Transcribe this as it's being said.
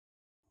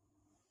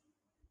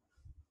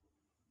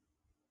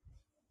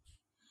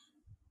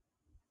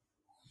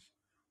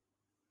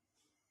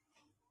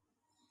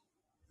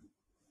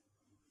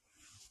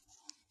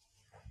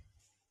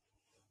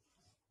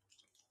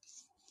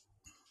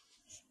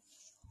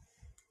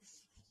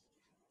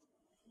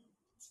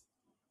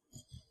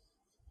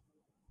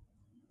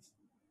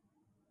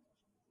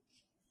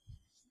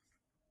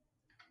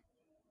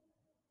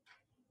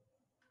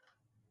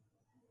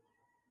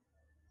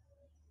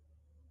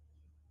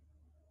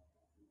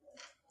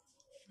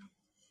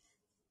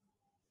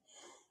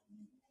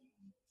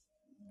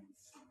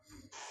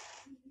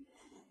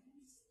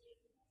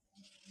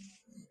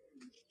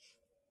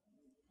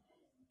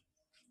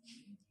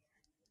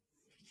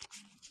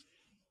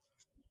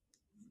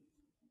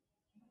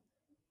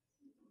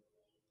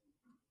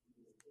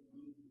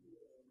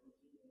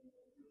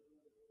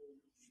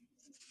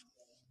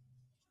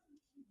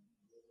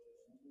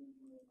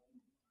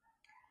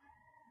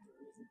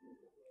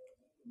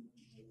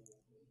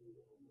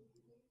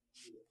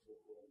Thousands,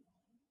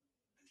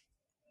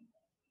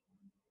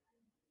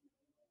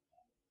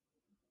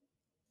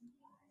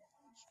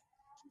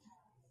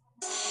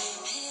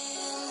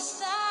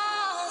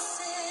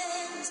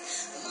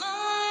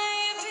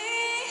 my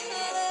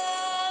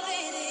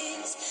beloved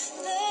is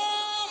the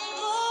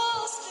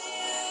most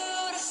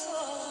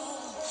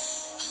beautiful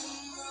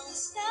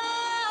amongst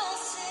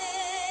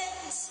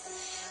thousands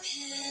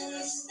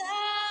and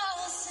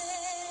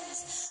thousands.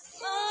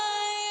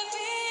 My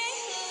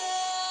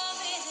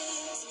beloved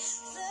is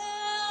the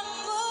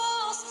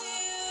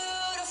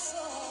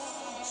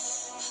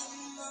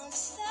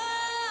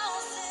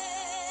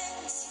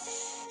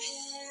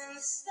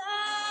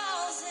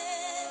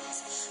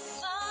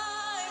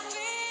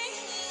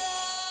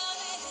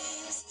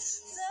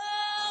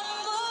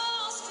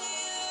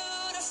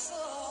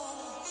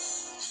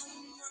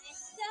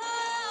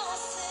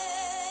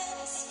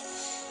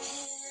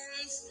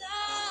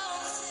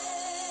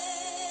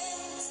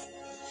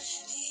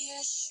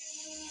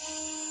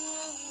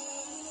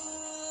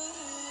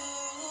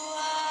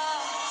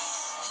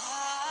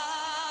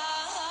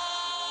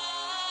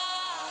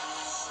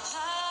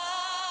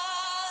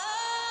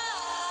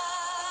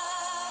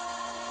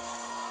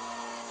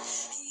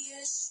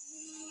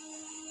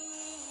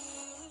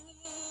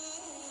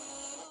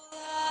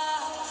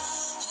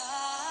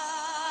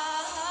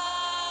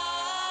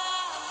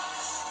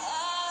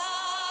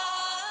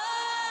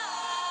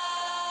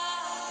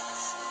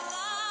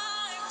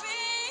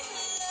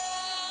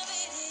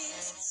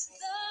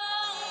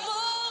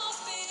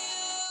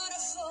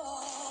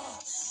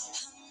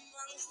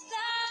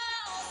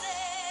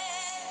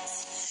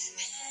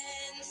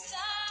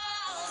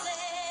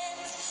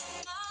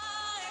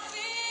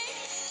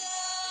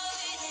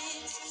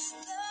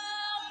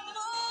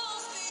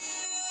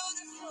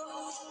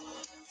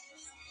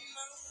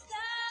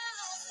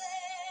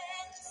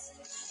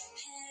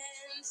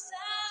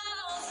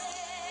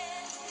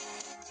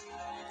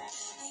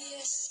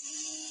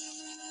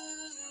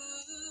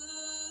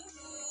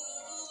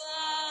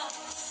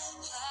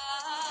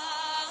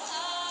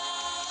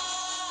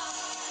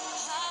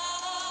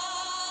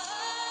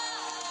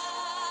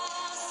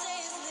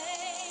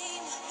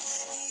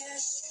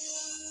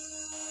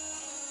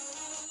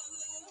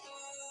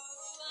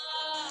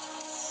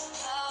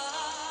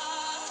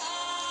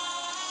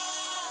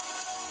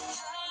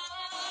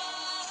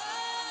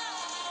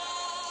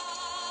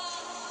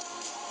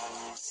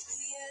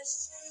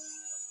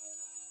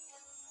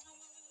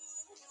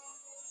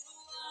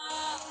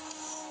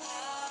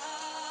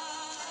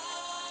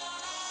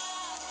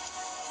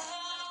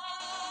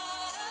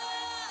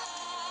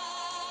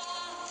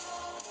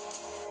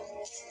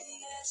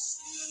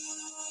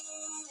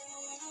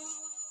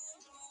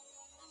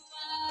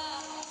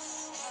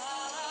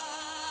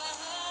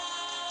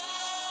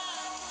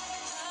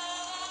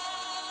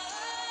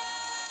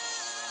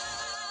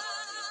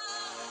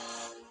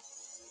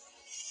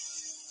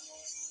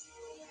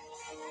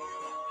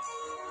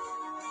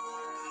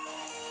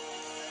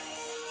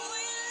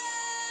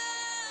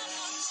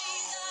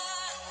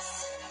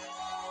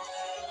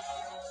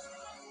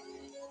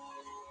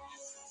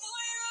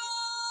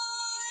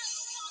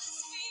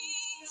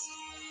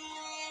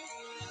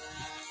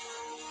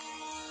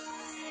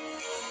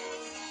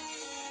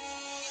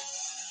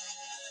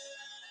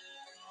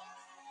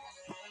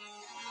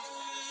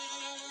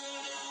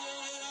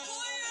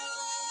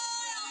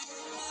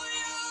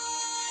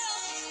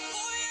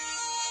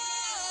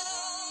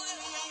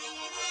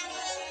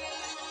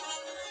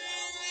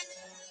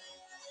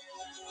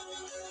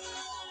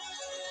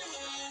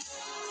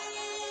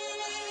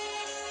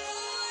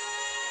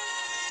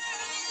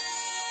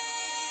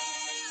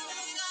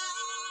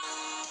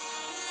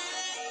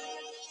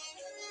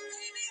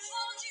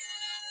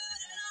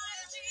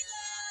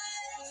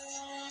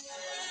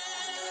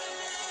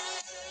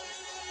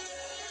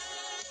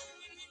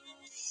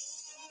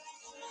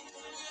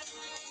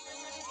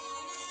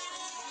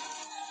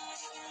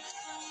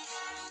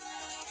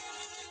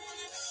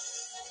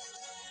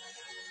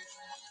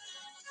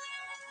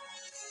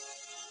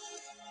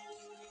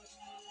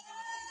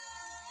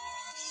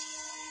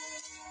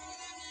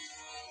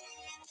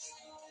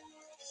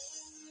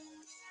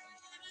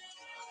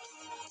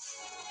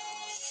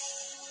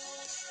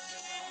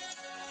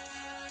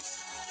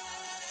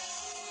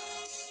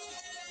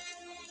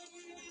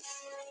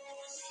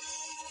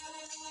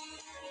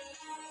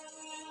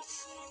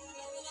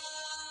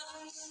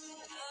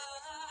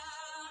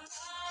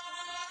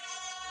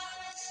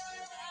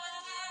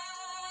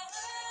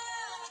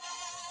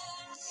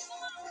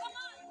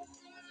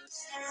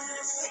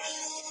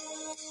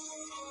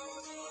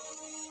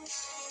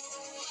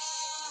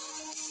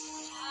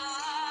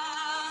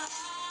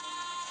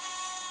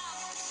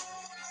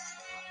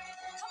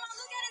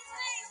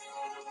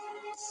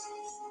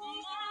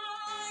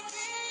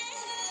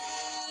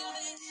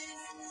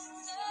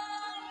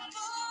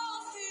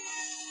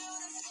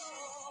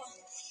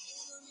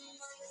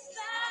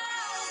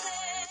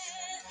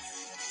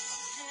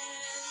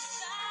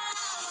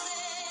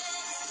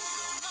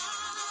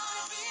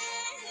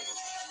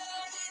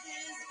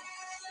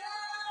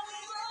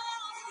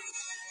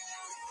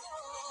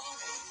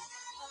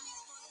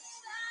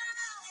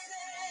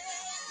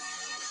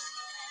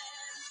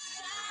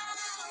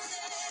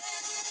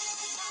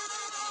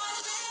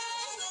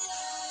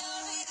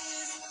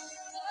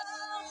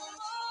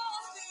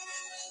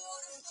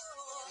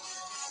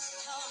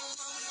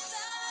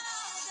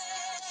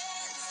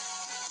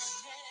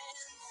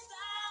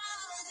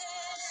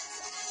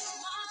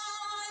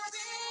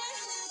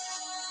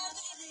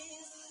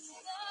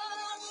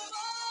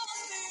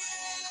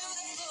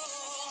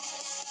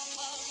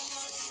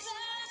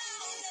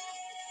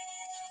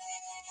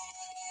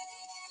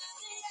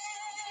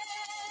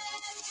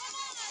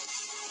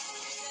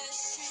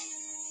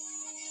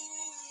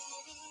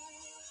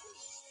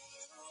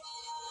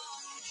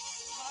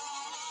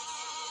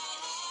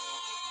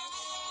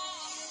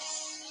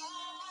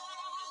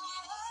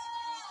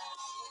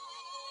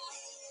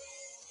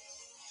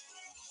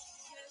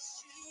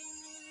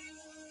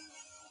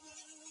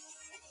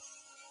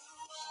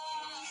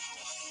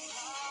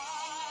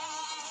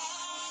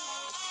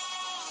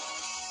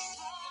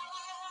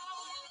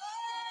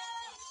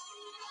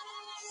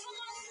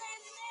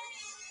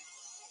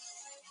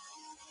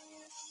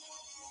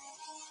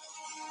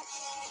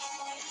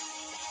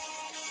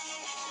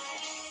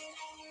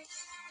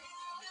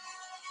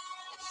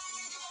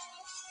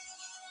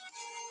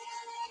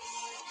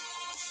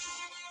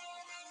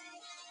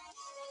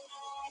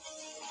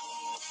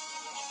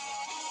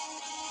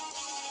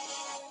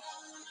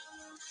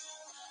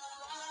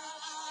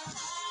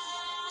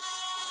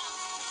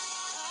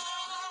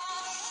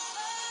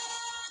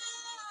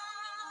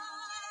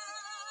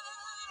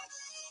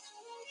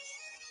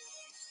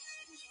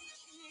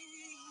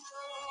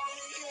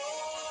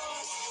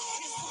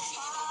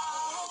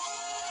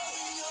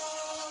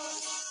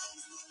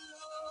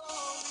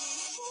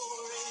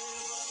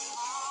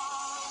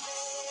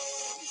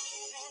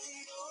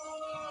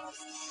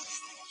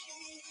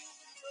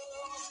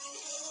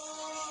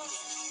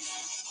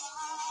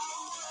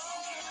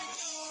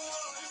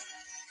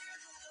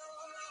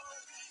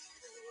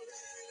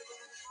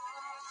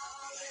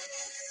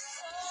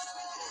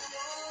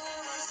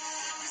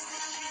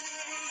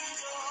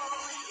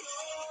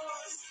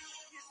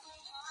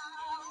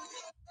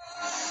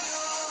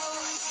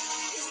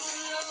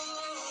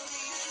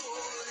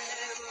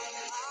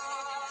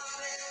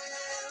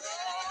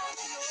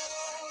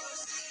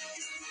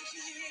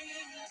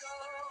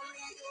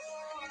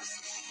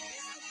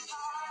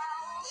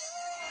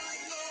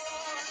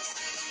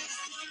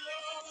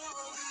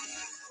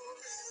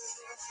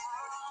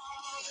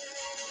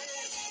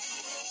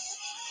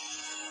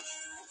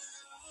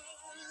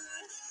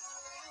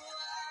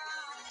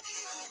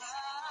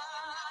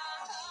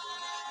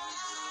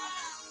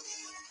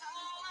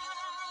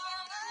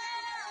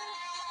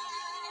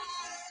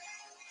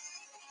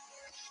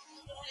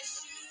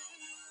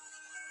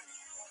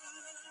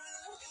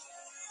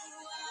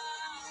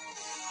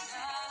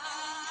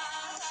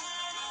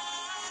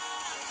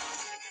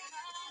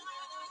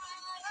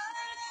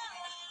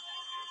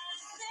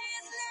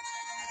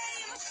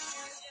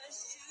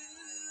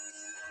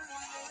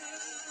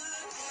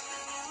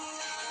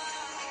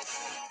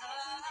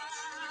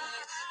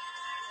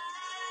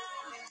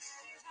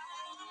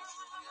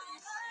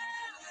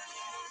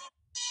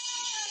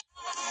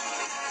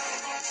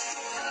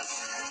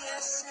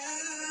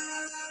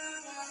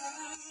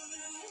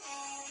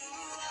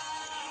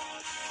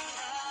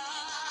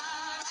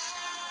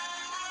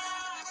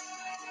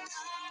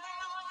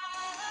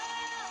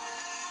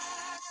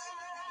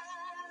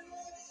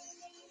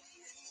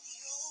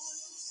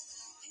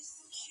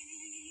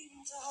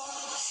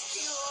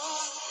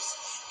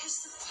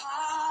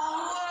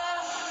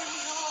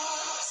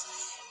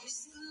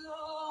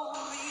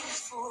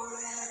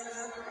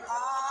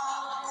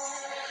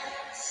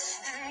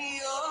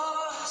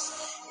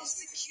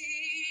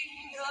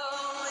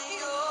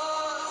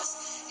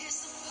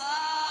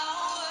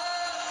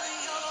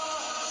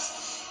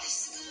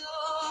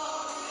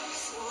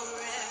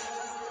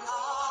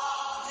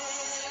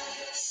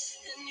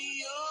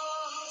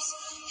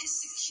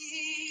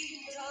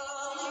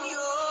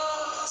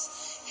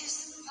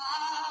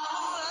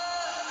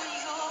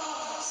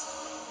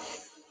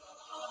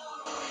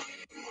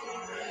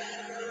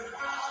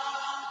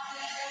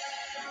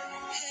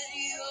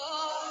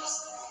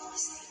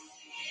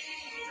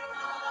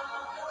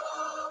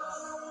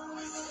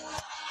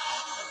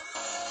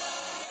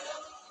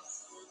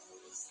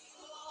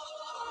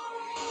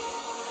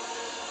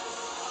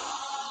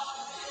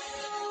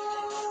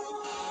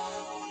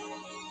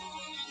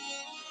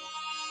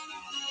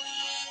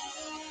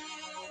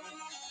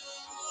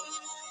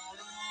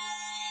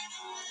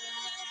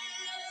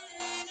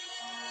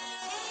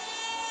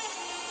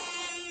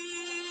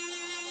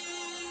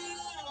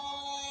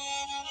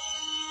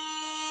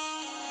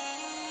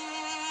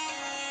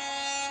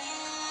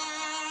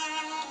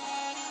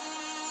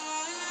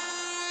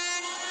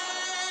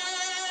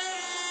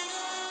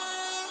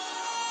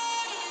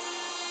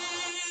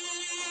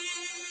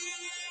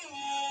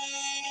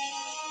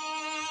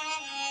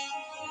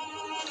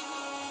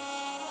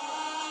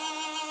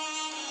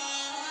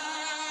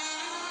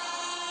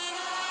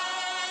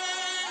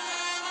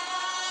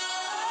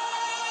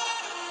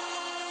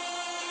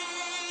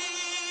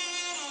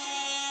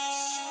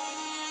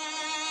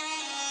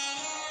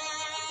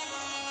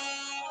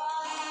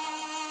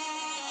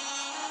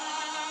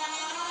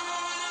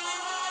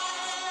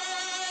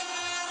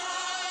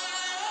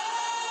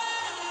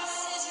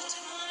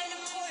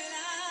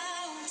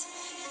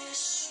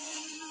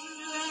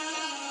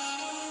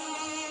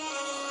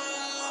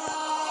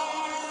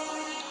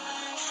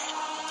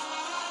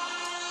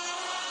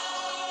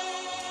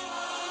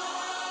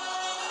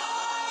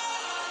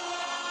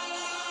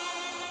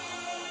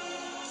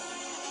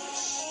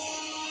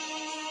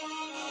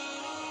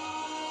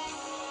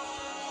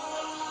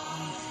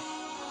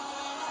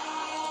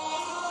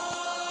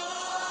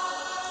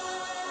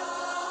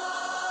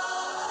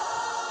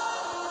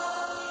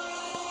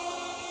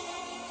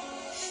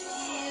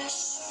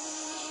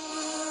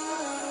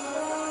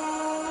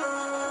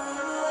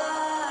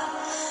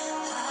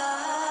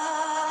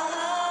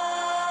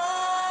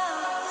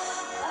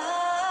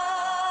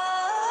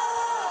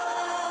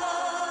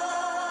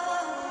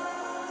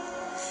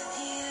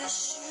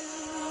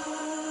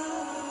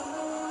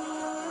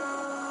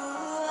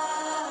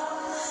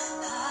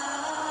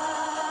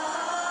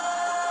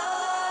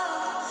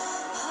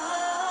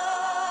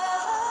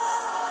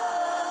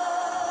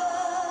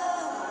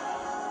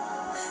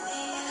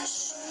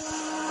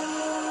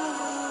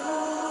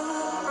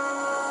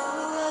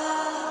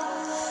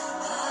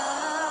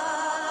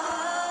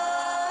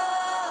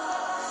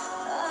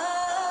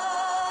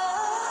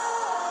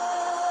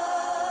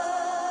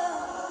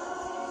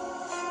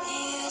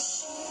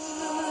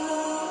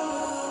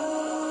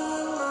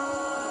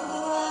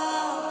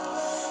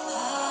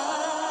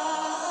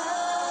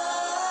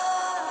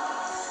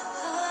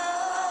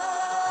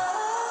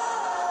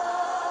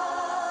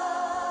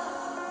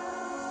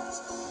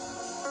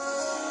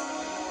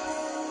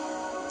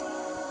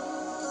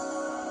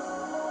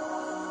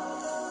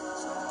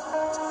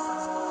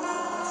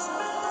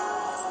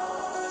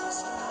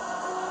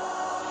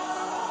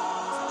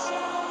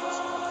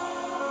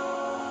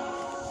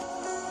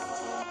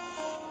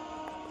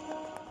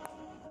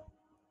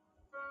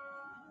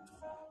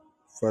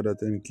Father,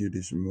 thank you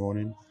this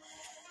morning.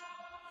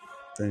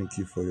 Thank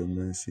you for your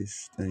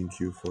mercies. Thank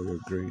you for your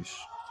grace.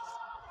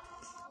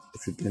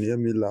 If you can hear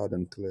me loud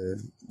and clear,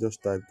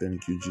 just type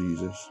thank you,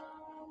 Jesus.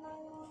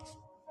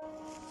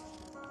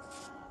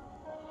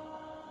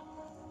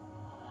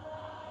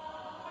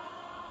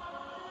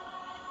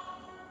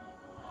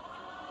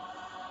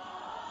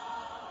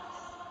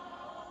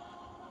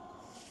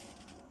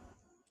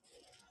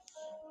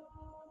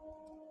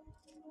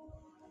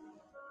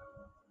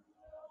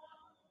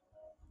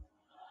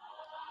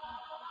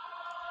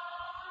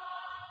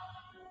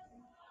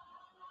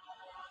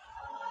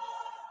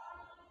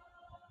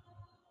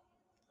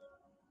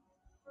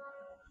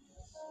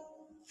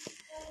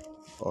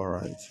 All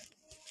right.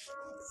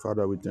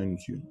 Father, we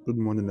thank you. Good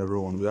morning,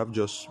 everyone. We have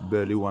just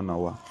barely 1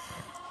 hour.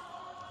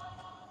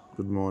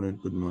 Good morning,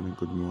 good morning,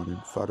 good morning.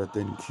 Father,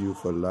 thank you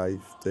for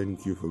life.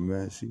 Thank you for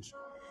mercies.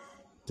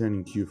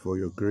 Thank you for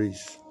your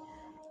grace.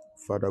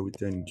 Father, we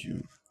thank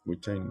you. We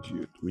thank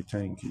you. We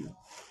thank you.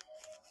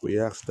 We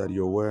ask that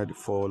your word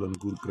fall on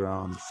good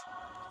grounds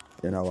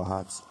in our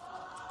hearts.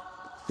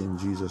 In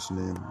Jesus'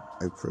 name,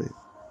 I pray.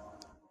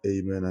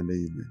 Amen and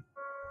amen.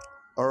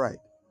 All right.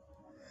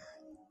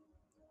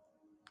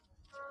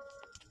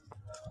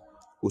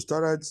 We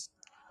started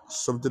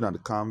something at the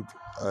camp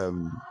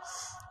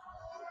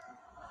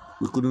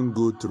we couldn't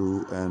go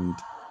through, and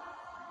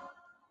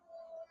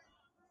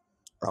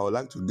I would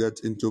like to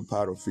get into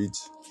part of it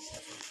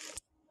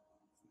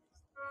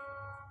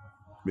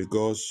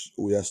because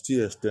we are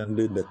still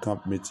extending the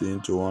camp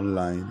meeting to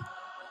online.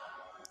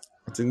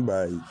 I think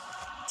by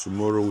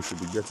tomorrow we should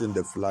be getting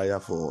the flyer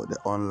for the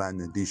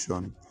online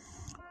edition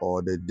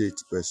or the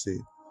date per se.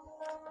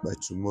 By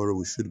tomorrow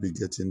we should be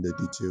getting the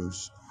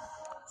details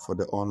for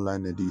the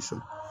online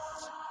edition.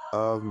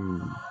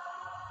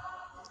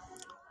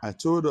 I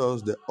told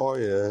us the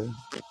oil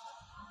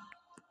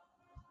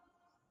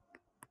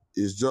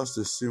is just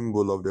a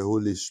symbol of the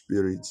Holy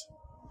Spirit.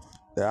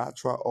 The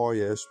actual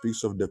oil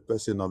speaks of the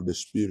person of the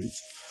Spirit.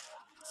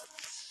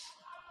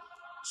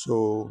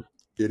 So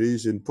it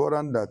is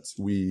important that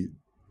we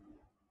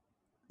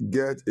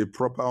get a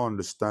proper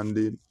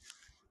understanding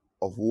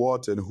of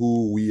what and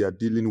who we are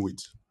dealing with.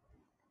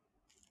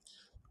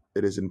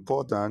 It is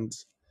important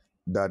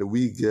that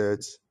we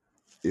get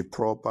a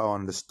proper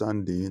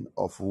understanding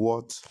of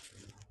what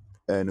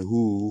and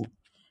who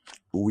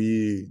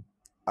we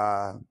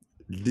are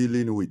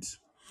dealing with.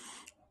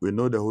 We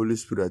know the Holy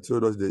Spirit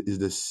told us that is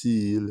the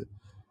seal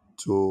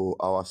to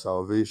our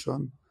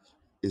salvation,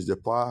 is the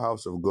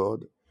powerhouse of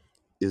God,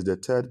 is the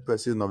third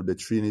person of the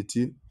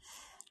Trinity,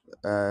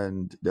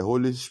 and the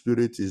Holy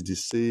Spirit is the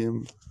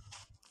same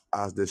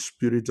as the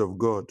Spirit of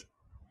God.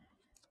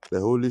 The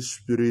Holy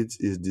Spirit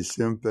is the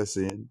same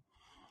person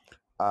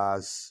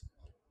as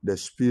the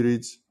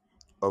Spirit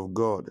of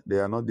God. They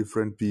are not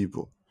different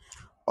people.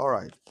 All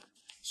right.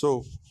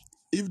 So,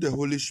 if the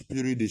Holy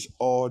Spirit is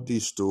all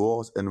this to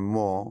us and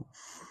more,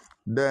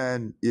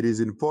 then it is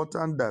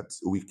important that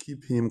we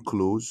keep Him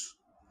close.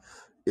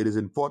 It is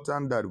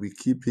important that we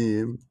keep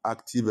Him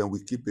active and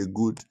we keep a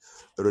good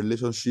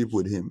relationship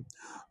with Him.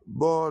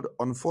 But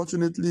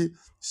unfortunately,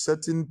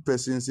 certain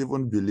persons,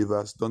 even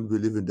believers, don't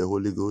believe in the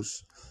Holy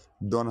Ghost,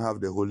 don't have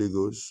the Holy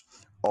Ghost,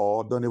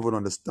 or don't even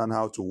understand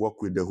how to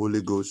walk with the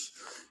Holy Ghost.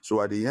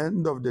 So at the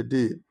end of the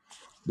day,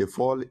 they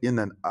fall in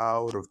and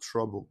out of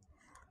trouble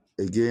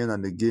again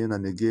and again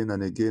and again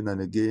and again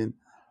and again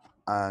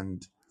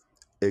and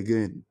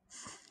again.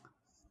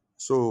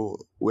 So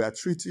we are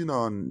treating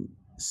on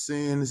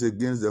sins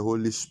against the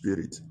Holy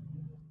Spirit.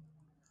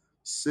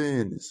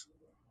 Sins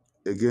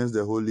against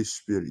the Holy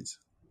Spirit.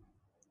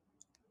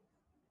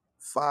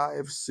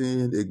 5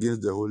 sins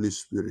against the Holy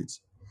Spirit.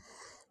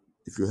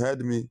 If you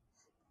heard me,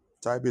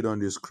 type it on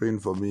the screen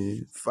for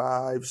me.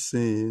 5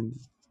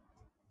 sins.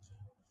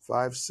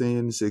 5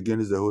 sins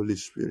against the Holy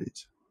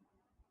Spirit.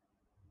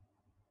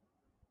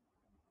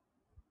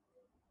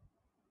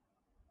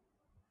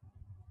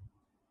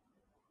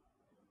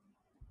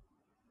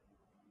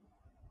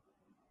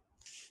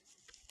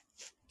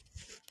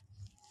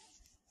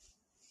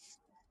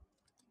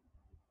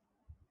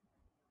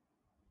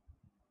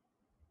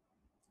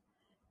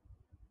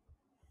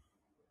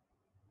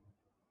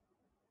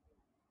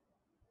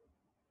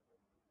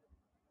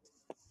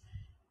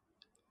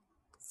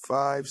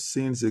 Five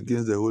sins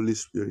against the Holy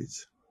Spirit.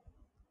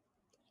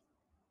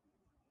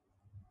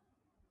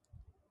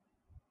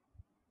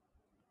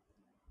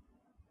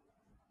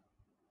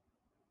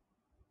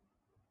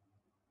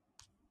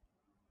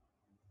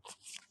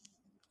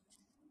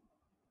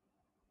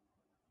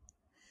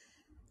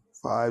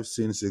 5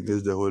 sins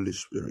against the Holy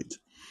Spirit.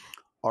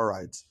 All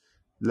right,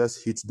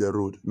 let's hit the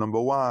road. Number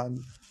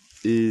 1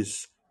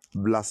 is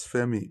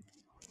blasphemy.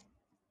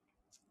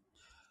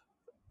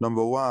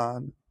 Number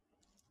 1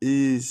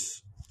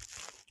 is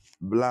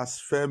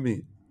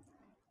blasphemy.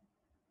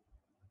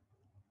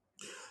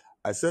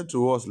 I said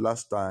to us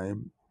last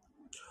time,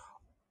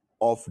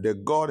 of the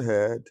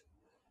Godhead,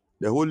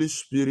 the Holy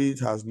Spirit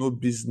has no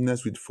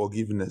business with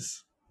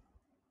forgiveness.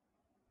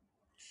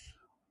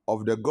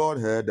 Of the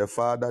Godhead, the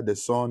Father, the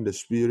Son, the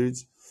Spirit,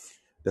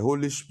 The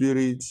Holy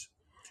Spirit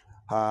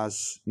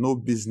has no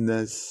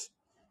business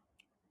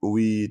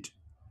with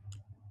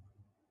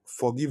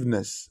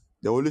forgiveness.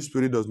 The Holy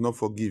Spirit does not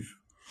forgive.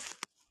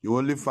 You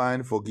only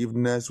find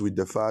forgiveness with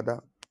the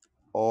Father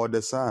or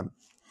the Son.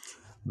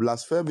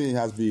 Blasphemy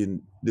has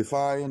been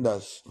defined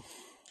as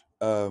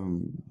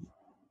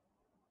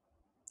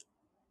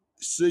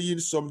saying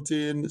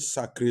something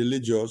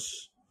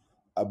sacrilegious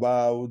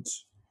about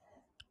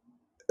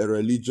a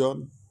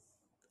religion,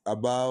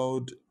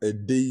 about a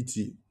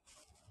deity,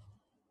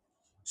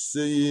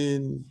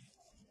 saying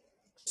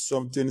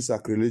something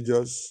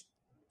sacrilegious,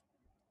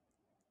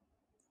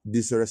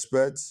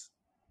 disrespect,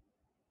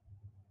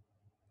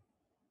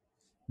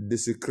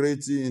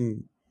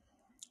 desecrating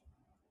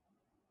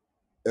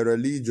a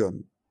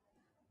religion.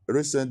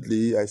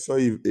 Recently, I saw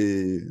a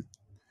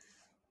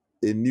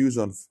news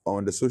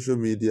on the social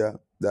media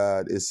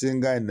that a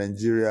singer in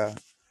Nigeria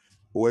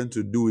went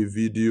to do a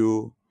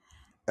video,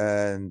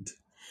 and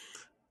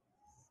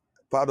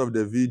part of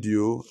the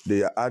video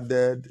they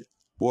added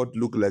what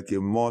looked like a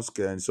mosque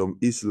and some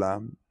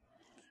Islam,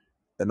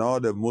 and all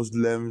the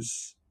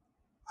Muslims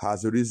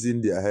has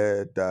risen their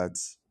head that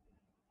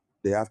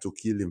they have to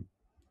kill him.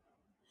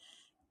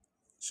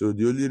 So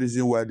the only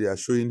reason why they are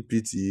showing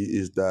pity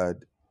is that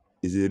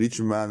he's a rich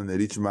man and a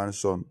rich man's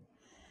son,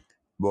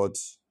 but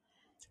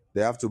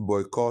they have to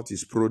boycott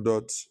his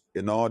products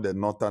in all the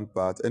northern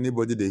part.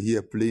 Anybody they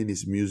hear playing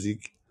his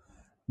music,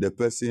 the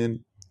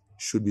person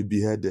should be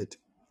beheaded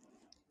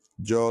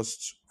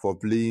just for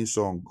playing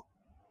song.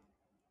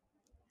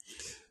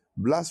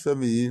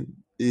 Blasphemy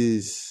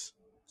is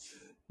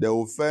the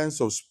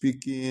offense of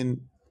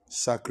speaking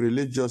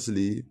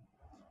sacrilegiously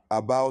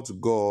about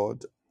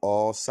God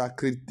or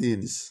sacred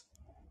things.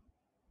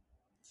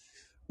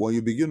 When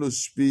you begin to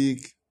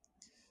speak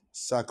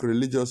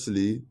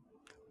sacrilegiously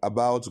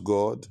about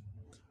God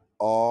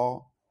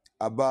or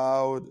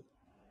about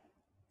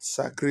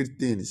sacred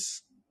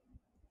things,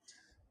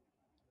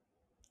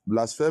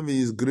 blasphemy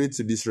is great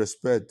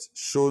disrespect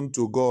shown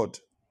to God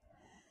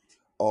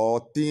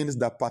or things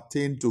that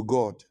pertain to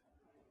God.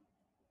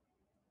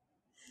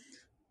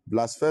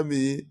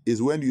 Blasphemy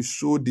is when you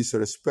show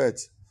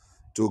disrespect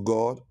to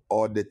God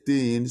or the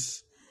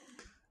things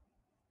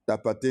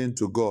that pertain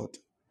to God.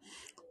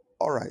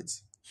 All right.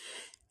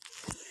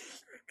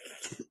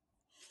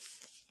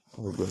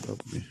 Oh, God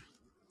help me.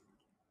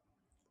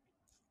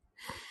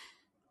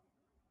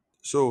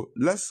 So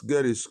let's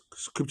get a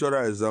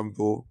scriptural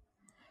example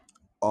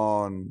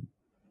on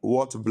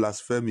what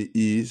blasphemy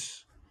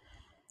is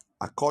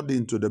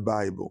according to the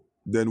Bible.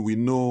 Then we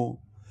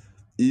know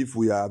if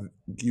we are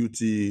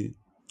guilty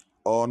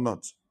or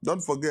not.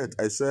 Don't forget,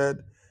 I said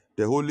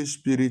the Holy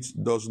Spirit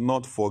does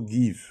not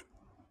forgive.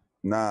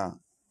 Nah,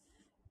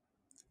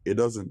 it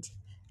doesn't.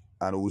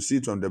 And we'll see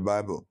it from the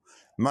Bible.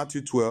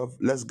 Matthew 12,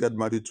 let's get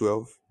Matthew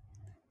 12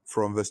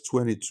 from verse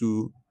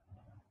 22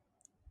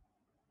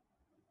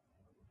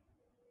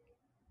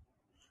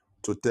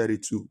 to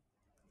 32.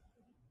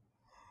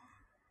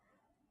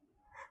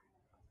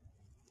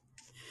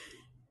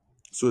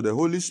 So the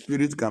Holy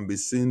Spirit can be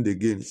sinned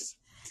against.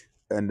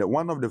 And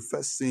one of the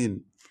first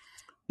sin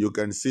you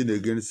can sin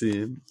against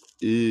him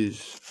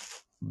is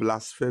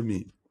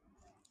blasphemy.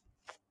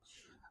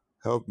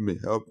 Help me,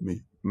 help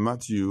me.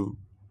 Matthew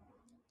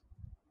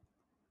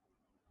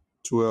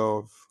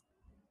 12.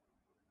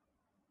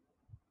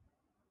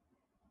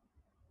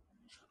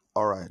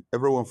 All right,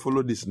 everyone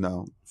follow this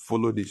now.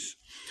 Follow this.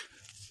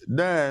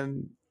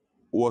 Then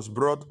was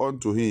brought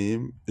unto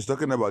him, he's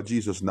talking about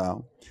Jesus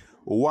now,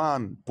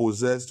 one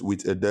possessed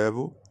with a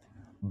devil,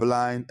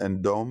 blind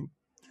and dumb,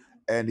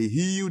 and he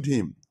healed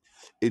him.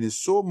 It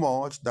is so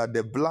much that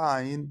the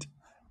blind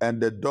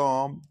and the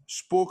dumb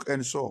spoke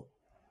and saw.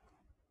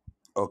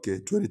 Okay,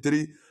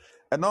 23.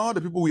 And all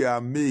the people were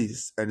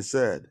amazed and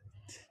said,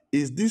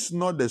 is this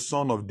not the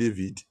son of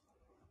David?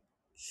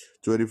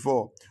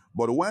 24.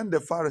 But when the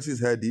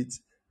Pharisees heard it,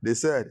 they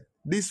said,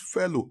 this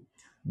fellow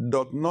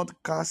doth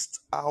not cast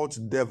out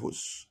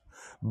devils,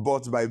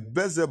 but by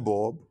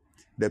Beelzebub,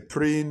 the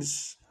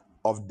prince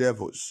of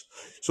devils.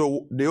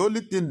 So the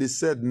only thing they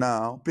said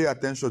now, pay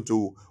attention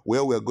to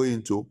where we're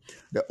going to,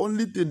 the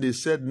only thing they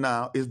said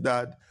now is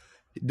that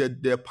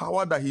the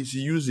power that he's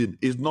using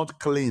is not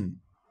clean.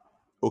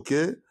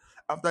 Okay?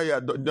 After he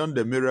had done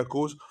the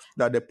miracles,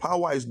 that the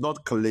power is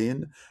not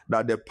clean,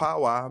 that the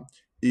power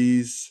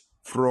is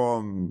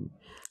from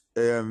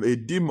a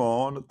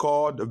demon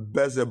called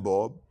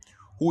Beelzebub,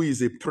 who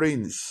is a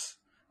prince.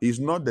 He's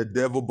not the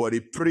devil, but a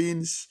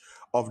prince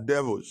of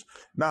devils.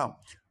 Now,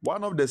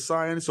 one of the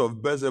signs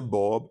of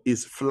Beelzebub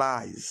is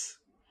flies.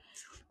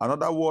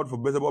 Another word for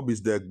Beelzebub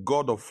is the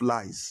god of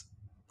flies.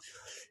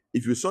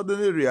 If you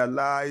suddenly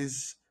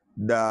realize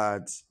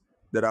that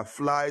there are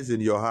flies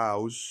in your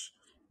house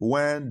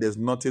when there's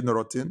nothing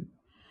rotten,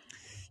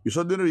 you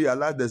suddenly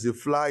realize there's a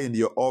fly in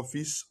your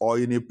office or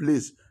in a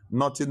place,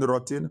 nothing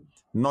rotten,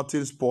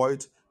 nothing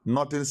spoiled,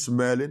 nothing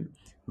smelling,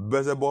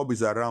 Beelzebub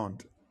is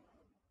around.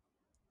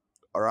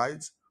 All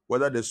right?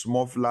 Whether the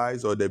small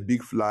flies or the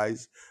big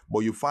flies,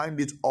 but you find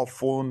it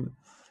often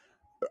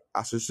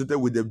associated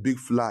with the big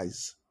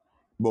flies.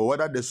 But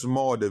whether the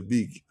small or the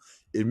big,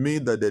 it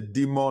means that the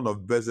demon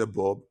of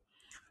Beelzebub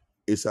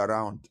is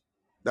around.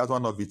 That's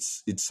one of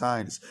its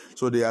signs.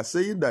 So they are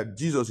saying that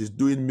Jesus is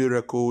doing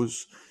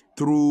miracles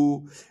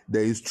through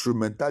the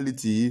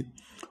instrumentality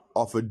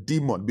of a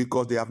demon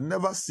because they have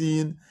never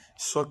seen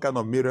such kind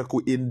of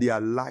miracle in their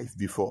life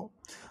before.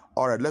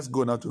 All right, let's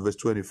go now to verse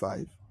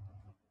 25.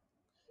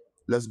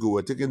 Let's go.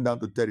 We're taking down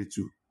to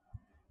 32.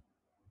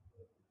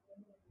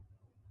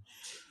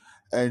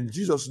 And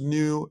Jesus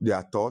knew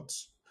their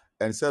thoughts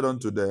and said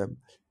unto them,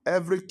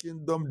 every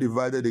kingdom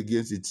divided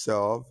against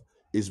itself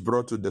is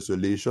brought to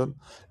desolation,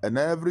 and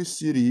every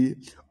city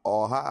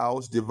or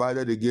house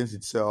divided against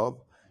itself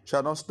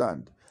shall not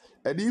stand.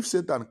 And if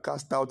Satan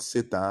cast out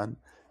Satan,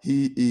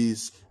 he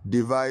is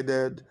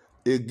divided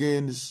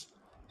against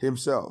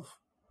himself.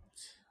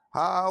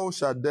 How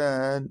shall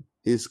then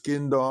his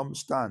kingdom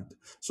stand?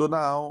 So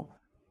now,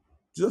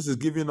 Jesus is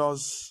giving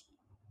us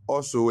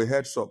also a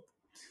heads up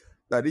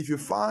that if you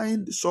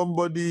find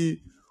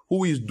somebody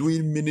who is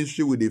doing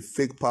ministry with a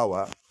fake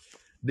power,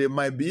 they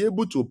might be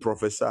able to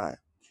prophesy.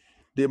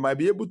 They might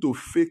be able to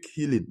fake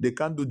healing. They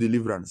can't do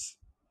deliverance.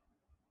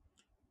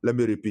 Let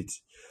me repeat.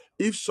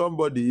 If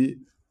somebody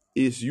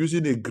is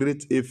using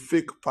a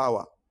fake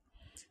power,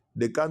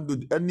 they can't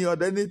do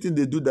anything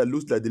they do that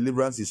looks like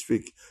deliverance is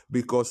fake,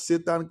 because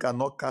Satan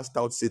cannot cast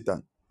out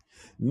Satan.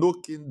 No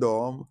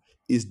kingdom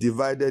is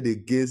divided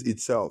against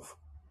itself.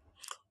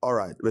 All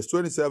right, verse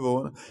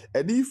 27.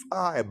 And if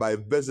I by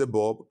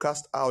Beelzebub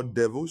cast out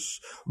devils,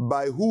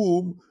 by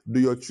whom do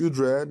your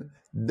children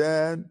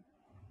then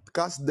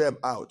cast them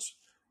out?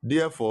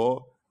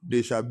 Therefore,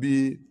 they shall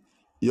be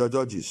your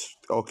judges.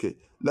 Okay,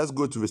 let's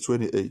go to verse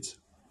 28.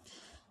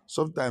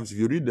 Sometimes if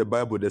you read the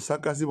Bible, the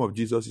sarcasm of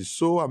Jesus is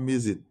so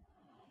amazing.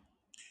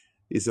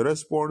 His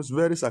response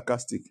very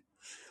sarcastic.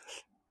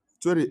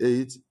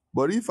 28.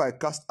 But if I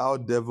cast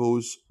out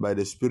devils by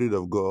the Spirit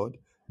of God,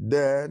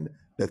 then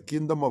the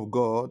kingdom of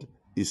God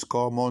is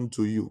common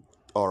to you.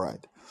 All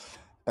right.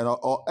 And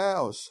or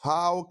else,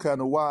 how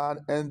can one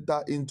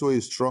enter into a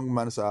strong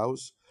man's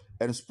house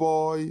and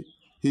spoil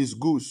his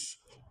goods?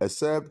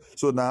 Except,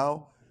 so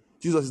now,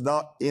 Jesus is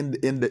now in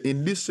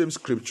this same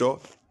scripture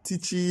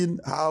teaching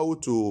how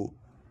to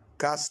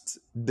cast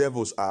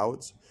devils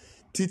out,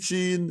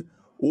 teaching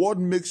what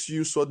makes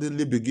you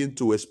suddenly begin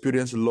to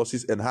experience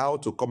losses and how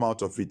to come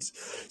out of it.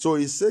 So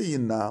he's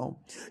saying now,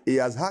 he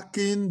has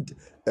hearkened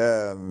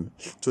to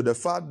the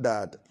fact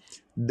that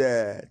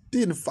the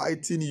thing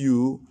fighting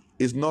you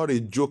is not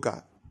a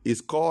joker. It's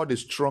called a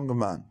strong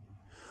man.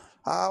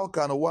 How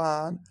can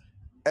one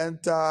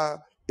enter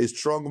a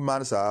strong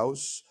man's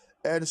house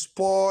and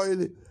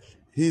spoil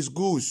his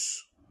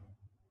goods?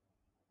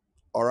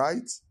 All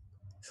right?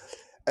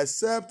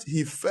 Except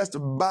he first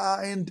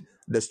bind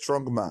the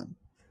strong man,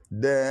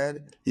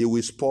 then he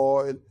will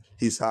spoil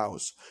his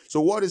house.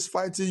 So what is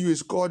fighting you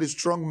is called a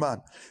strong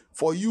man.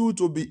 For you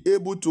to be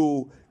able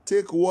to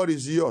take what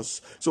is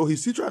yours. So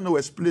he's still trying to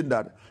explain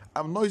that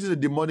I'm not using a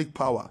demonic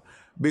power,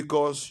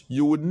 because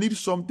you would need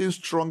something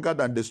stronger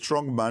than the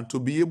strong man to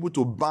be able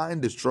to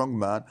bind the strong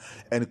man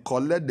and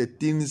collect the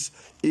things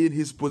in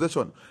his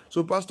possession.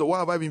 So, Pastor, why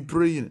have I been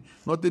praying?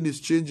 Nothing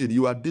is changing.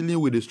 You are dealing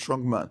with a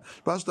strong man.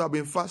 Pastor, I've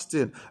been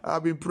fasting.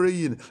 I've been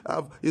praying.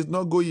 It's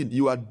not going.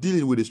 You are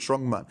dealing with a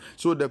strong man.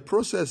 So the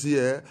process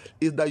here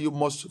is that you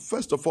must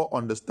first of all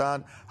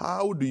understand,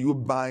 how do you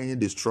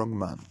bind the strong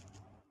man?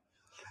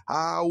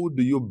 How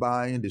do you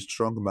bind the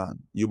strong man?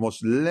 You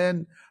must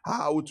learn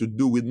how to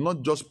do it,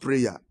 not just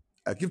prayer.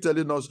 I keep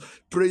telling us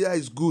prayer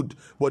is good,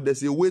 but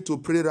there's a way to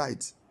pray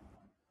right.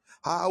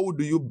 How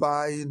do you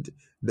bind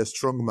the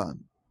strong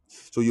man?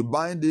 So you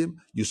bind him,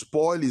 you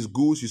spoil his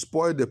goods, you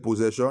spoil the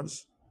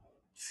possessions,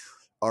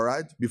 all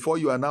right, before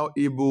you are now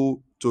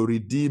able to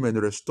redeem and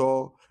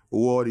restore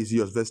what is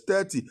yours. Verse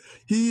 30,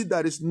 he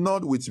that is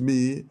not with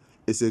me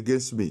is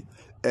against me,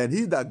 and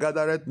he that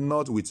gathereth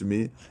not with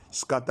me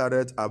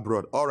scattereth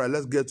abroad. All right,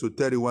 let's get to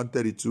 31,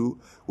 32.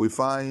 We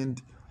find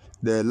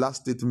the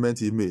last statement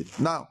he made.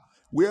 Now,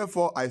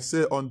 wherefore I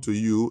say unto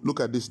you, look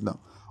at this now,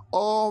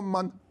 all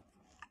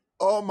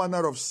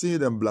manner of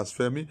sin and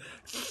blasphemy.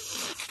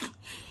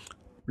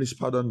 Please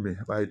pardon me.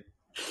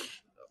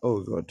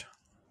 Oh God.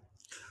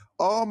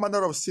 All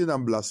manner of sin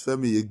and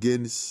blasphemy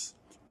against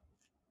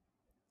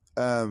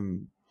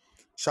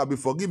shall be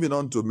forgiven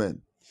unto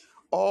men.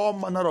 All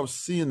manner of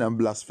sin and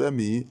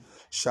blasphemy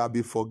shall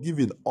be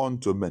forgiven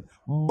unto men.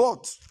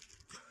 But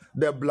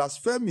the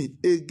blasphemy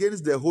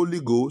against the Holy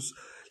Ghost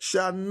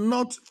shall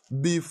not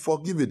be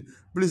forgiven.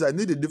 Please, I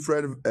need a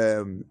different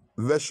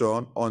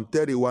version on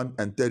 31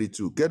 and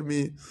 32. Get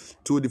me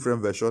two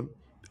different versions.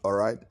 All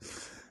right.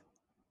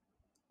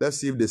 Let's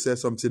see if they say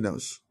something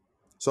else.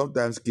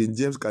 Sometimes King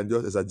James can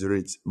just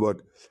exaggerate, but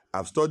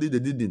I've studied, they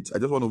didn't. I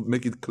just want to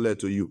make it clear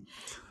to you.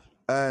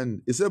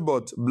 And it said,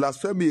 but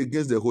blasphemy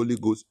against the Holy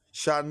Ghost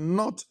shall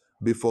not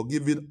be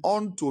forgiven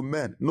unto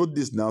men. Note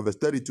this now, verse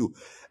 32.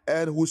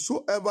 And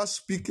whosoever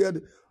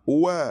speaketh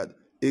word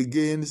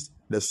against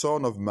the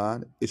Son of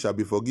Man, it shall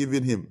be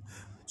forgiven him.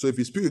 So if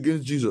you speak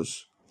against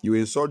Jesus, You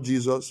insult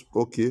Jesus,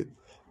 okay,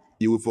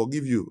 he will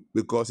forgive you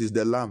because he's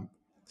the Lamb.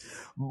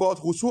 But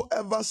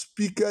whosoever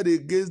speaketh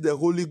against the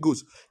Holy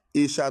Ghost,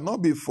 it shall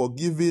not be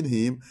forgiven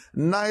him,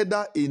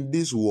 neither in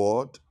this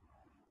world,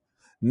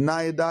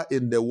 neither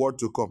in the world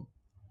to come.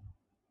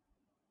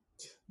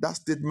 That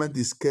statement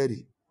is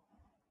scary.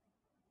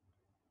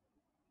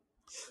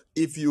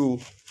 If you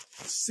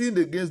sin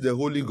against the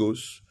Holy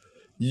Ghost,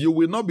 you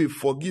will not be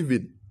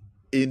forgiven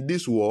in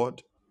this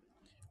world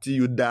till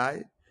you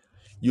die.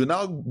 You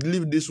now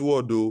leave this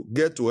world to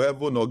get to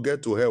heaven or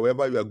get to hell,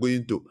 wherever you are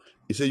going to.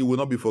 He said you will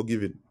not be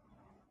forgiven.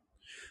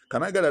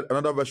 Can I get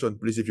another version,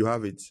 please, if you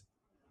have it?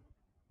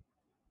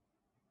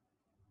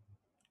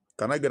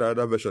 Can I get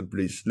another version,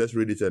 please? Let's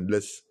read it and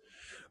let's...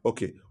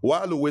 Okay.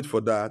 While we wait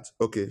for that,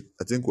 okay,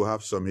 I think we'll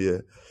have some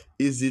here.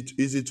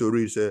 Easy to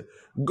read. Say,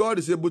 God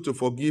is able to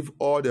forgive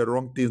all the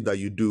wrong things that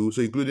you do,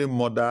 so including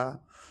murder,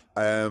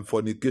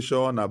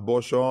 fornication,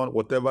 abortion,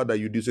 whatever that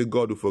you do, say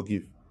God will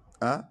forgive.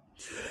 Huh?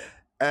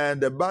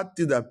 And the bad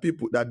things that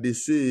people that they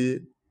say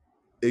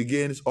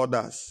against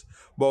others.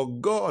 But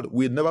God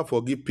will never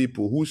forgive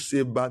people who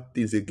say bad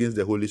things against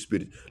the Holy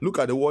Spirit. Look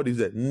at the word he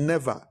said,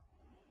 never.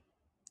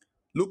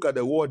 Look at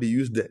the word he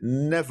used there,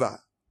 never.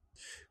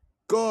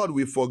 God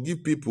will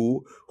forgive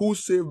people who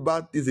say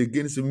bad things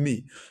against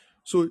me.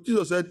 So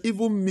Jesus said,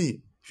 even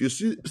me, if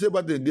you say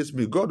bad things against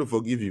me, God will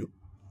forgive you.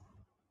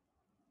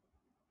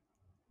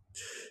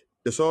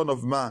 The Son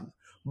of Man.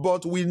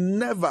 But we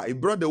never, he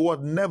brought the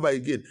word never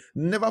again,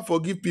 never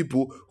forgive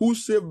people who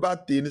say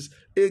bad things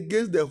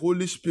against the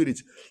Holy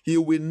Spirit. He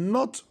will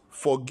not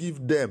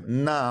forgive them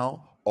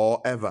now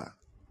or ever.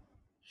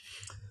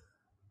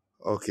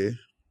 Okay,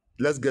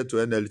 let's get to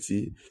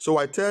NLT. So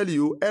I tell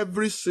you,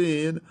 every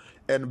sin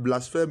and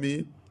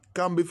blasphemy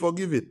can be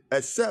forgiven,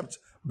 except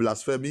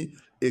blasphemy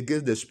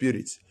against the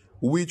Spirit,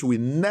 which will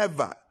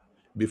never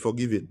be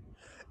forgiven.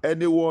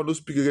 Anyone who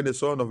speaks against the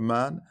Son of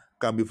Man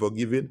can be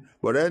forgiven,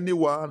 but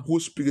anyone who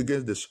speaks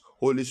against the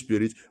Holy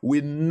Spirit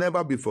will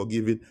never be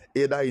forgiven,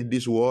 either in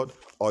this world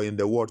or in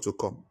the world to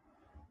come.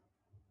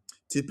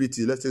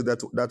 TPT, let's take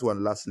that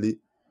one lastly.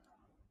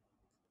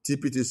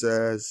 TPT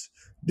says,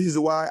 this is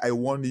why I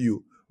warn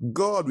you,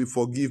 God will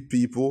forgive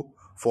people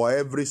for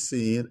every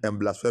sin and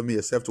blasphemy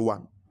except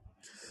one.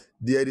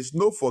 There is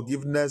no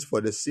forgiveness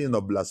for the sin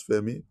of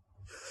blasphemy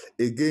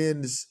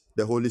against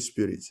the Holy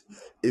Spirit.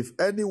 If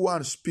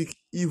anyone speak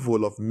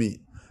evil of me,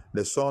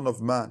 the Son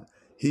of Man,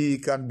 he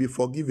can be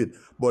forgiven.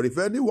 But if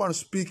anyone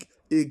speak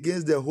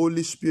against the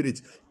Holy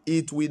Spirit,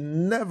 it will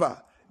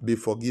never be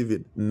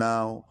forgiven,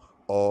 now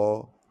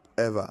or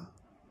ever.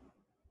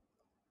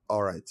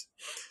 All right.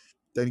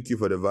 Thank you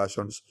for the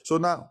versions. So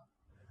now,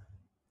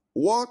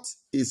 what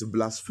is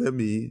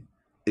blasphemy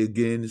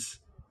against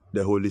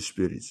the Holy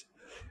Spirit?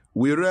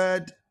 We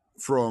read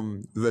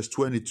from verse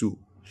 22.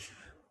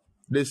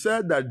 They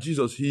said that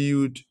Jesus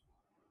healed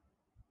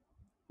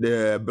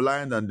the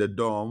blind and the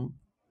dumb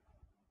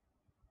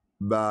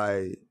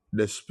by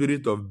the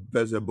spirit of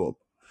Beelzebub.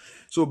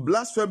 So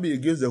blasphemy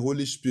against the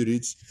Holy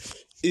Spirit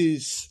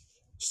is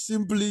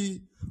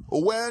simply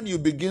when you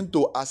begin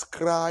to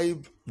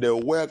ascribe the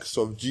works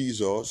of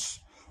Jesus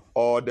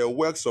or the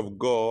works of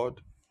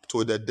God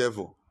to the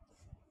devil.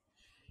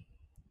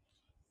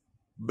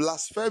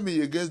 Blasphemy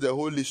against the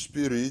Holy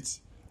Spirit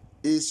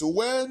is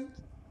when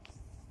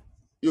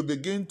you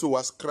begin to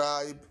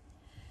ascribe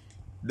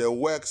the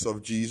works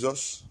of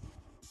Jesus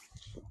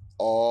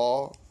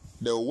or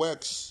the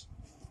works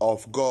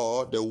of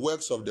God, the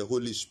works of the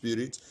Holy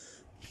Spirit,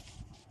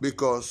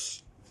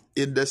 because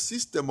in the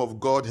system of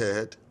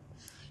Godhead,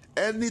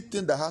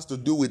 anything that has to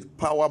do with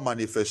power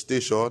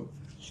manifestation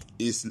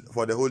is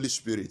for the Holy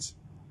Spirit.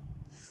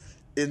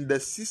 In the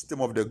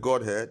system of the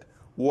Godhead,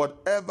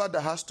 whatever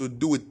that has to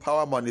do with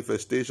power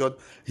manifestation,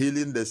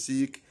 healing the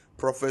sick,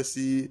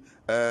 prophecy,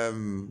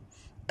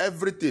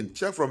 everything,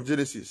 check from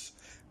Genesis.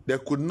 There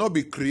could not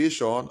be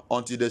creation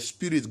until the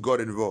Spirit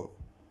got involved.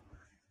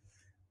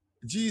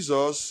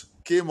 Jesus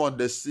came on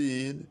the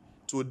scene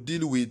to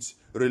deal with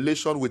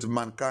relation with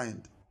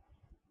mankind.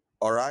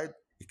 All right?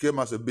 He came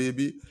as a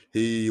baby.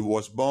 He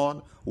was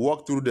born,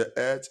 walked through the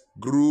earth,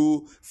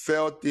 grew,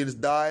 felt things,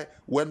 died,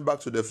 went back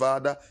to the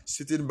Father,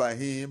 sitting by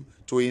him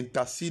to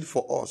intercede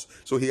for us.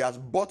 So he has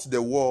bought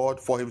the world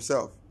for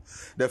himself.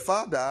 The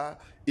Father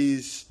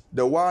is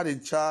the one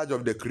in charge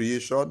of the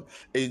creation,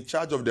 in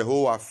charge of the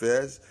whole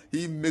affairs.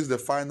 He makes the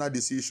final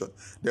decision.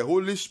 The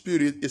Holy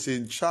Spirit is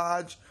in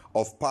charge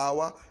of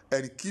power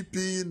and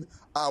keeping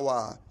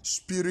our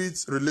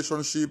spirit's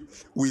relationship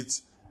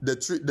with the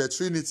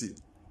Trinity.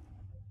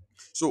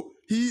 So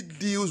he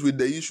deals with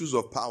the issues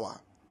of power.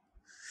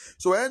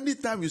 So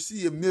anytime you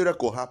see a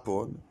miracle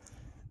happen,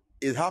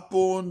 it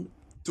happened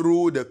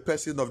through the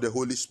person of the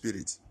Holy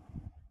Spirit.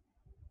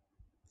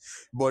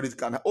 But it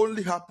can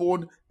only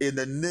happen in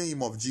the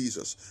name of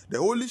Jesus. The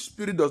Holy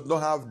Spirit does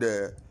not have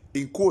the,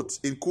 in quote,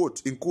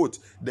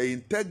 the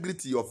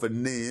integrity of a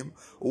name.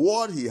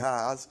 What he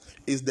has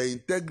is the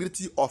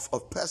integrity of a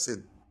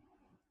person.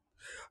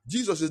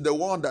 Jesus is the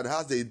one that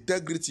has the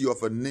integrity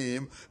of a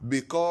name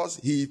because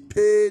he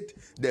paid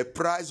the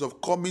price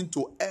of coming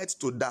to earth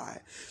to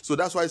die. So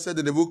that's why I said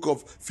in the book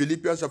of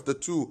Philippians chapter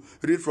 2,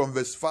 read from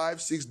verse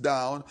 5, 6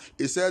 down,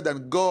 it said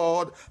that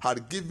God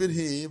had given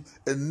him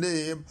a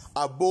name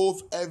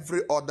above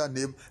every other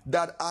name,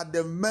 that at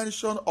the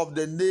mention of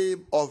the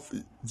name of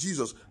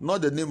Jesus,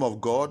 not the name of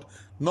God,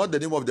 not the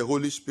name of the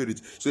Holy Spirit.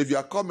 So if you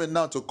are coming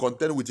now to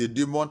contend with a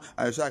demon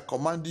and you say, I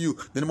command you in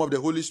the name of the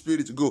Holy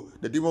Spirit, go,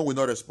 the demon will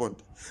not respond.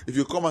 If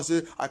you come and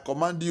say, I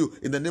command you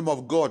in the name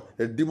of God,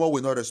 the demon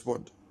will not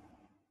respond.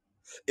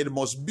 It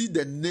must be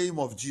the name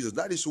of Jesus.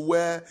 That is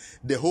where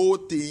the whole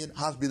thing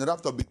has been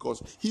wrapped up,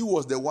 because he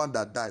was the one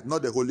that died,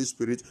 not the Holy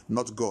Spirit,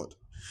 not God.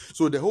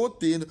 So the whole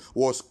thing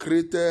was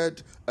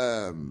created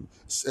in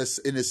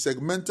a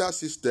segmental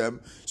system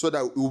so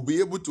that we'll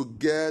be able to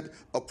get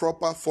a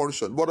proper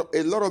function. But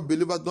a lot of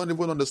believers don't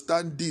even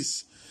understand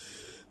this.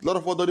 A lot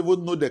of us don't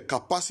even know the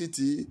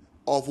capacity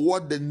of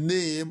what the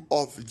name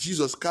of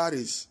Jesus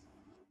carries.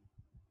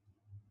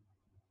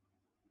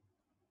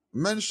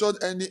 Mention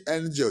any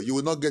angel, you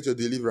will not get your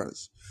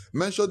deliverance.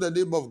 Mention the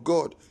name of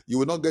God, you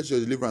will not get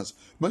your deliverance.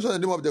 Mention the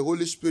name of the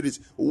Holy Spirit.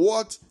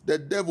 What the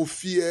devil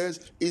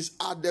fears is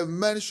at the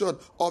mention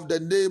of the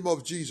name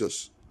of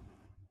Jesus.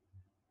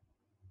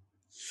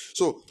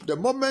 So the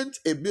moment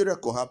a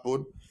miracle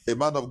happened, a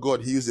man of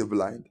God heals a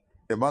blind,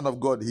 a man of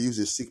God heals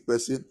a sick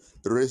person,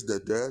 raised the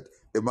dead,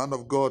 a man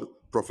of God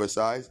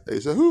prophesies, and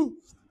he said, who?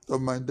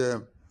 Don't mind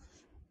them.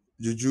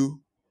 Juju,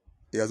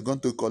 he has gone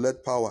to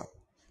collect power.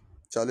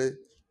 Charlie,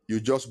 you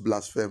just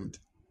blasphemed.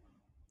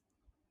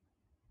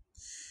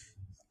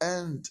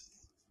 And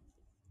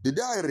the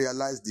day I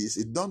realized this,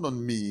 it dawned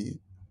on me,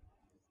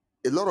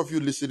 a lot of you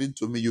listening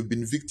to me, you've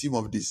been victim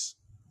of this.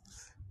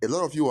 A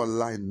lot of you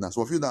online now.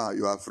 Some of you now,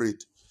 you are afraid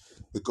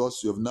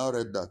because you have now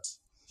read that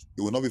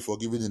you will not be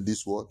forgiven in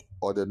this world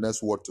or the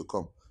next world to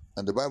come.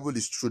 And the Bible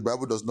is true. The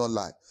Bible does not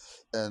lie.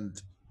 And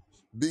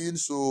being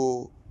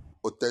so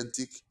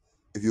authentic,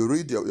 if you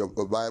read your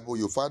Bible,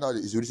 you find out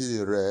it's written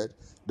in red.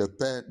 The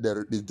pen,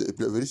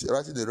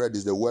 writing in red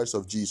is the words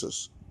of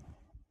Jesus.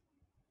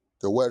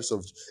 The words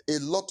of a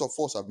lot of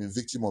us have been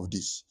victim of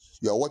this.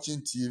 You are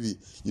watching TV,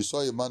 you saw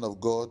a man of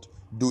God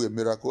do a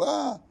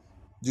miracle.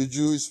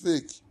 Juju is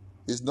fake.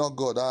 It's not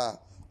God.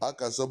 How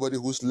can somebody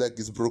whose leg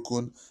is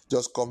broken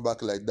just come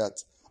back like that?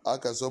 How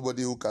can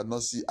somebody who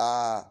cannot see,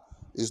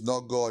 it's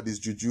not God, it's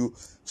Juju?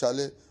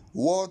 Charlie,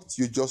 what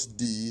you just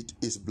did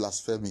is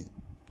blasphemy.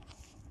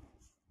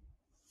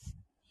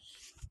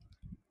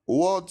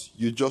 What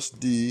you just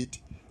did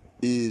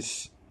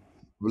is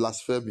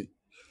blasphemy.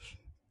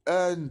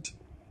 And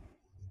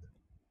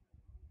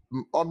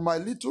on my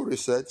little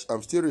research,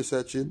 I'm still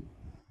researching.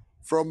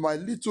 From my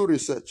little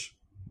research,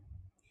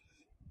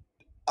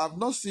 I've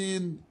not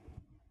seen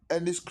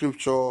any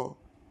scripture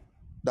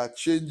that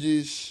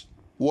changes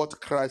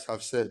what Christ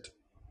have said.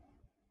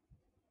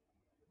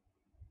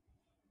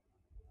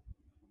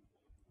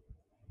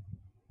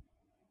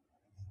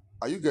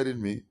 Are you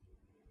getting me?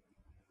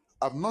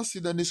 I've not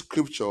seen any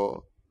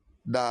scripture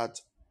that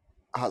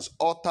has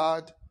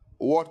uttered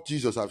what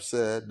Jesus have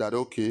said, that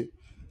okay,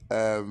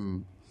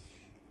 that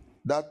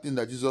thing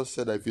that Jesus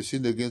said, that if you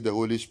sin against the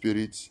Holy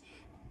Spirit,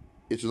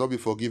 it will not be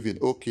forgiven.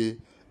 Okay,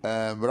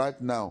 right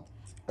now,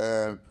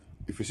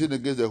 if you sin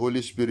against the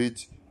Holy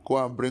Spirit,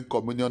 go and bring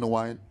communion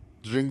wine,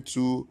 drink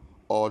 2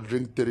 or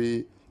drink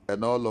 3,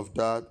 and all of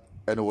that,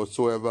 and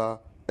whatsoever,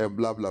 and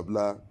blah blah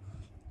blah.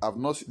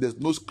 There's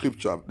no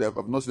scripture.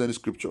 I've not seen any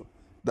scripture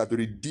that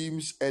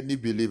redeems any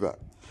believer.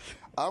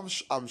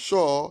 I'm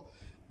sure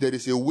there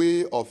is a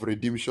way of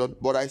redemption,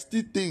 but I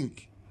still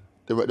think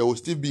there will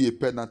still be a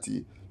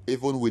penalty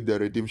even with the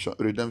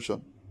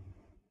redemption.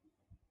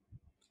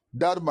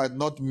 That might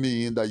not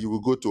mean that you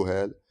will go to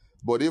hell,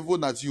 but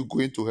even as you go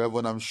into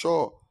heaven, I'm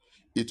sure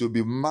it will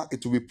be marked,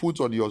 it will be put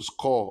on your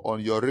score,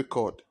 on your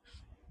record.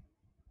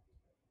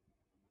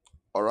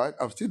 All right,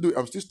 I'm still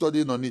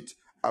studying on it.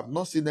 I've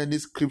not seen any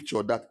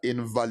scripture that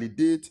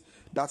invalidates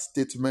that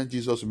statement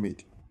Jesus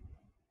made.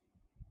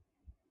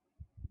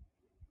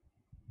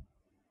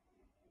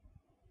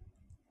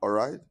 All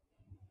right.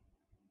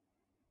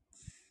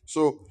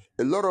 So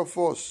a lot of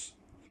us,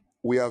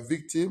 we are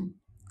victim,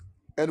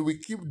 and we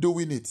keep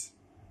doing it.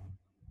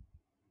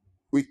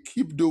 We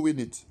keep doing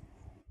it.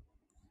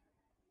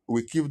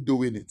 We keep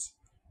doing it.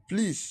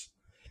 Please,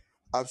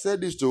 I've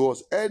said this to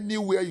us.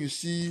 Anywhere you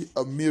see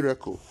a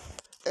miracle,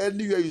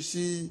 anywhere you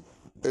see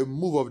a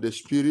move of the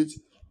Spirit,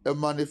 a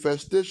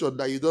manifestation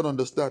that you don't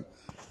understand,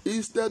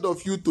 instead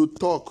of you to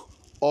talk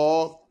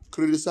or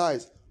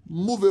criticize,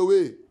 move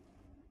away.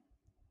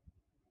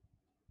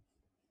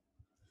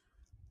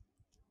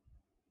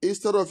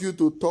 Instead of you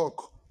to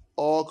talk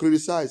or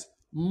criticize,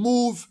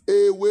 move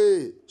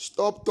away.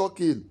 Stop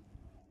talking.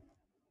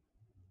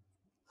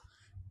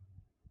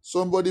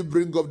 Somebody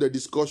bring up the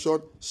discussion,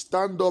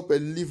 stand up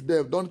and leave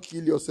them. Don't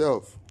kill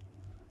yourself.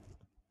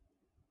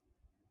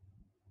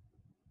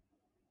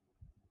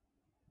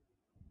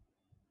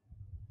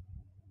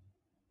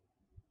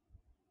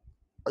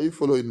 Are you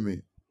following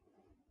me?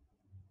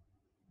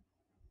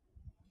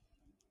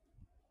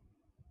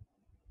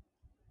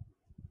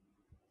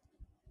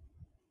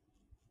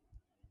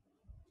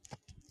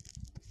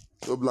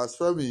 So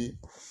blasphemy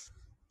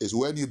is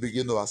when you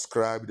begin to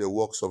ascribe the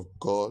works of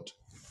God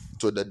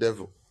to the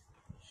devil.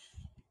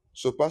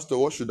 So, Pastor,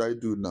 what should I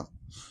do now?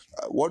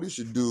 What you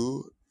should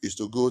do is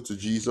to go to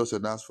Jesus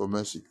and ask for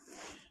mercy.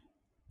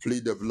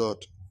 Plead the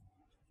blood.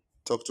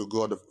 Talk to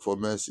God for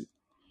mercy.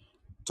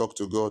 Talk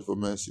to God for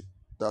mercy.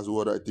 That's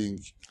what I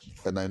think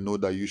and I know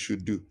that you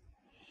should do.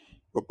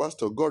 But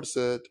Pastor, God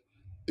said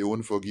He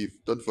won't forgive.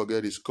 Don't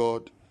forget He's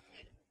called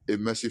a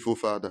merciful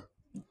Father.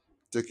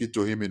 Take it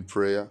to Him in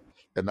prayer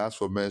and ask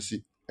for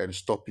mercy and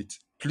stop it.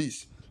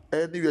 Please,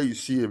 anywhere you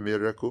see a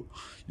miracle,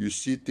 you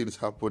see things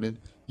happening,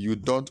 you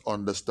don't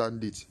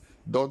understand it,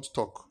 don't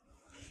talk.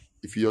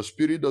 If your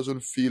spirit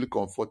doesn't feel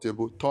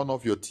comfortable, turn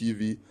off your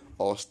TV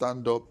or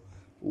stand up,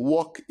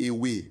 walk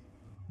away.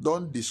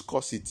 Don't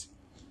discuss it.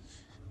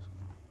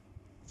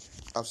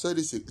 I've said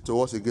this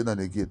to us again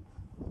and again.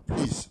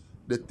 Please,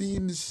 the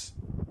things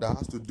that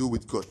has to do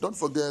with God. Don't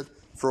forget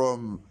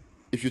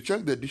if you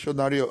check the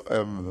dictionary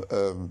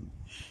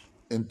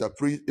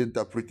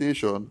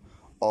interpretation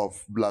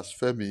of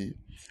blasphemy,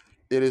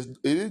 it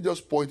is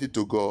just pointed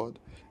to God.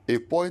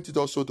 It pointed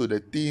also to the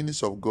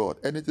things of God.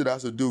 Anything that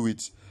has to do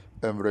with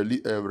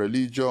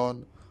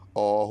religion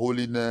or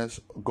holiness,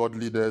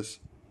 godliness.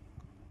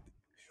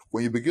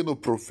 When you begin to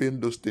profane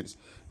those things,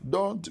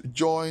 don't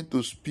join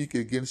to speak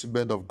against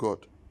men of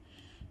God.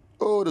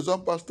 Oh, there's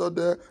one pastor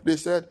there. They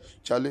said,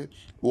 Charlie,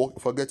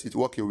 forget it,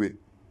 walk away.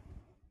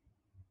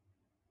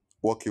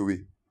 Walk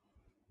away.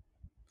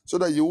 So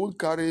that you won't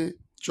carry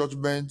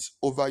judgment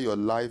over your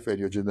life and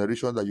your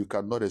generation that you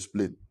cannot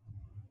explain.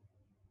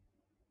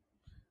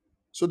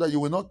 So that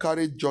you will not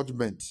carry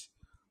judgment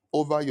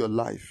over your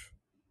life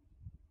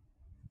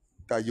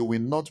that you will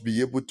not be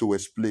able to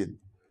explain.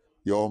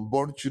 Your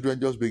unborn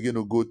children just begin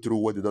to go through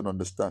what they don't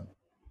understand.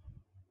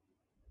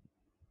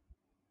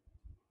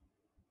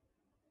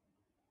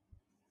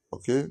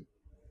 Okay?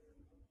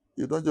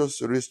 You don't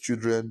just raise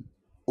children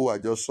who are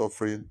just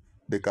suffering.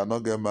 They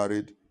cannot get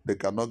married. They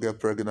cannot get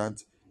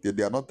pregnant.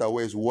 They are not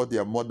aware of what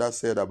their mother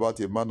said about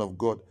a man of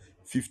God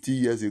 50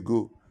 years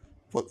ago.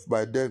 But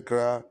by then,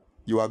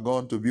 you are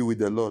going to be with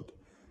the Lord.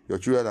 Your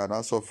children are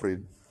now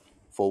suffering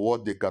for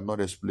what they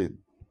cannot explain.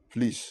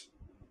 Please,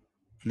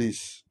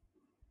 please,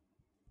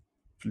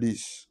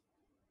 please,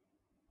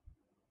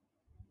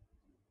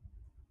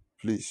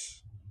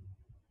 please,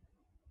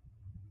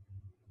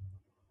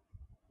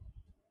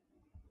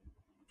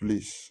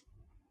 please.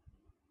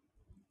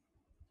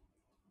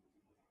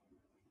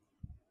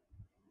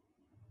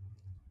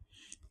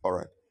 All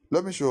right.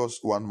 Let me show us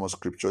one more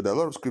scripture. There are a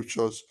lot of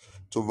scriptures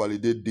to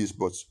validate this,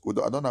 but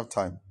I don't have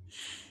time.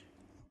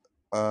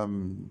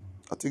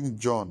 I think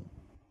John.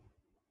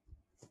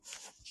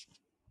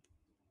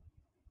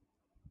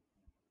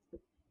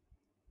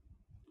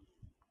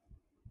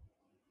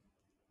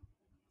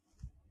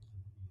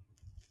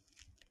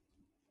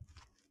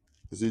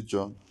 Is it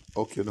John?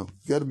 Okay, no.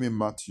 Get me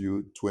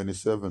Matthew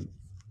 27.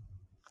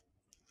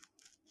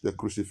 The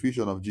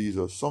crucifixion of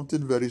Jesus.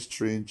 Something very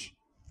strange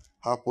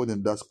happened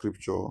in that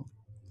scripture.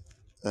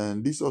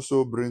 And this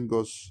also brings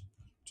us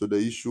to the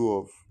issue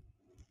of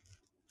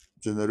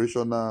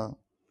generational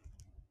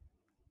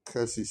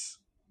curses.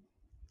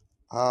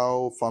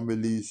 How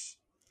families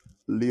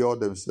lure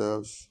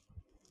themselves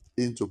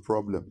into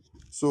problem.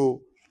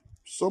 So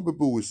some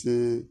people will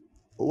say,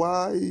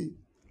 why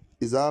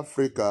is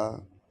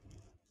Africa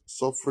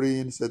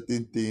suffering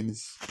certain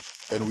things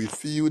and we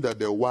feel that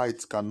the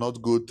whites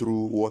cannot go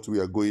through what we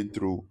are going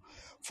through?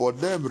 For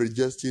them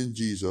rejecting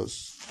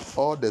Jesus,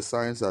 all the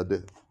signs are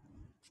there.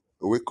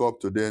 Wake up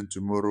today and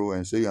tomorrow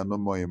and say you are no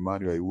more a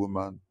man, you are a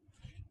woman.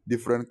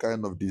 Different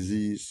kind of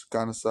disease,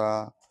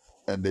 cancer,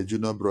 and the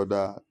junior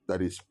brother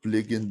that is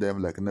plaguing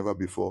them like never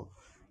before.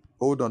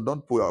 Hold on,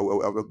 don't put. I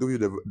will give you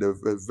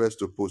the verse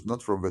to post,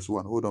 not from verse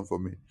 1. Hold on for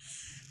me.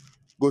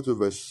 Go to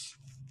verse.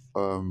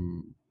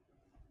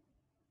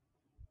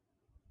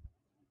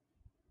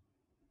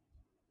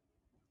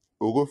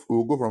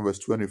 We'll go from verse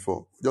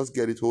 24. Just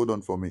get it. Hold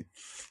on for me.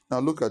 Now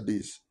look at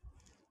this.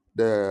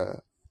 The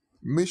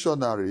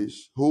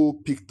missionaries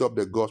who picked up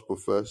the gospel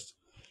first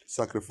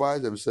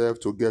sacrificed themselves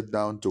to get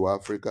down to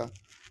Africa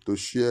to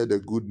share the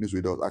good news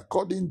with us.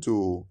 According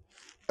to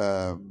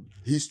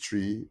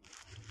history,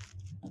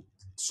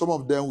 some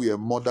of them were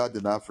murdered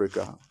in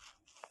Africa.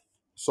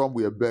 Some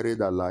were buried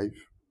alive.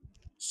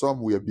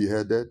 Some were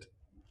beheaded.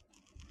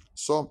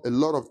 A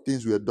lot of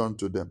things were done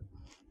to them.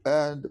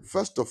 And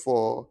first of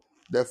all,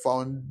 the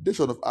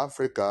foundation of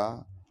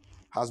Africa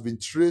has been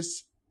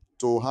traced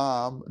to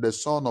Ham, the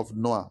son of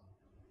Noah.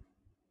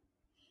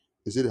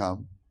 Is it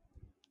Ham?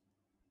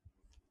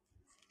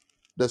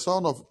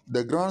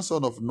 The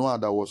grandson of Noah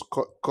that was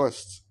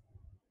cursed.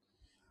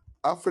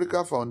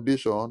 Africa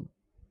foundation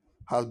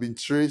has been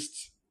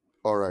traced,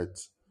 all right,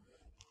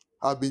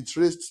 had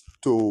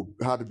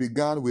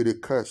begun with a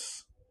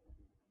curse.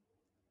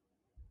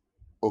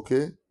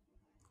 Okay?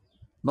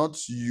 Not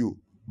you,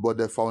 but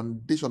the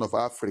foundation of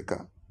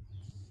Africa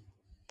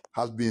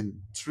has been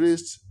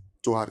traced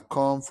to have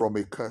come from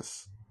a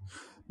curse.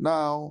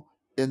 Now,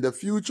 In the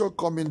future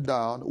coming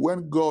down,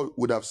 when God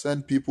would have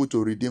sent people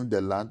to redeem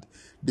the land,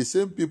 the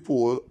same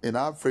people in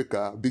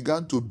Africa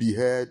began to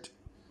behead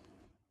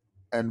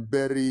and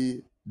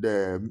bury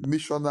the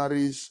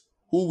missionaries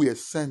who were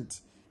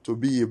sent to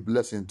be a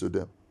blessing to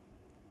them.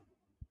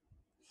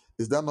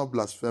 Is that not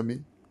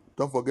blasphemy?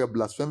 Don't forget,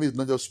 blasphemy is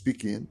not just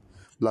speaking.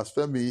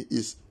 Blasphemy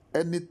is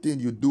anything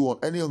you do, on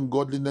any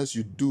ungodliness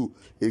you do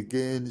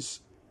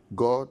against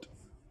God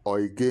or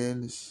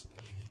against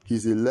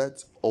his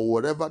elect or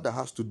whatever that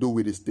has to do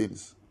with his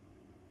things.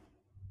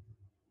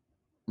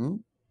 Hmm?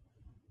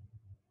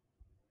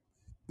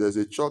 There's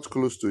a church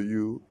close to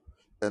you,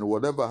 and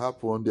whatever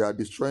happened, they are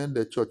destroying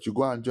the church. You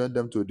go and join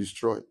them to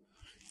destroy.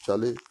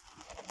 Charlie,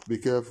 be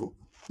careful.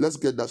 Let's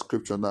get that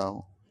scripture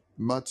now.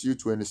 Matthew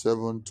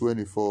 27,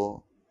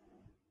 24,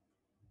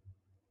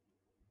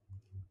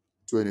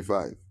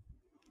 25.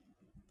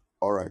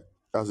 All right,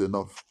 that's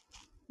enough.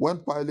 When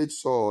Pilate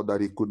saw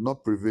that he could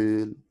not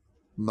prevail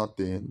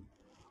nothing,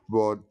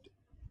 but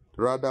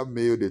rather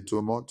made a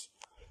tumult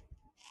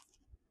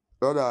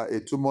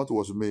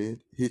was made,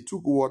 he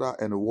took water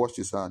and washed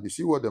his hand. You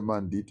see what the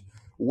man did?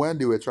 When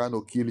they were trying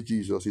to kill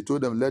Jesus, he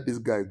told them, let this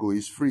guy go,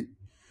 he's free.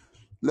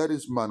 Let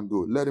this man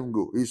go, let him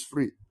go, he's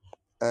free.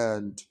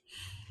 And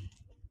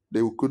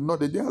they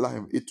didn't allow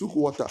him. He took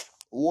water,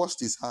 washed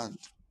his hand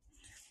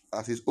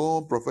as his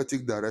own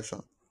prophetic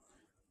direction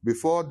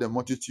before the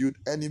multitude,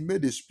 and he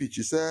made a speech.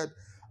 He said,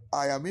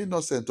 I am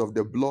innocent of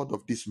the blood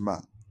of this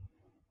man,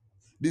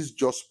 this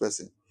just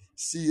person.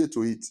 See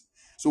to it.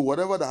 So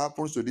whatever that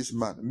happens to this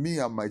man, me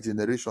and my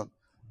generation,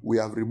 we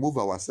have removed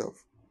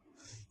ourselves.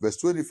 Verse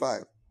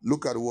 25,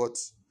 look at what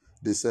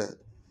they said.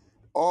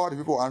 All the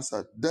people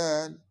answered.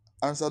 Then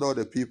answered all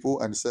the people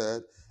and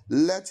said,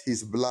 let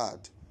his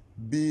blood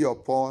be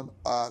upon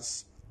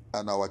us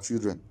and our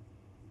children.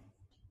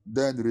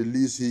 Then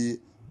released he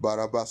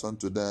Barabbas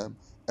unto them,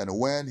 and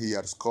when he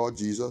had scourged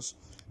Jesus,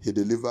 he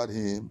delivered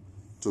him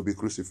to be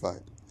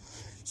crucified.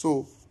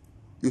 So,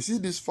 you see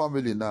this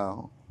family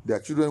now, their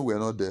children were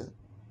not there.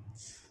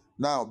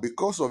 Now,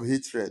 because of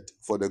hatred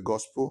for the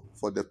gospel,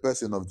 for the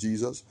person of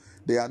Jesus,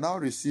 they are now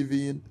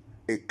receiving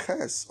a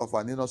curse of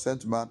an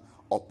innocent man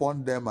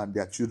upon them and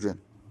their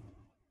children.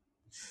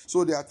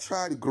 So their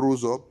child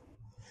grows up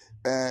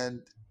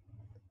and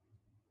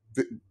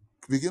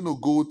begin to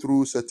go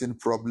through certain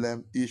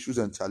problem, issues,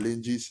 and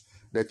challenges.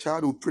 The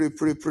child will pray,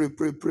 pray, pray,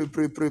 pray, pray,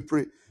 pray, pray,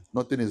 pray.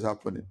 Nothing is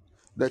happening.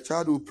 The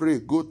child will pray,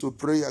 go to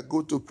prayer,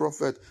 go to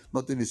prophet.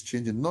 Nothing is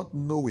changing. Not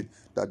knowing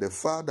that the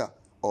father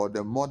or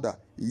the mother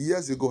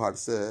years ago had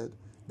said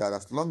that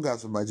as long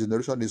as my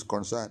generation is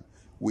concerned,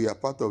 we are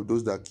part of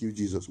those that kill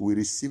Jesus. We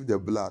receive the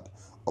blood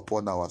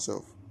upon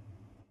ourselves.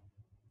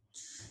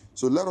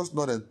 So let us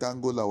not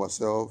entangle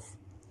ourselves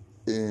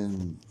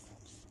in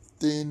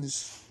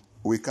things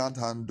we can't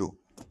handle.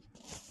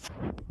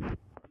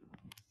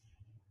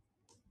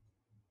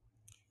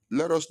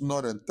 Let us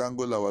not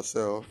entangle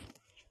ourselves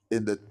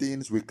in the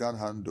things we can't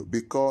handle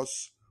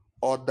because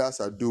others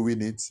are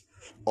doing it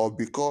or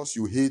because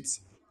you hate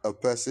a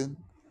person.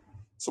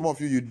 Some of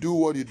you, you do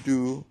what you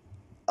do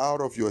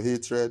out of your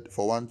hatred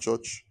for one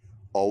church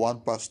or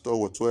one pastor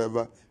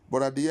whatsoever.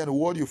 But at the end,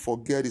 what you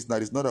forget is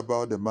that it's not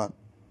about the man.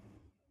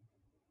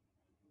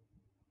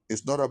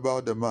 It's not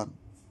about the man.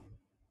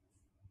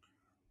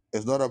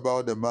 It's not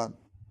about the man.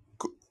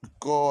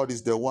 God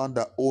is the one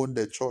that owns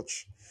the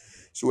church.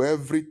 So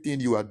everything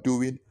you are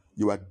doing,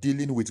 you are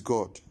dealing with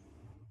God.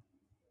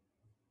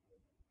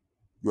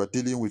 You are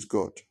dealing with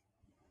God.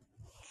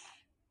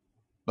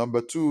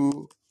 Number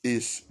 2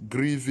 is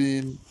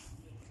grieving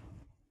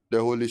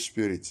the Holy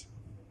Spirit.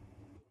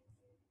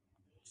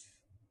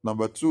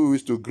 Number 2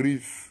 is to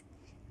grieve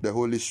the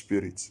Holy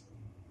Spirit.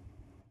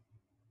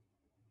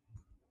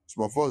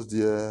 Some of us,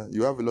 dear,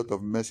 you have a lot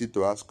of mercy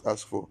to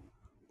ask for.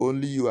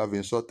 Only you have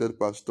insulted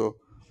pastor.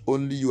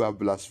 Only you have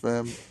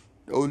blasphemed.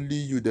 Only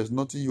you, there's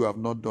nothing you have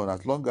not done.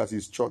 As long as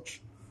it's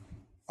church,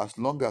 as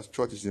long as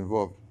church is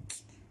involved,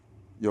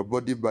 your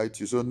body bites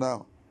you. So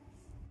now,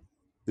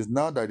 it's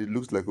now that it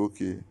looks like,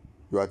 okay,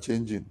 you are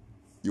changing.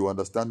 You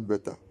understand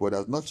better. But it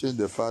has not changed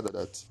the fact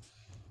that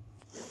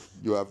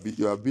you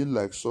have been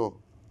like so.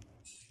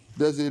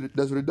 There's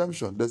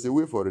redemption. There's a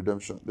way for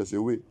redemption. There's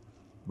a way.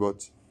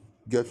 But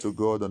get to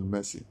God on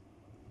mercy.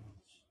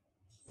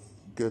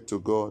 Get to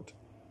God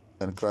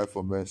and cry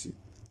for mercy.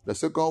 The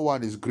second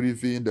one is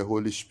grieving the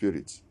Holy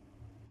Spirit.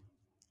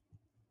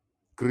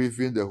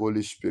 Grieving the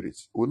Holy Spirit.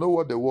 We know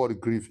what the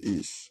word grieve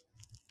is.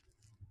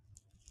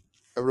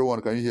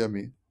 Everyone, can you hear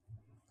me?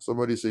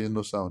 Somebody saying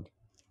no sound.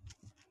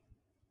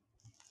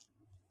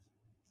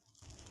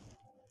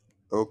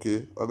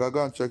 Okay. Okay,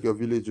 go and check your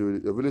village.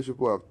 Your village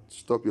people have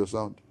stopped your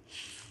sound.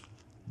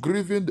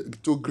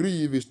 To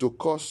grieve is to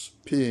cause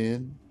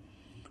pain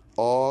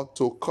or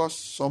to cause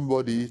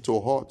somebody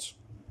to hurt,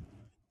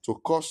 to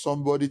cause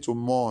somebody to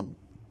mourn.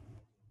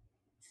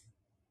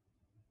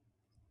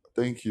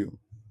 Thank you.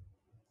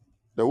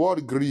 The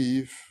word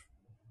grieve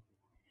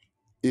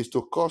is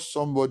to cause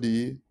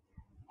somebody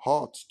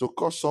hurt, to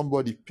cause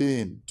somebody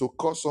pain, to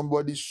cause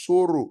somebody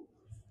sorrow.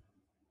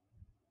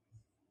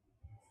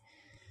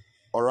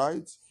 All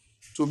right?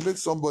 To make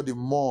somebody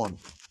mourn,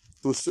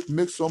 to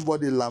make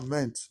somebody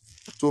lament,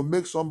 to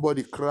make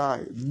somebody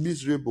cry,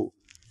 miserable,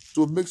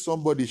 to make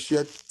somebody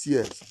shed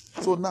tears.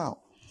 So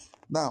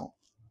now,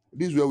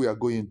 this is where we are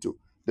going to.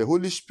 The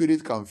Holy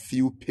Spirit can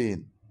feel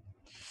pain.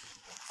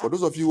 For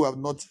those of you who have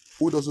not,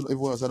 who doesn't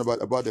even understand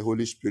about the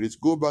Holy Spirit,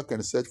 go back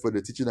and search for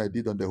the teaching I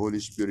did on the Holy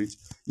Spirit.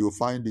 You'll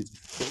find it.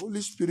 The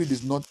Holy Spirit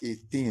is not a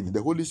thing.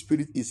 The Holy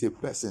Spirit is a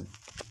person.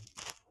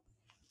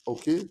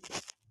 Okay?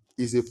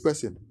 Is a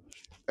person.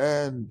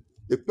 And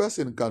a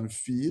person can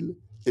feel,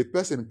 a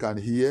person can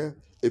hear,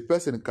 a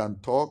person can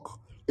talk,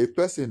 a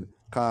person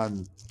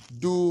can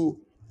do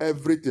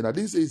everything. I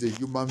didn't say he's a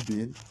human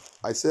being.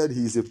 I said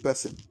he is a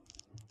person.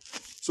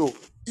 So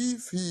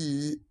if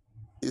he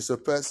is a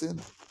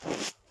person,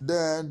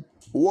 then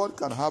what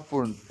can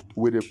happen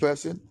with a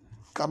person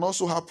can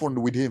also happen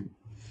with him.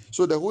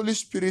 So the Holy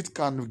Spirit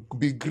can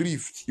be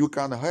grieved. You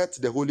can hurt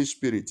the Holy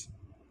Spirit.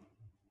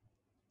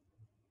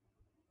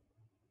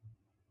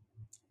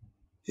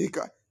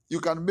 You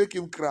can make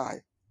him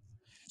cry.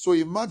 So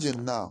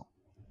imagine now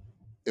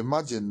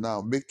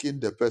making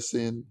the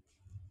person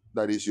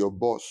that is your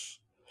boss,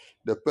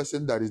 the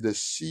person that is the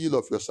seal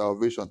of your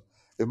salvation.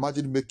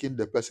 Imagine making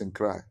the person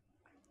cry.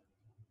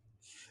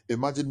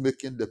 Imagine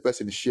making the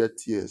person shed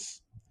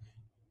tears.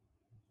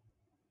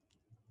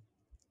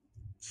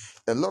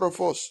 A lot of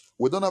us,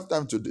 we don't have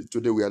time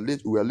today. We are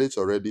late. We are late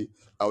already.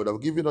 I would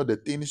have given all the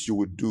things you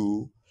would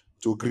do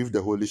to grieve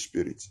the Holy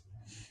Spirit.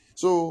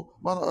 So,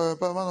 man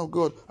of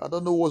God, I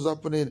don't know what's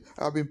happening.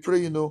 I've been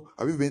praying,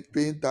 Have you been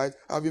paying tithe?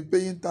 I've been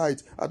paying tithe.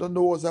 I don't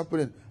know what's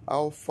happening.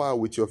 How far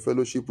with your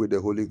fellowship with the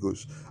Holy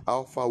Ghost?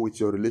 How far with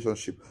your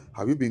relationship?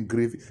 Have you been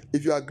grieving?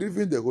 If you are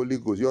grieving the Holy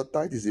Ghost, your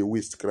tithe is a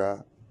waste,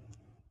 cry.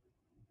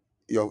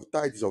 Your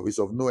tithe is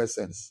of no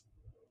essence.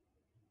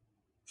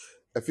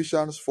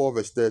 Ephesians 4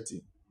 verse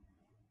 30.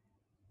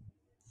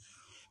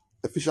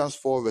 Ephesians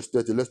 4 verse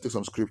 30. Let's take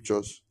some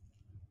scriptures.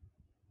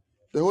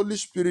 The Holy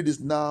Spirit is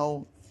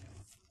now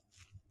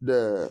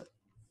the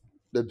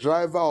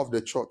driver of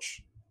the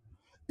church.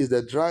 Is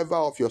the driver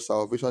of your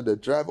salvation, the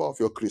driver of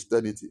your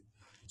Christianity.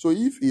 So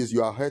if is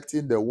you are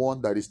hurting the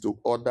one that is to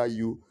order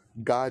you,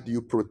 guard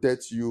you,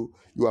 protect you,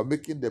 you are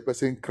making the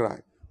person cry.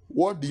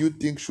 What do you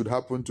think should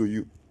happen to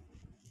you?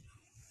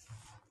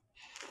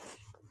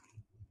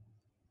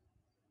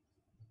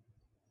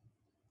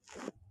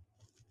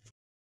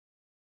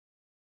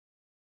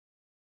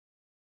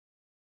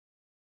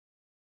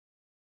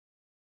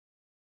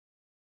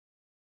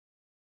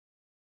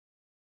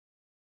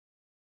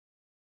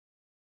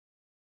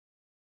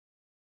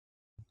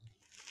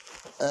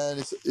 And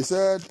it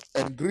said,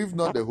 and grieve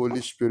not the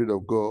Holy Spirit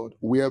of God,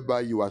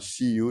 whereby you are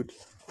sealed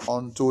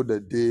unto the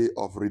day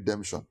of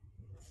redemption.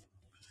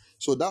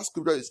 So that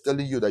scripture is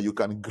telling you that you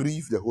can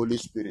grieve the Holy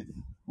Spirit,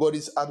 but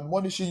it's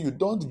admonishing you,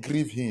 don't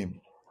grieve him.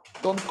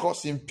 Don't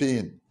cause him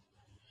pain.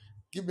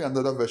 Give me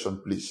another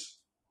version, please.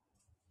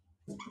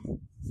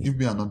 Give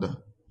me another.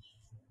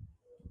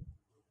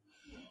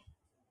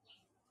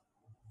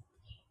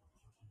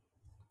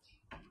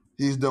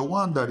 He is the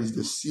one that is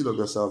the seal of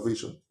your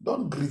salvation.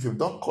 Don't grieve him.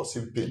 Don't cause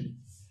him pain.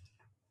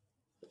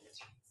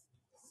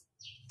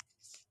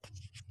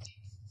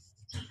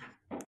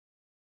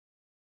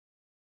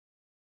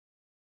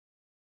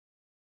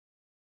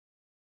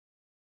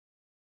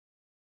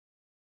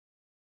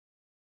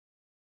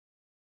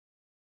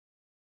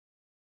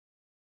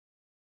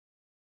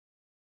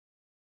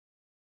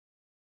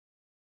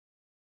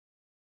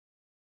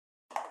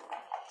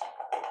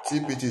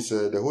 TPT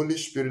said, the Holy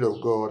Spirit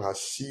of God has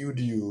sealed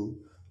you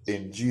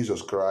in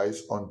Jesus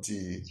Christ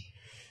until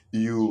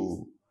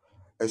you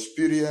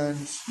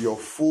experience your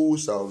full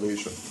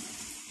salvation.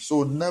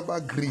 So never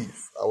grieve.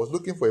 I was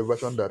looking for a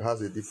version that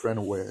has a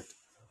different word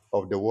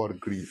of the word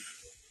grieve.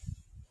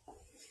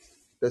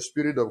 The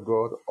Spirit of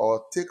God,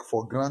 or take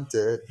for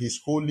granted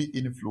his holy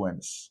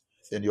influence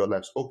in your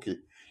lives. Okay.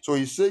 So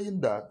he's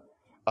saying that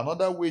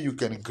another way you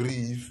can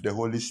grieve the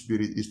Holy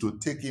Spirit is to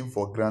take him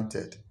for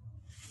granted.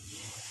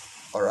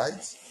 All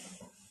right?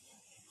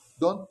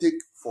 Don't take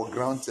for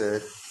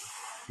granted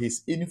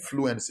his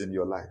influence in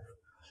your life.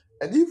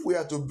 And if we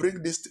are to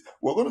bring this,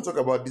 we're going to talk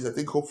about this, I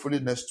think, hopefully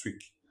next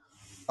week.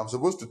 I'm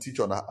supposed to teach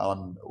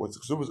we're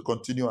supposed to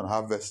continue on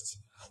harvest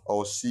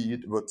or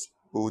seed, but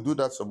we will do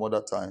that some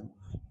other time.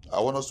 I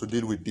want us to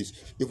deal with this.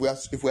 If we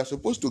are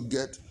supposed to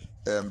get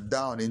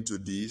down into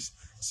this,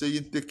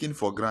 saying taking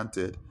for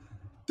granted,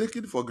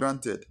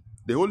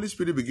 the Holy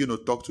Spirit begin to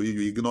talk to you,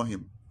 you ignore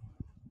him.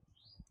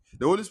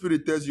 The Holy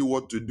Spirit tells you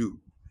what to do.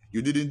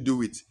 You didn't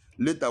do it.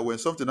 Later, when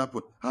something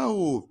happened, I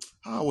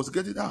was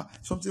getting,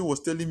 something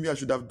was telling me I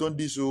should have done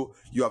this, so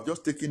you have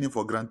just taken him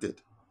for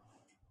granted.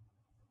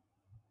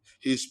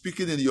 He's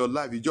speaking in your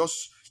life. You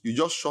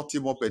just shut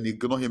him up and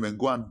ignore him and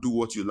go and do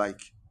what you like.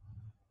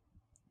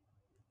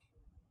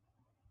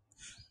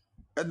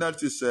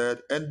 NLT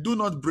said, and do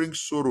not bring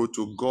sorrow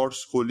to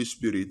God's Holy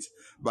Spirit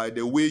by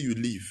the way you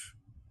live.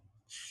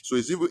 So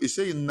it's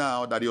saying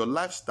now that your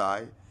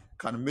lifestyle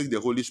can make the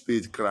Holy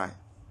Spirit cry.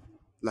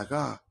 Like,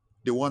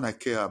 the one I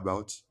care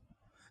about,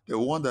 the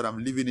one that I'm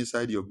living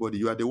inside your body.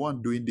 You are the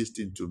one doing this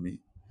thing to me.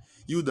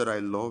 You that I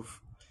love,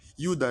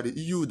 you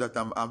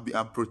that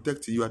I'm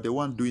protecting. You are the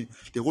one doing.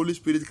 The Holy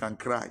Spirit can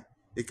cry.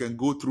 It can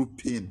go through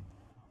pain.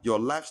 Your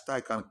lifestyle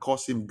can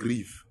cause him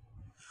grief.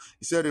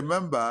 He said,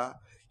 remember,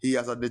 he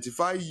has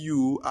identified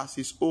you as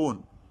his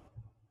own,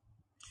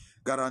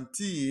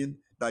 guaranteeing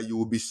that you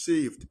will be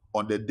saved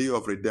on the day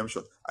of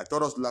redemption. I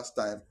told us last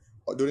time,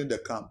 or during the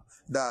camp,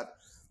 that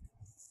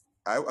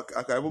I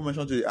even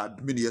mentioned to the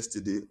admin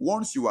yesterday,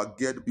 once you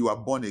are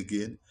born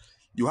again,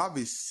 you have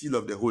a seal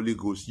of the Holy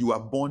Ghost. You are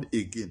born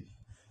again.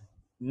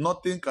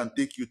 Nothing can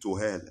take you to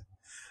hell.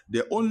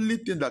 The only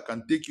thing that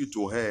can take you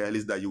to hell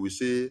is that you will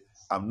say,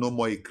 I'm no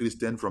more a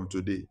Christian from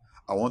today.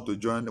 I want to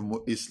join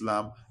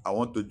Islam. I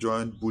want to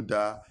join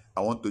Buddha.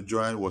 I want to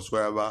join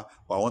whatsoever.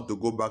 Or I want to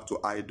go back to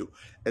idol.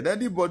 And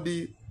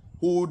anybody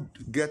who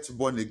gets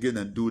born again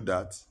and do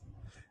that,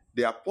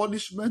 their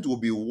punishment will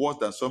be worse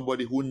than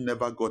somebody who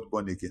never got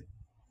born again.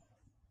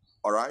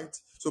 All right?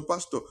 So,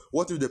 Pastor,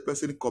 what if the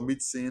person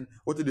commits sin?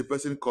 What if the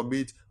person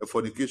commit a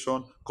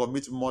fornication,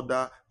 commit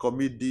murder,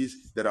 commit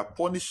this? There are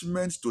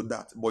punishments to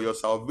that, but your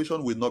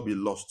salvation will not be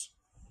lost.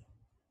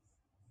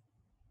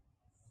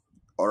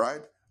 All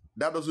right?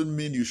 That doesn't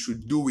mean you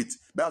should do it.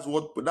 That's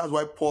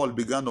why Paul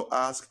began to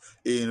ask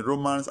in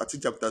Romans, I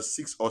think chapter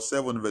 6 or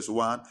 7, verse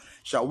 1,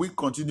 shall we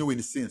continue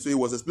in sin? So he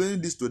was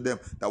explaining this to them,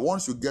 that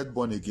once you get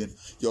born again,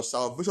 your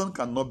salvation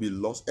cannot be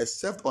lost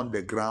except on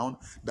the ground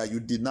that you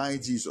deny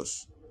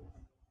Jesus.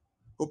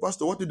 Oh,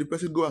 Pastor, what if the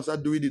person go and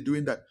start doing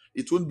that?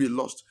 It won't be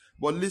lost.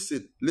 But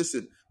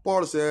listen.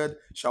 Paul said,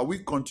 shall we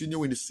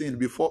continue in sin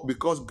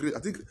because grace? I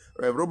think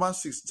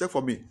Romans 6, check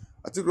for me.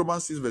 I think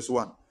Romans 6 verse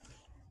 1.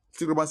 I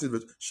think Romans 6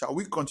 verse, shall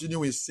we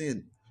continue in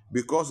sin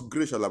because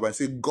grace shall abide?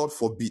 Say, God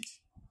forbid.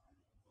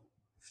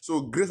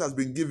 So grace has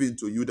been given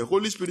to you. The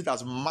Holy Spirit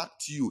has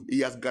marked you. He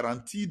has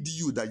guaranteed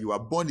you that you are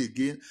born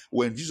again.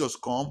 When Jesus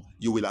comes,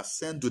 you will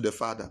ascend to the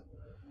Father.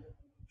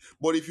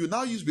 But if you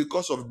now use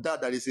because of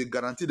that is a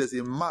guarantee, there's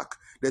a mark,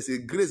 there's a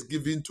grace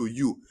given to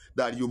you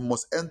that you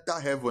must enter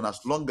heaven as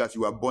long as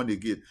you are born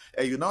again.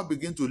 And you now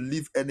begin to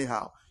live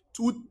anyhow.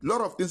 A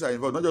lot of things are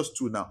involved, not just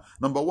two now.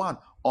 Number one,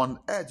 on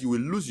earth, you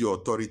will lose your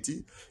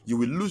authority, you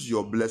will lose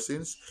your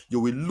blessings, you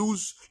will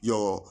lose a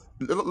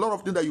lot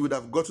of things that you would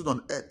have gotten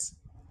on earth.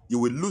 You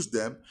will lose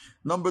them.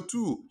 Number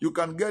two, you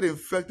can get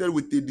infected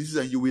with a disease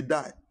and you will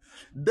die.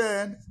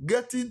 Then,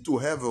 getting to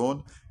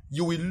heaven,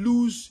 you will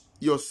lose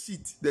your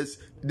seat. There's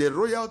the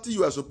royalty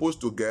you are supposed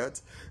to get,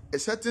 a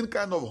certain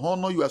kind of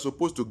honor you are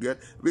supposed to get,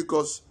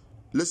 because,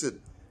 listen,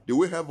 the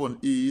way heaven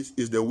is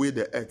the way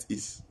the earth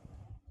is.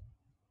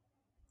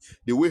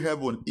 The way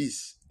heaven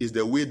is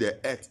the way the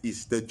earth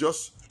is. There's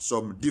just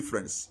some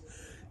difference.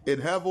 In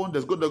heaven,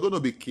 there are going to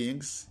be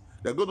kings,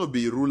 there are going to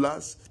be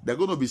rulers, there are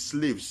going to be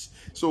slaves.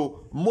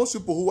 So most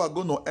people who are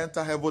going to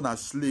enter heaven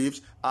as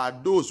slaves are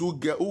those who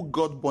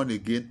got born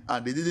again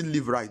and they didn't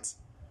live right.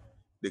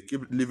 They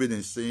keep living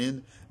in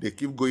sin. They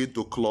keep going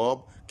to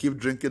club, keep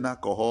drinking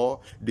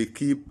alcohol. They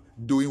keep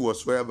doing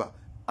whatsoever.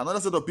 Another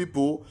set of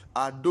people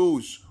are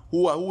those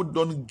who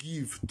don't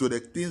give to the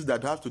things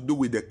that have to do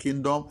with the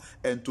kingdom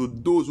and to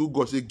those who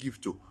God say give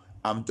to.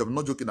 I'm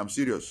not joking. I'm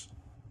serious.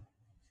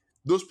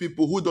 Those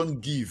people who don't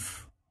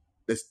give,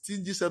 the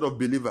stingy set of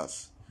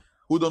believers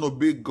who don't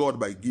obey God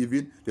by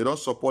giving, they don't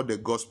support the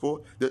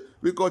gospel.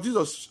 Because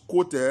Jesus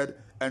quoted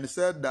and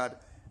said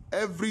that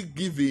every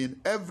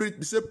giving,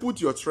 he said,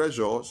 put your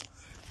treasure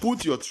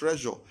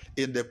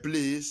in the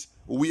place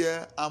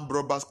where armed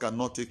robbers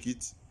cannot take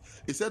it.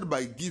 He said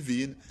by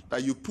giving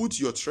that you put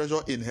your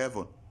treasure in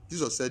heaven.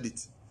 Jesus said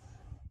it.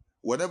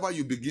 Whenever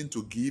you begin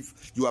to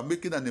give, you are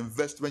making an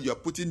investment, you are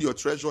putting your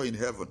treasure in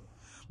heaven.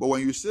 But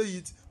when you say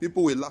it,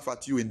 people will laugh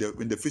at you in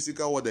the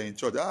physical world and in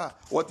church.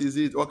 What is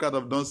it? What kind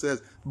of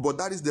nonsense? But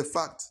that is the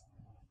fact.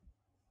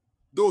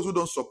 Those who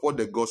don't support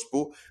the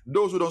gospel,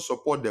 those who don't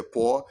support the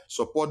poor,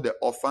 support the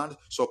orphans,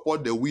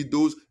 support the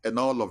widows and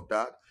all of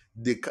that,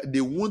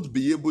 they won't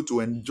be able to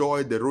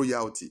enjoy the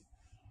royalty.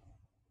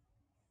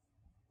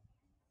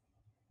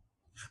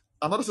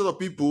 Another set of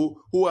people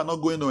who are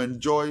not going to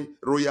enjoy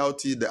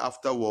royalty the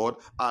afterward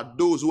are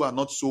those who are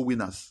not soul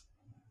winners.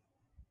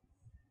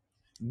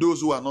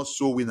 Those who are not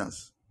soul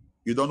winners.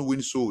 You don't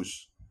win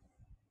souls.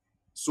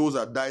 Souls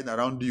are dying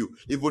around you.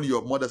 Even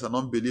your mother's an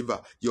unbeliever.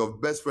 Your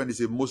best friend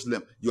is a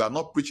Muslim. You are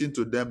not preaching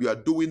to them. You are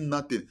doing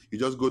nothing. You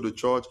just go to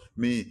church.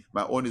 Me,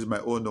 my own is my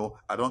own. No,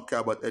 I don't care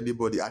about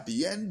anybody. At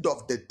the end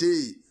of the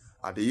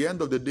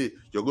day,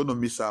 you're going to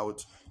miss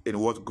out in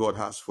what God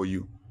has for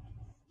you.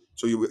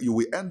 So you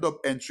will end up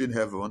entering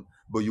heaven,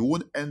 but you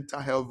won't enter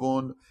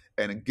heaven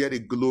and get a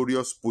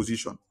glorious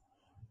position.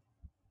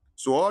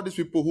 So all these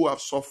people who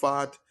have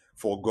suffered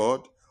for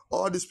God,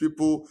 all these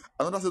people,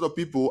 another set of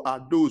people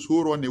are those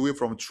who run away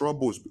from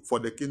troubles for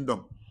the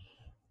kingdom.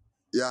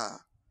 Yeah.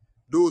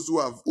 Those who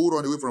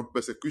run away from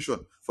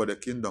persecution for the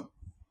kingdom.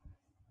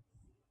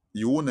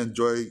 You won't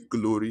enjoy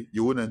glory.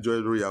 You won't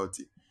enjoy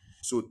royalty.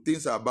 So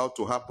things are about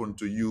to happen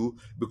to you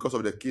because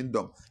of the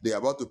kingdom. They are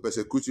about to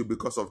persecute you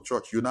because of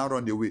church. You now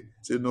run away.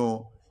 Say,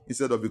 no,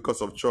 instead of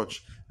because of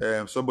church.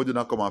 Somebody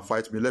now come and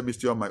fight me. Let me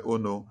stay on my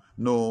own.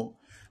 No.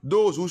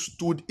 Those who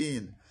stood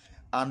in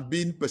and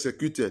being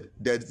persecuted,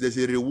 there's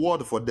a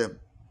reward for them.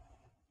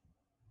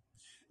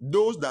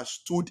 Those that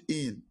stood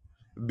in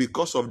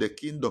because of the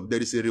kingdom,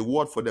 there is a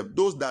reward for them.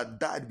 Those that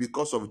died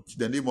because of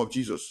the name of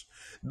Jesus,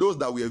 those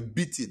that were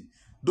beaten,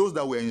 those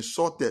that were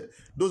insulted,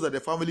 those that the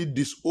family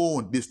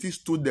disowned, they still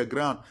stood their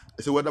ground.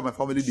 They say, whether my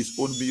family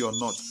disowned me or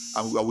not,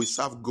 I will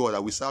serve God, I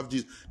will serve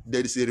Jesus.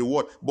 There is a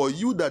reward. But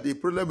you that the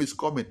problem is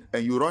coming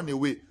and you run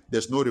away,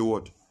 there's no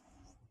reward.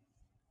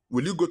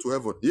 Will you go to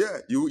heaven? Yeah,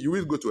 you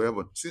will go to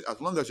heaven,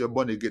 as long as you're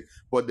born again.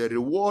 But the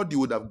reward you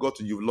would have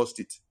gotten, you've lost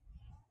it.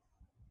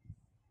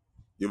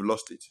 You've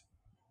lost it.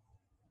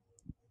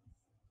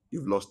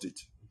 You've lost it.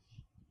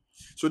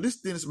 So these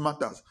things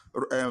matters.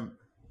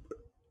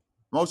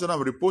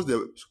 Mausanam, repost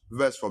the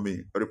verse for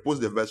me. Repost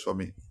the verse for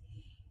me.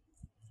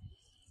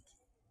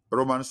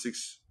 Romans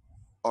 6.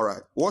 All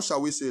right. What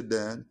shall we say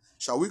then?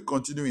 Shall we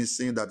continue in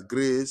sin that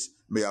grace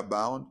may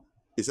abound?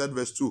 He said,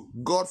 verse 2.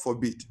 God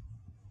forbid.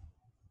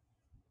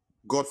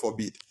 God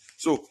forbid.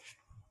 So,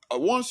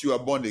 once you are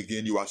born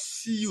again, you are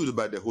sealed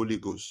by the Holy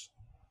Ghost.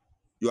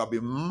 You have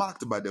been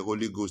marked by the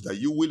Holy Ghost that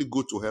you will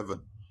go to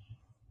heaven.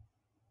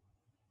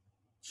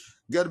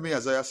 Get me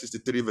Isaiah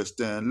 63 verse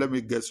 10. Let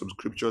me get some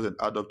scriptures and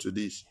add up to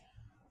this.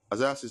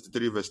 Isaiah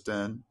 63 verse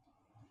 10.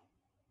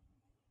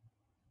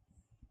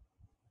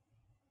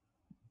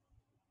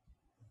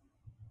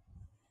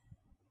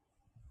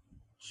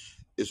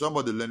 Is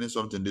somebody learning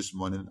something this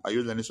morning? Are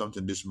you learning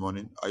something this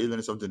morning? Are you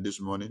learning something this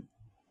morning?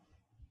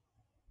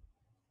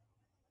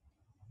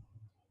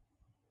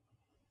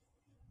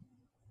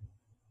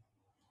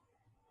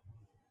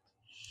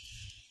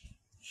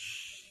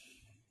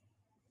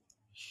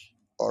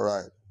 All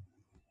right.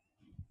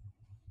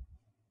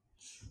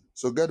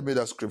 So get me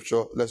that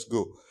scripture. Let's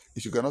go.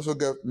 If you can also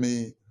get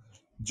me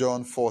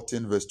John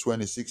 14 verse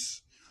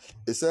 26.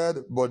 It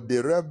said, but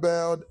they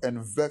rebelled and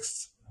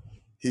vexed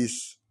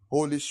his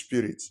Holy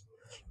Spirit.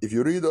 If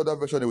you read the other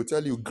version, it will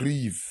tell you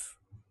grieve.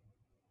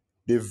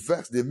 They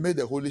vexed, they made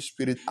the Holy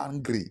Spirit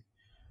angry.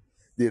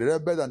 They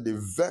rebelled and they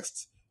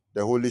vexed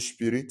the Holy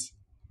Spirit.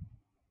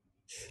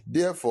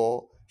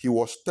 Therefore, he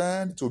was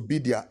turned to be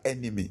their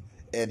enemy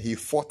and he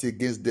fought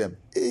against them.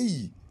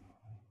 Hey!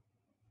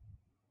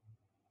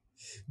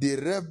 They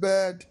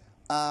rebelled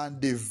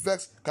and they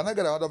vexed. Can I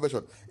get another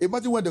version?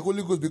 Imagine when the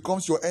Holy Ghost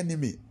becomes your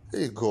enemy.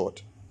 Hey, God.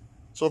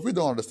 So if we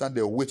don't understand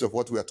the weight of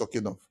what we are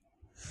talking of,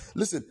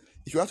 listen,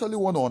 if you actually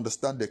want to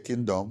understand the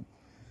kingdom,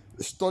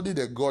 study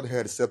the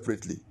Godhead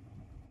separately.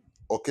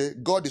 Okay?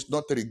 God is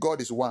not three.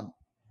 God is one.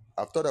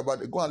 I've thought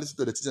about it. Go and listen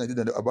to the teaching I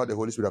did about the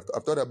Holy Spirit.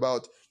 I've thought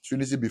about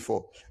Trinity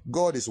before.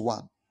 God is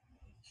one.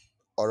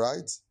 All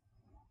right?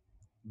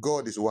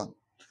 God is one.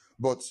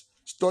 But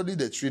study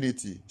the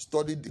Trinity,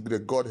 study the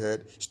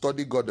Godhead,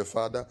 study God the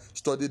Father,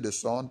 study the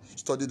Son,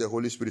 study the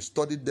Holy Spirit,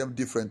 study them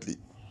differently.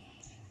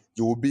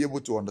 You will be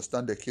able to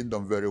understand the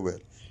kingdom very well.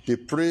 They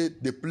play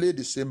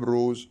the same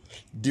roles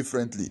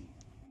differently.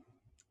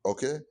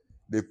 Okay?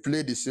 They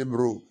play the same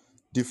role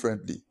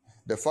differently.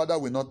 The Father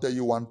will not tell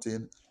you one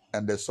thing,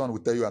 and the Son will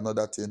tell you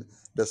another thing.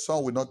 The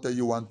Son will not tell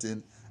you one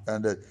thing,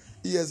 and the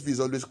ESV is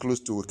always close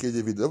to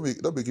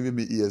KJV. Don't be giving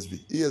me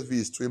ESV. ESV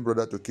is twin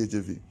brother to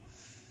KJV.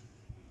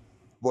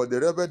 But they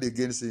rebelled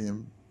against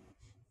him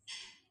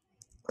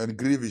and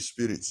grieved his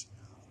spirit.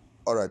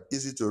 All right,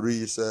 easy to read.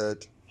 He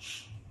said,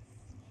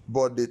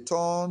 but they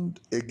turned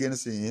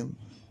against him.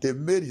 They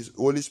made his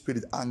Holy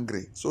Spirit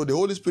angry. So the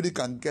Holy Spirit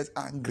can get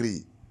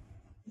angry.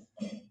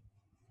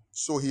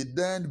 So he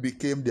then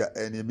became their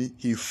enemy.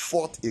 He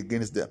fought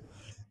against them.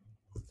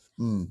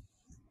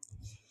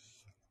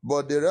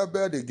 But they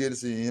rebelled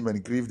against him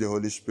and grieved the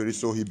Holy Spirit.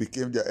 So he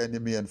became their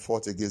enemy and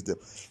fought against them.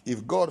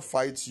 If God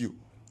fights you,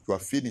 you are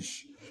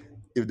finished.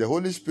 If the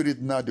Holy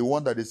Spirit now, the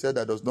one that they said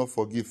that does not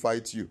forgive,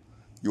 fights you,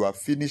 you are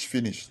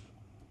finished.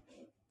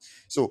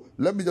 So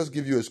let me just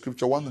give you a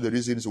scripture. One of the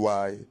reasons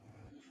why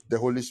the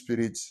Holy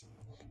Spirit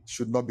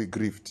should not be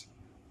grieved.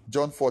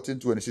 John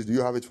 14:26. Do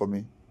you have it for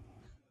me?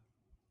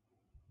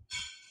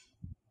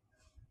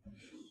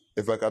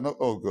 If I cannot,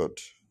 oh God.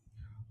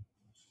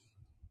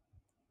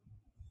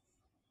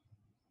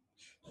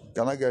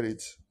 Can I get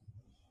it?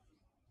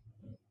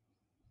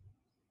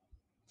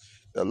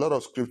 There are a lot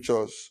of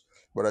scriptures,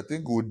 but I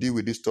think we'll deal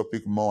with this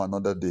topic more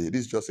another day.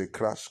 This is just a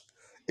crash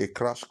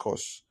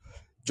course.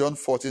 John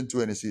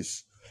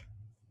 14:26.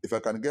 If I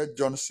can get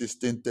John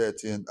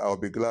 16:13, I'll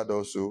be glad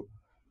also.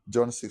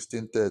 John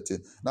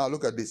 16:13. Now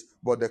look at this.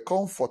 But the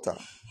Comforter,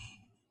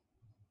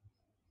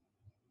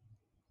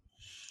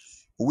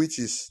 which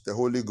is the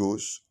Holy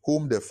Ghost,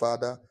 whom the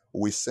Father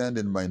will send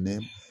in my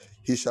name,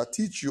 he shall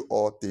teach you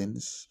all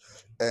things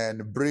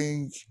and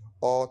bring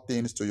all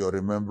things to your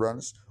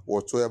remembrance,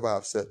 whatsoever I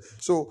have said.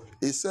 So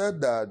he said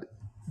that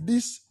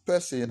this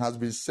person has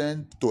been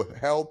sent to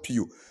help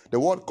you. The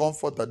word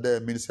comforter there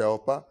means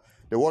helper.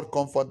 The word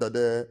comforter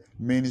there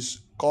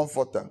means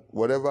comforter,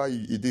 whatever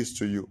it is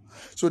to you.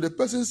 So the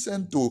person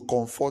sent to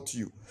comfort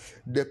you,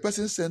 the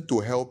person sent to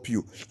help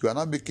you, you are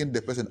not making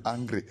the person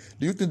angry.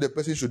 Do you think the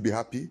person should be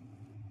happy?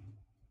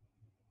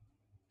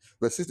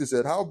 Verse 60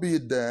 said,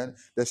 howbeit then,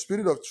 the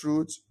Spirit of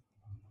truth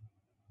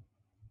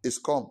is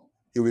come.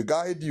 He will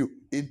guide you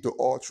into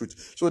all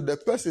truth. So the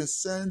person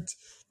sent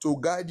to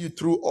guide you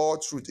through all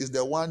truth is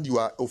the one you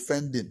are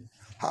offending.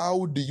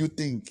 How do you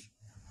think?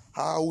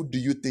 How do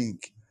you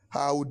think?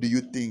 How do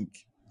you think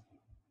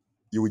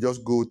you will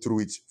just go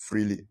through it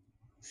freely?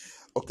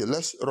 Okay,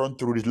 let's run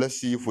through this. Let's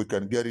see if we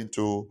can get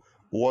into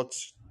what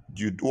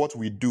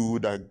we do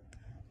that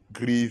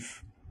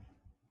grieve,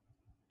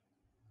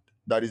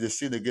 that is a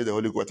sin against the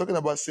Holy Ghost. We're talking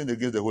about sin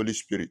against the Holy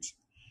Spirit.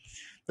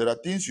 There are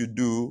things you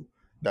do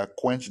that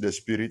quench the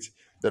Spirit.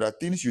 There are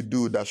things you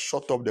do that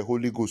shut up the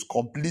Holy Ghost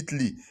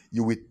completely.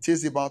 You will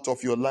chase him out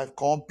of your life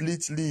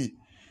completely.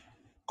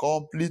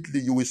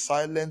 Completely. You will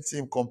silence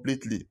him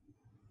completely.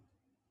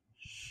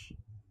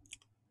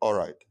 All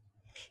right.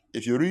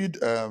 If you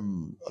read, I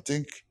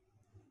think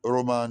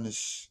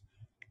Romans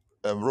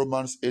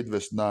 8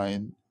 verse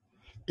 9,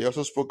 he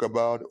also spoke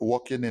about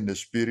walking in the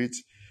Spirit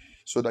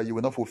so that you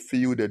will not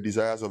fulfill the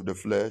desires of the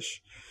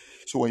flesh.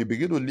 So when you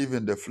begin to live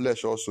in the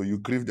flesh also, you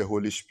grieve the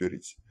Holy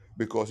Spirit.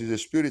 Because he's a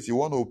spirit, you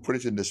want to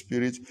operate in the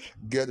Spirit,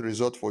 get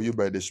result for you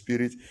by the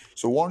Spirit.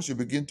 So once you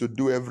begin to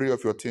do every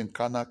of your thing,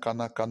 kana,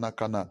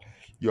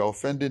 you are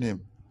offending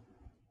him.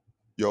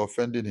 You're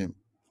offending him.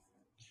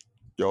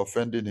 You're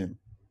offending him.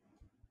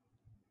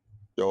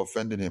 You're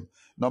offending him.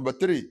 Number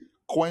 3,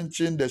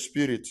 quenching the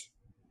Spirit.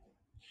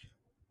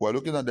 We're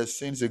looking at the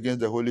sins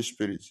against the Holy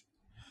Spirit.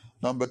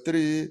 Number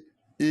 3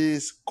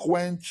 is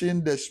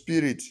quenching the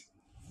Spirit.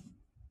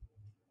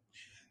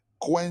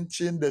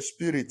 Quenching the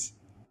Spirit.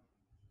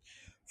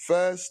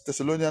 1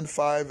 Thessalonians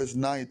 5 verse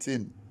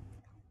 19.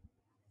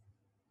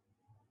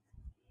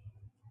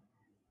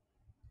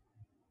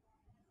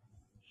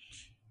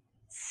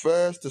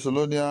 1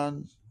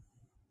 Thessalonians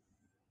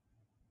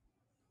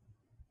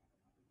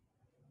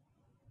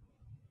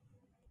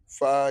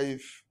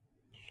 5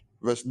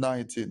 verse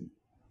 19.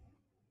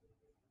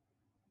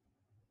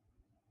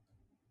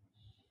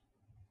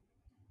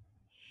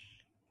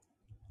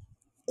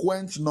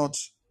 Quench not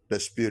the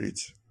Spirit.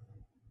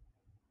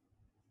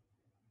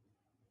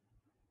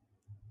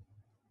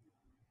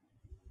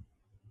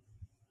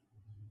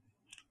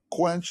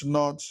 Quench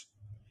not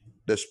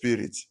the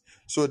Spirit.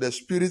 So the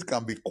Spirit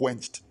can be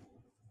quenched.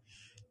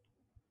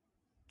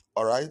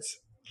 All right?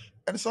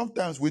 And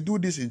sometimes we do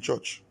this in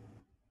church.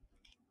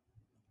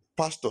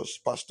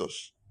 Pastors.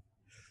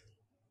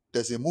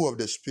 There's a move of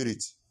the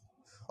Spirit.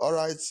 All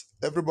right,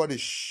 everybody,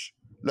 shh.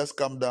 Let's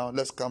calm down.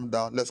 Let's calm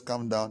down. Let's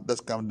calm down.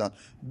 Let's calm down.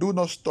 Do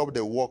not stop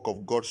the work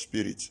of God's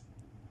Spirit.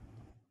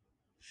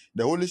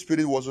 The Holy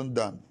Spirit wasn't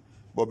done.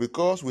 But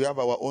because we have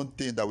our own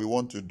thing that we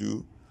want to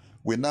do,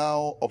 we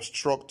now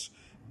obstruct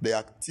the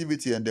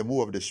activity and the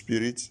move of the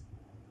Spirit.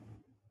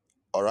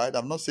 All right?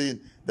 I'm not saying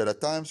there are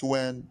times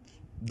when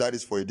that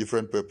is for a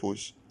different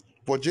purpose.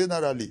 But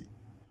generally,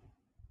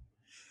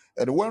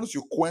 and once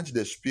you quench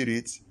the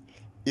Spirit,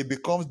 it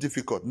becomes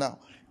difficult. Now,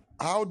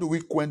 how do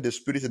we quench the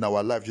Spirit in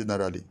our life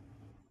generally?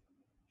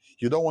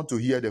 You don't want to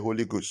hear the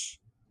Holy Ghost.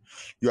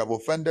 You have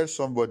offended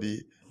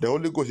somebody. The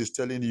Holy Ghost is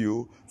telling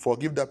you,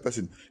 forgive that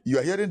person. You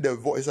are hearing the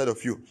voice inside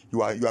of you.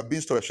 You are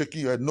being stirred,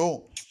 shaking your head.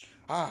 No.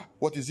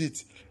 What is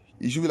it?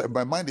 You should be like,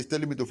 my mind is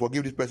telling me to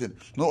forgive this person.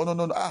 No.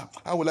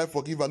 How will I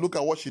forgive her? Look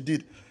at what she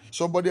did.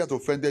 Somebody has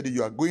offended you.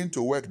 You are going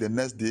to work the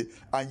next day,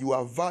 and you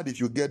are vowed if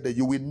you get there,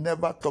 you will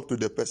never talk to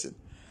the person.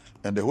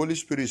 And the Holy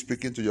Spirit is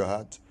speaking to your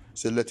heart.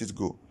 Say, let it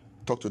go.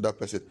 Talk to that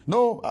person.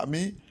 No,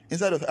 me.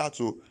 Inside of the heart,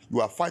 so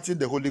you are fighting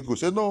the Holy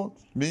Ghost. Say, no,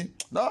 me.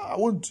 No, I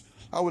won't.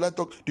 How will I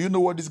talk? Do you know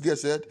what this girl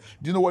said?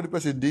 Do you know what the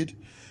person did?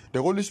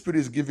 The Holy Spirit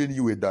is giving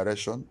you a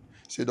direction.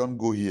 Say, don't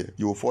go here.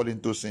 You will fall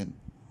into sin.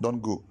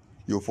 Don't go.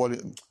 You will fall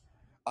in.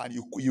 And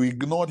you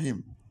ignored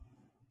him.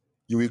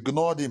 You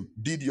ignored him.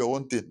 Did your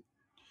own thing.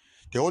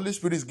 The Holy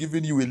Spirit is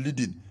giving you a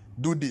leading.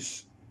 Do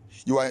this.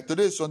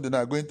 Today is Sunday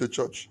night, going to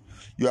church.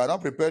 You are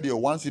not prepared your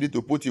one cedi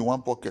to put in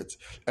one pocket.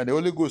 And the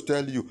Holy Ghost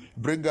tell you,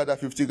 bring out that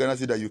 50 Ghana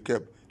cedi that you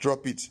kept.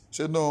 Drop it.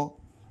 Say no.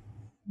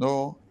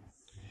 So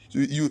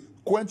you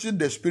quenching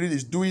the Spirit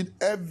is doing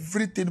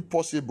everything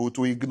possible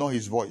to ignore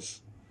his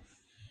voice.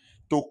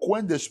 To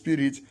quench the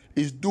Spirit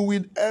is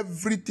doing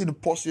everything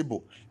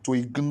possible to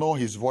ignore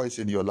his voice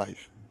in your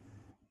life.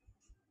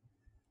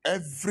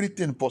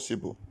 Everything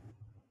possible.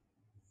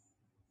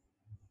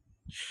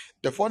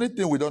 The funny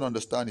thing we don't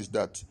understand is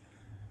that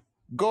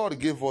God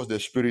gave us the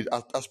Spirit.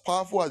 As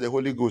powerful as the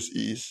Holy Ghost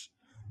is,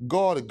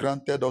 God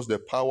granted us the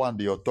power and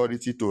the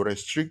authority to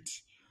restrict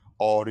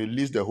or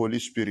release the Holy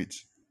Spirit.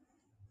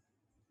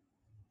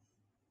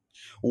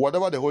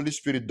 Whatever the Holy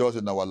Spirit does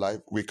in our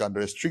life, we can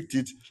restrict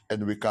it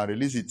and we can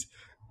release it.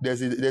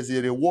 There's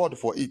a reward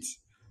for it.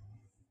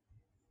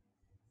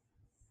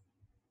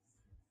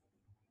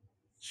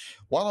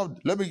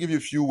 Let me give you a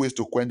few ways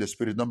to quench the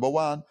Spirit. Number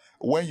 1,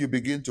 when you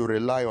begin to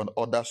rely on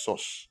other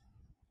source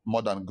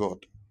more than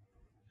God.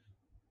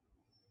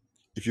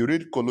 If you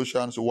read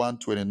Colossians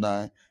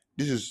 1:29,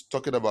 this is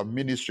talking about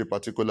ministry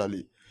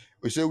particularly.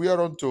 We say,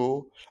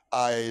 whereunto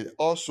I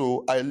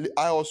also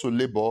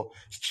labor,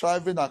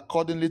 striving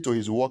accordingly to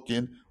his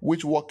working,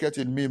 which worketh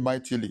in me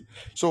mightily.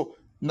 So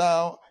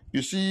now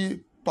you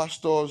see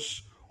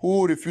pastors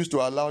who refuse to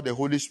allow the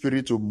Holy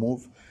Spirit to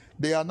move,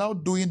 they are now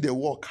doing the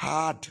work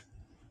hard.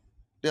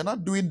 They are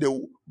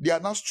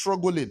not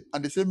struggling,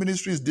 and the same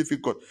ministry is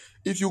difficult.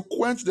 If you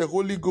quench the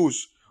Holy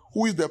Ghost,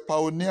 who is the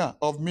pioneer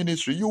of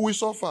ministry, you will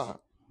suffer.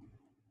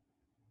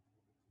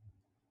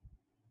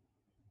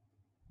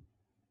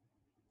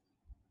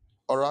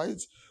 All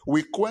right?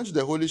 We quench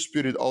the Holy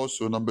Spirit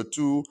also. Number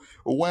two,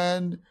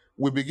 when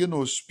we begin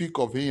to speak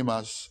of him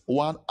as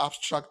one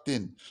abstract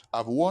thing.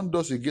 I've warned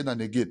us again and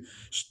again.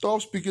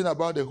 Stop speaking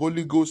about the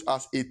Holy Ghost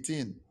as a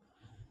thing.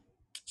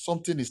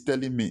 Something is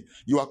telling me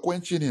you are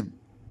quenching him.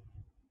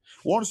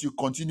 Once you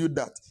continue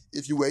that,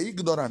 if you were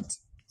ignorant,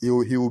 he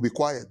will be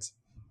quiet.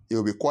 He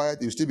will be quiet.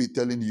 He will still be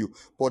telling you.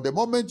 But the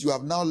moment you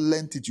have now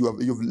learnt it,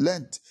 you've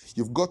learnt,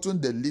 you've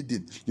gotten the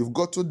leading, you've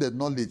gotten the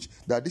knowledge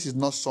that this is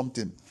not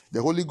something. The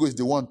Holy Ghost is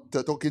the one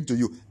talking to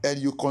you, and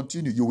you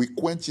continue. You will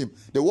quench him.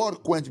 The word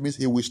quench means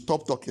he will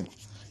stop talking.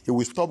 He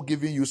will stop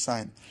giving you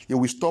sign. He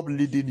will stop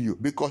leading you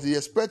because he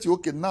expects you.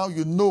 Okay, now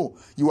you know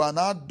you are an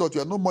adult.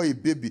 You are no more a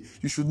baby.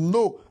 You should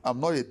know I'm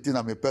not a teen.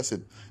 I'm a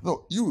person.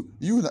 No, you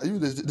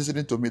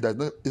listening to me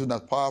that isn't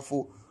as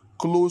powerful,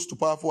 close to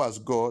powerful as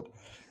God.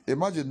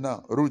 Imagine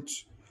now,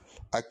 Ruth.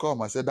 I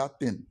come. I said that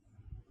thing.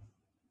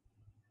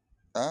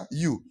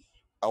 You.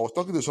 I was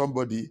talking to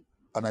somebody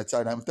and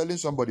I'm telling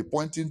somebody,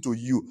 pointing to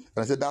you,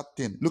 and I said that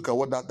thing. Look at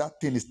what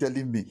that thing is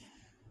telling me.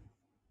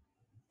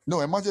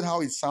 No, imagine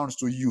how it sounds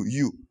to you.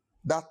 You.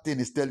 That thing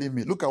is telling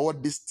me. Look at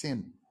what this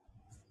thing.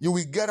 You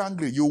will get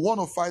angry. You want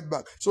to fight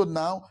back. So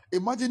now,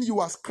 imagine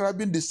you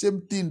ascribing the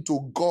same thing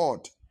to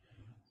God.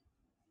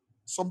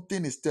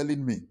 Something is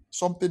telling me.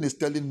 Something is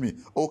telling me.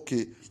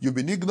 Okay, you've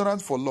been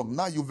ignorant for long.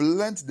 Now you've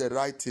learned the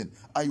right thing,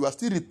 and you are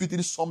still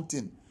repeating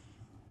something.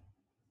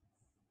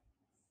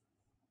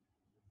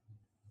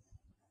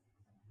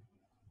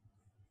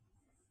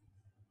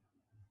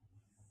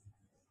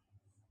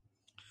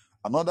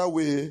 Another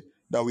way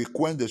that we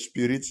quench the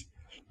spirit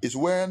is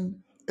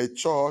when a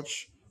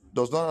church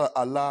does not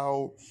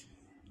allow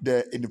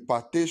the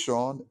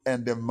impartation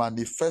and the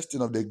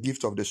manifesting of the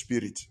gift of the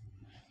spirit.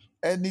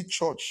 Any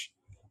church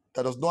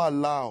that does not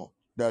allow,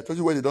 there are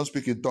churches where they don't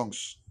speak in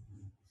tongues.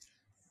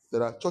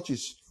 There are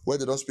churches where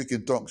they don't speak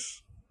in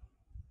tongues.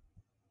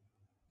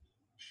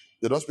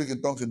 They don't speak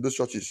in tongues in those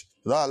churches.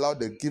 They don't allow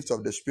the gifts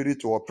of the spirit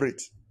to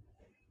operate.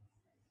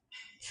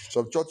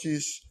 Some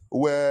churches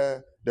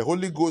where the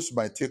Holy Ghost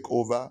might take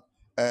over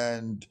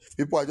and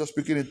people are just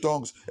speaking in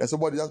tongues and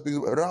somebody just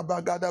speaking,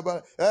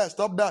 hey,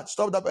 stop that,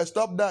 stop that,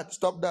 stop that,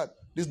 stop that.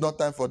 This is not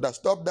time for that.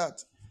 Stop that.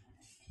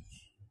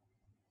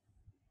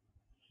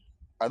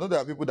 I know there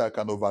are people that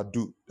can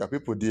overdo. There are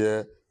people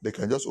there, they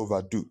can just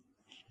overdo.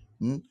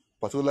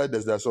 Particularly,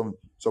 there are some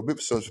people,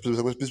 some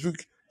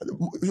specific,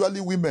 usually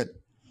women,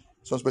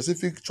 some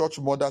specific church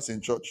mothers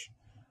in church.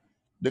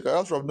 They can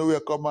just from nowhere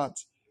come out.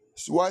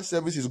 While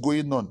service is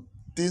going on,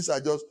 things are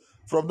just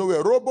from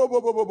nowhere.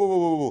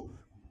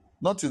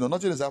 Nothing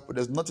is happening.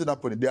 There's nothing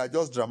happening. They are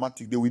just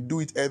dramatic. They will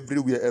do it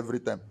everywhere, every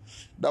time.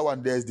 That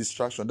one there is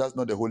distraction. That's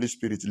not the Holy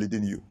Spirit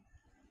leading you.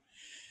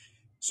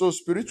 So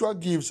spiritual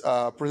gifts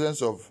are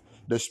presence of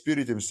the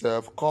Spirit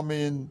Himself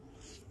coming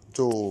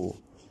to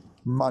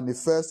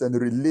manifest and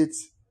relate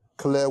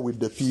clear with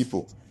the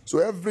people. So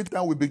every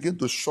time we begin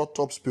to shut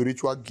up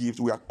spiritual gifts,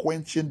 we are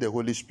quenching the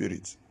Holy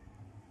Spirit.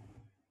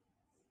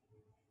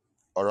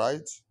 All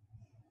right?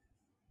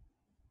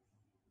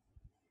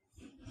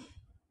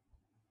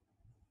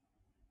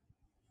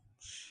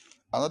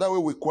 Another way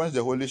we quench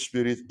the Holy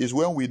Spirit is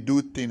when we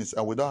do things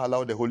and we don't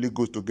allow the Holy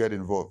Ghost to get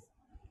involved.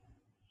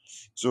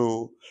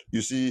 So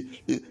you see,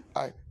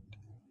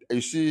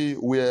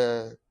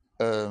 where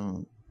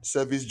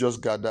service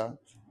just gather,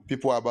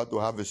 people are about to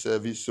have a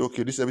service. So,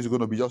 okay, this service is going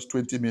to be just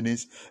 20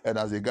 minutes. And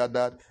as they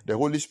gathered, the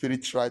Holy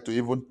Spirit tried to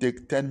even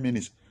take 10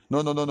 minutes. No.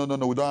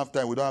 We don't have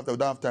time. We don't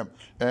have time.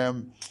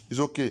 It's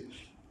okay.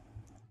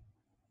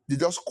 They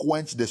just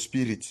quench the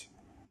spirit.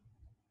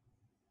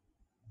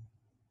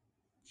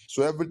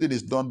 So everything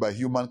is done by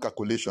human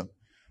calculation.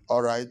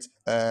 All right.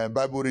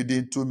 Bible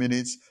reading 2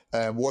 minutes.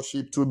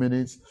 Worship 2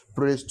 minutes.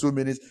 Praise 2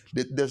 minutes.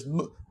 They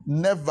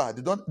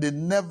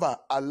never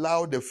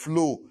allow the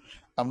flow.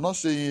 I'm not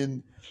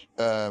saying.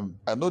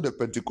 I know the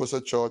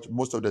Pentecostal church,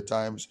 most of the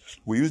times,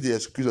 we use the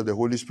excuse of the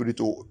Holy Spirit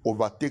to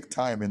overtake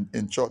time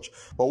in church.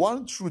 But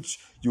one truth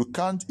you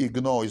can't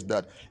ignore is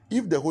that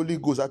if the Holy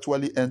Ghost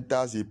actually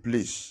enters a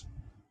place,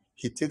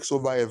 He takes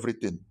over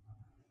everything.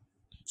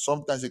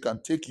 Sometimes it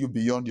can take you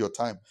beyond your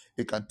time.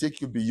 It can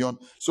take you beyond.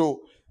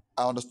 So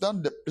I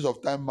understand the place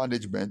of time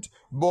management,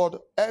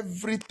 but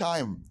every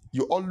time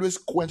you always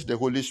quench the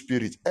Holy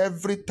Spirit,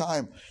 every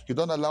time you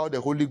don't allow the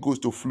Holy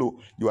Ghost to flow,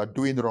 you are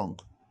doing wrong.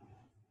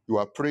 You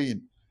are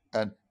praying.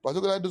 And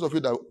particularly those of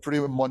you that pray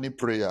morning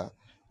prayer,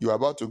 you are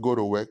about to go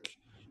to work.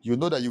 You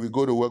know that you will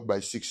go to work by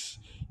 6.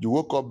 You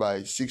woke up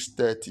by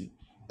 6:30,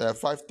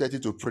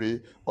 5:30 to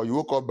pray, or you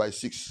woke up by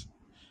 6.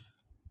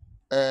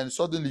 And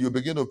suddenly you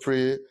begin to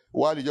pray.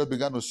 While you just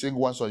began to sing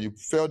one song, you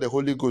felt the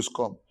Holy Ghost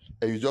come.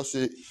 And you just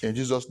say, in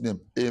Jesus' name,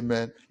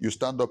 amen. You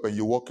stand up and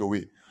you walk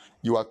away.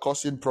 You are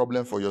causing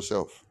problem for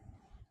yourself.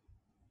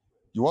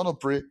 You want to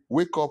pray,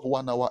 wake up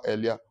 1 hour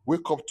earlier,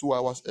 wake up 2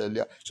 hours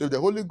earlier. So if the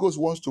Holy Ghost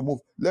wants to move,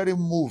 let him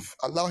move.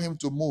 Allow him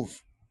to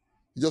move.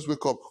 You just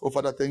wake up. Oh,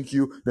 Father, thank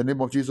you. In the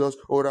name of Jesus.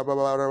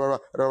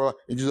 Oh,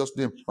 in Jesus'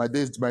 name. My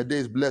day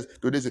is blessed.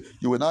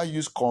 You will now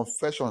use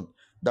confession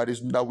that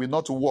will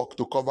not work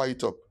to cover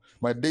it up.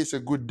 My day is a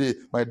good day.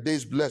 My day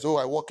is blessed. Oh,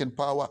 I walk in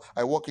power.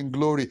 I walk in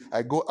glory.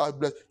 I go out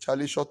blessed.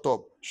 Charlie, shut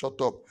up.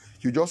 Shut up.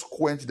 You just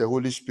quench the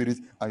Holy Spirit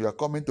and you are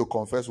coming to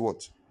confess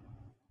what?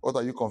 What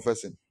are you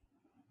confessing?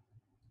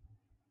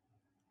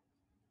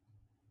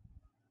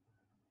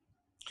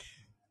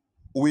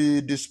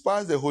 We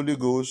despise the Holy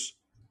Ghost.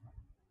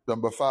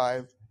 Number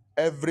 5,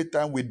 every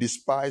time we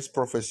despise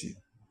prophecy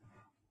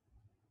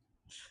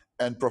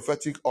and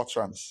prophetic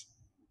utterance.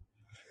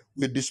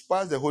 We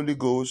despise the Holy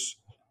Ghost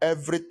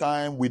every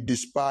time we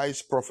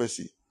despise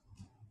prophecy.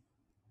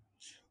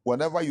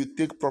 Whenever you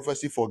take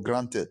prophecy for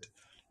granted,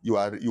 you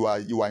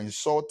are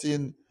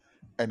insulting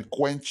and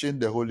quenching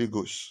the Holy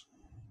Ghost.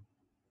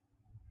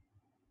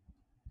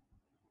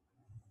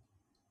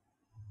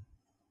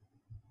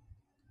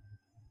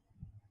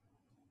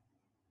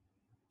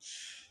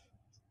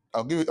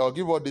 I'll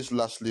give all this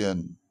lastly,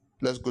 and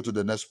let's go to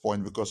the next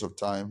point because of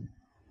time.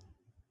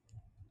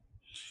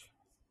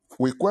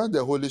 We quench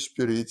the Holy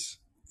Spirit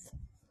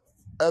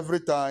every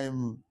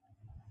time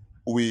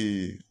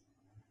we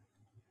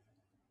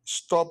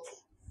stop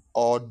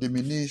or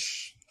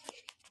diminish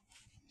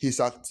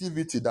his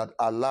activity that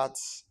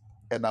alerts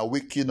and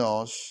awakens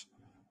us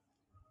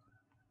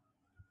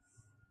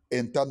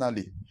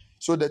internally.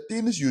 So the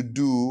things you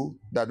do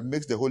that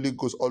makes the Holy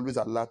Ghost always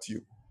alert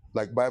you,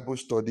 like Bible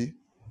study,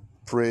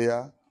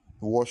 prayer,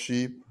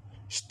 worship,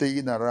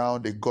 staying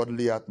around a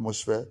godly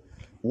atmosphere.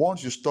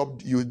 Once you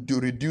stop, you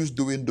reduce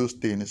doing those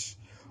things,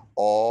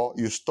 or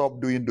you stop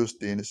doing those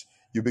things,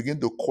 you begin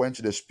to quench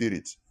the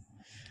spirit.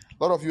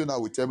 A lot of you now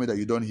will tell me that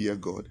you don't hear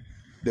God.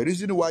 The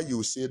reason why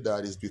you say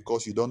that is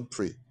because you don't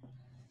pray,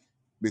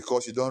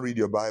 because you don't read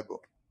your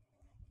Bible.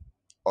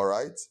 All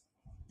right?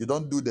 You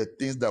don't do the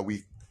things that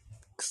we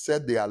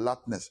said the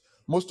alertness.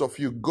 Most of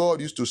you, God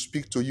used to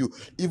speak to you,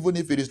 even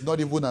if it is not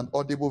even an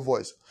audible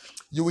voice.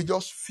 You will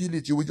just feel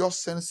it. You will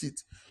just sense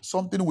it.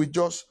 Something will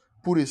just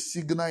put a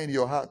signal in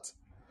your heart.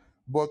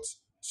 But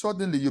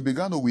suddenly you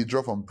began to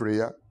withdraw from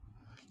prayer.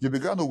 You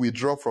began to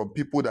withdraw from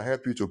people that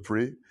help you to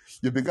pray.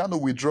 You began to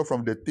withdraw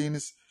from the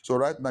things. So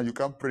right now you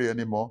can't pray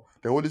anymore.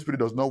 The Holy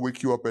Spirit does not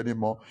wake you up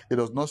anymore. It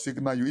does not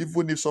signal you.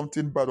 Even if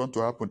something bad wants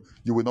to happen,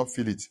 you will not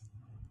feel it.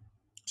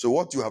 So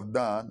what you have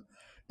done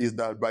is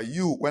that by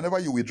you, whenever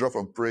you withdraw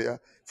from prayer,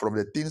 from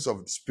the things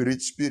of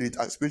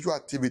spiritual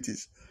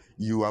activities,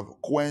 you have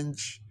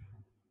quenched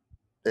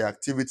the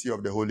activity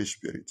of the Holy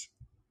Spirit.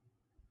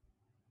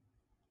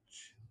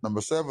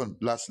 Number 7,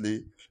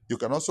 lastly, you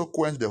can also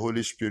quench the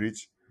Holy Spirit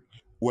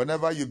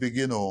whenever you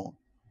begin to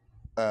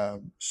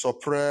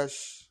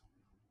suppress,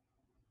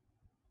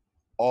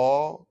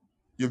 or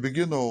you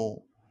begin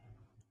to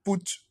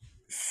put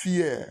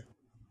fear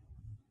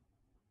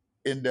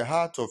in the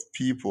heart of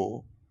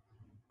people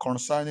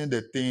concerning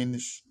the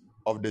things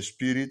of the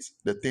Spirit,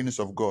 the things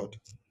of God.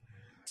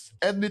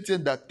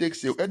 Anything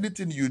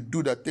you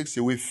do that takes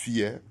away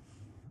fear,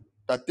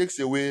 that takes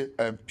away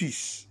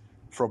peace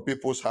from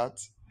people's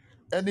hearts,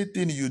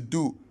 anything you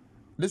do,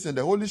 listen,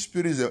 the Holy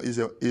Spirit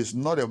is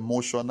not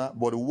emotional,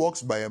 but it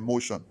works by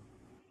emotion.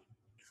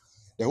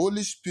 The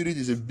Holy Spirit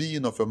is a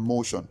being of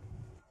emotion.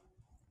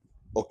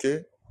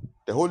 Okay?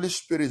 The Holy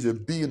Spirit is a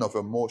being of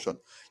emotion.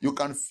 You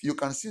can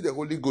see the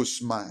Holy Ghost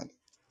smile.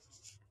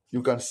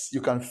 You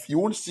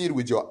won't see it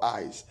with your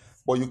eyes,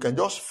 but you can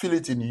just feel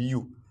it in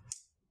you.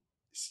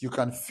 You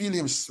can feel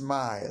him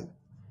smile.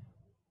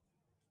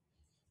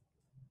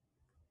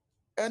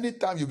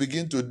 Anytime you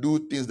begin to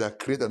do things that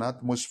create an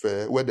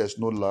atmosphere where there's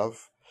no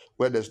love,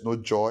 where there's no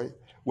joy,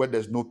 where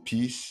there's no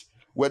peace,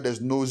 where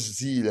there's no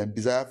zeal and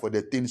desire for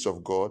the things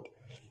of God,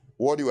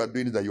 what you are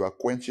doing is that you are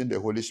quenching the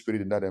Holy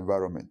Spirit in that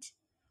environment.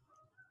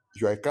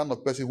 You are a kind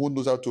of person who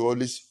knows how to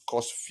always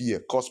cause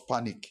fear, cause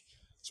panic.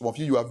 Some of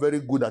you are very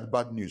good at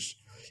bad news.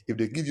 If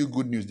they give you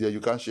good news there, you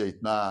can't share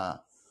it. Nah,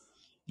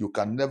 you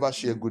can never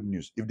share good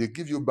news. If they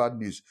give you bad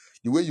news,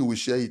 the way you will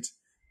share it,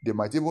 they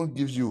might even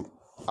give you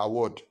an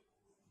award.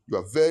 You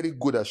are very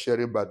good at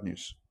sharing bad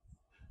news.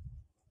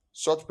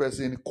 Such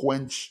person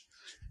quench.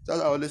 That's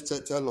what I always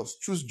tell us.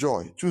 Choose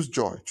joy, choose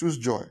joy, choose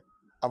joy.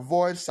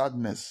 Avoid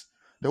sadness.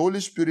 The Holy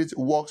Spirit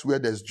walks where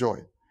there's joy.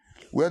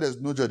 Where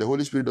there's no joy, the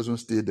Holy Spirit doesn't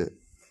stay there.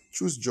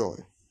 Choose joy.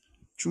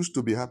 Choose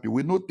to be happy.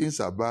 We know things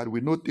are bad.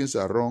 We know things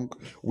are wrong.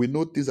 We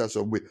know things are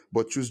some way.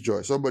 But choose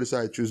joy. Somebody say,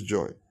 I choose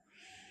joy.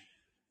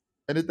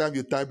 Anytime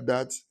you type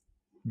that,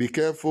 be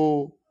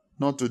careful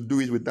not to do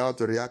it without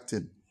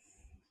reacting.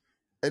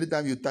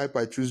 Anytime you type,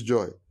 I choose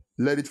joy,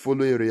 let it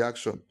follow a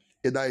reaction.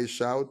 Either a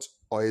shout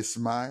or a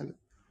smile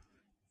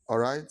All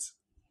right?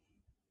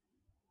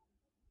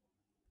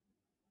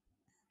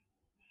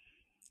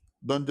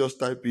 Don't just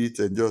type it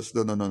and just,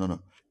 no.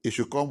 It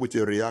should come with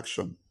a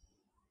reaction.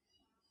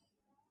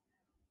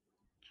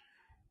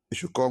 It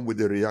should come with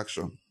a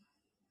reaction.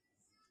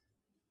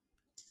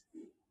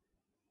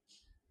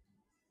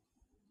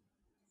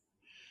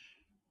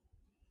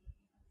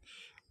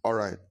 All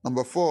right.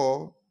 Number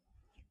four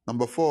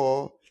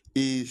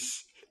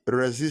is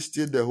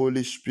resisting the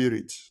Holy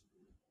Spirit.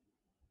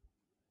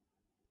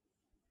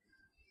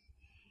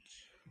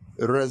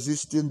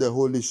 Resisting the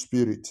Holy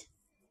Spirit.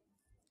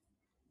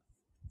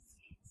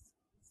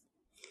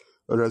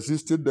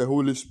 Resisting the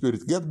Holy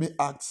Spirit. Get me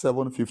Acts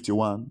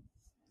 7:51.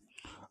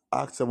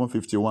 Acts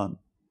 7:51.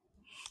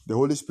 The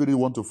Holy Spirit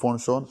want to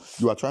function.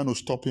 You are trying to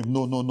stop him.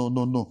 No.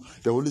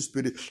 The Holy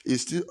Spirit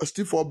is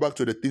still fall back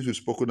to the things we've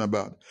spoken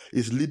about.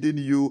 It's leading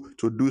you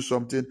to do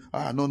something.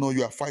 No,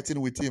 you are fighting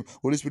with him.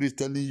 Holy Spirit is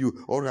telling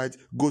you, all right,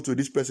 go to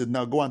this person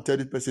now. Go and tell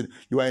this person.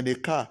 You are in a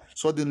car.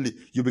 Suddenly,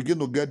 you begin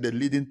to get the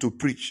leading to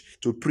preach.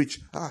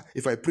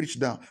 If I preach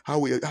now,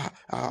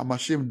 I'm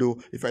ashamed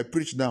though. If I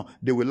preach now,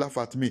 they will laugh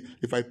at me.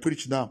 If I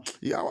preach now,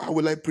 how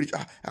will I preach?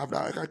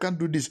 I can't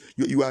do this.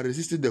 You are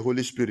resisting the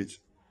Holy Spirit.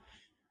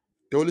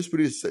 The Holy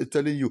Spirit is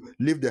telling you,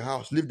 leave the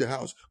house,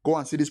 go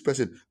and see this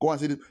person, go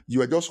and see this.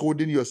 You are just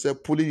holding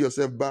yourself, pulling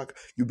yourself back.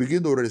 You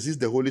begin to resist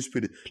the Holy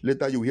Spirit.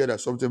 Later you hear that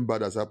something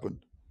bad has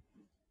happened.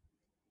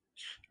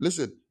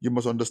 Listen, you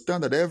must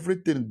understand that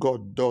everything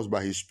God does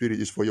by His Spirit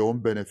is for your own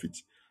benefit.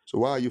 So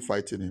why are you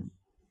fighting Him?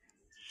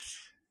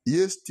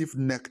 Ye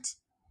stiff-necked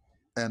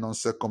and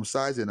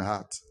uncircumcised in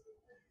heart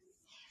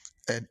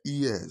and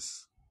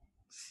ears,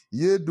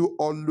 ye do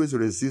always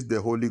resist the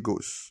Holy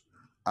Ghost,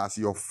 as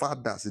your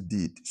fathers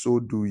did, so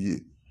do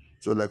ye.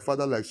 So like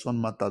father, like son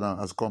matter now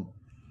has come.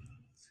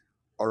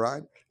 All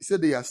right? He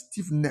said they are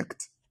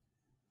stiff-necked.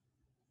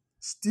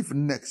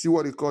 Stiff-necked. See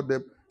what he called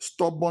them?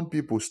 Stubborn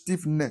people,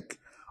 stiff-necked,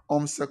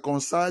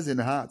 uncircumcised in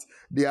heart.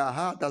 Their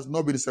heart has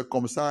not been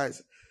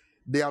circumcised.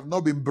 They have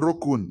not been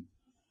broken.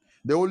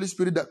 The Holy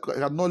Spirit that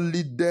cannot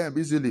lead them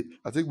easily.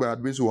 I think my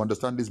admins will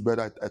understand this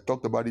better. I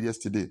talked about it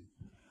yesterday.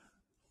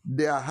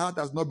 Their heart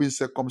has not been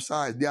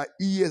circumcised. Their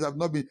ears have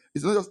not been,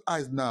 it's not just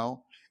eyes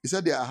now. He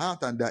said their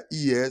heart and their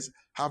ears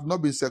have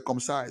not been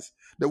circumcised.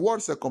 The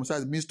word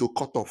circumcised means to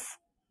cut off.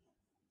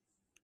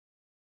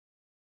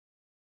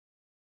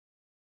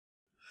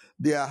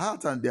 Their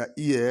heart and their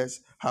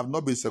ears have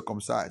not been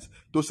circumcised.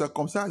 To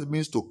circumcise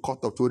means to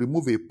cut off, to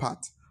remove a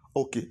part.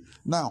 Okay,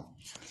 now,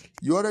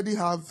 you already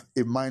have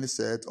a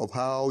mindset of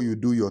how you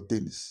do your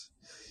things.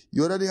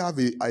 You already have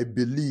I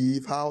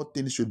believe, how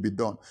things should be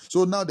done.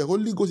 So now the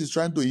Holy Ghost is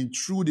trying to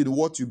intrude in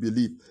what you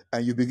believe,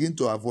 and you begin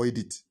to avoid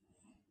it.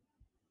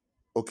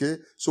 Okay?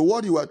 So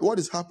what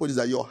is happening is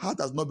that your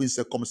heart has not been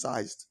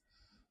circumcised.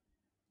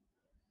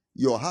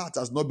 Your heart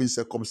has not been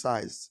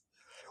circumcised.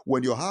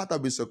 When your heart has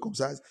been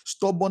circumcised,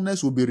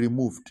 stubbornness will be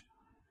removed.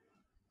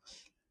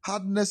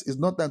 Hardness is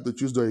not time to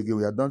choose joy again.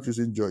 We are done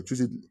choosing joy. Choose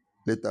it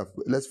later.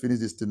 Let's finish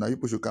this thing now. You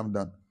should calm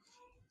down.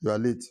 You are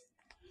late.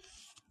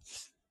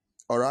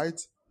 All right?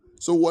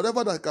 So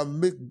whatever that can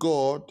make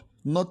God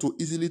not to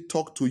easily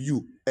talk to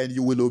you and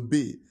you will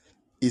obey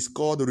is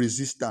called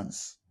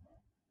resistance.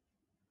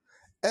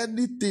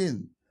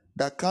 Anything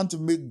that can't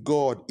make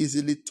God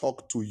easily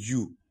talk to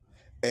you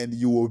and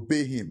you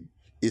obey him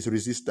is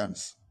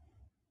resistance.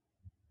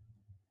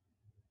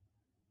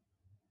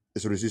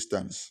 It's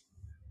resistance.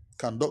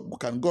 Can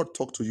God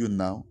talk to you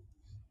now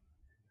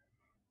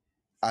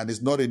and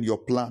it's not in your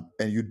plan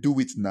and you do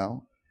it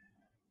now?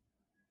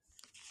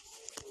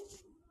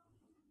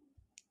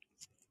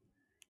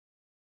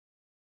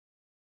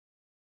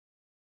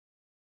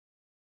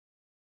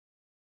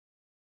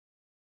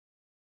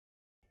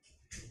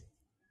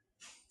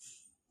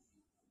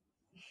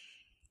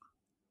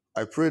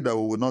 I pray that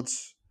we will not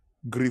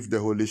grieve the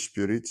Holy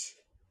Spirit.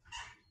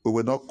 We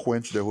will not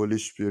quench the Holy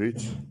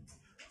Spirit.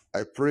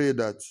 I pray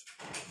that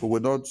we will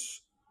not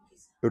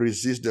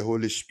resist the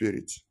Holy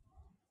Spirit.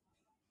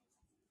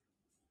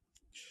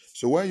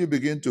 So when you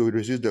begin to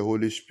resist the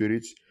Holy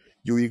Spirit,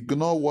 you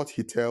ignore what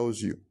he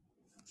tells you.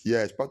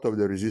 Yeah, it's part of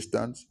the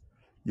resistance.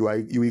 You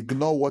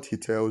ignore what he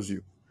tells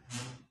you.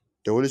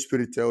 The Holy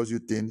Spirit tells you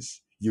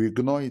things, you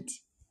ignore it.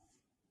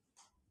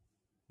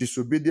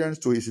 Disobedience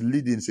to his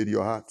leadings in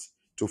your heart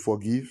to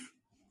forgive,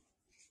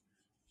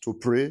 to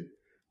pray.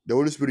 The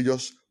Holy Spirit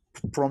just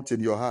prompted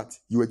in your heart.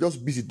 You were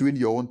just busy doing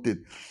your own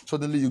thing.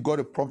 Suddenly you got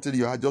a prompt in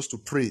your heart just to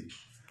pray.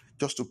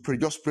 Just to pray.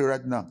 Just pray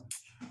right now.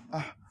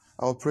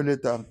 I'll pray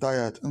later. I'm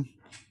tired. I'm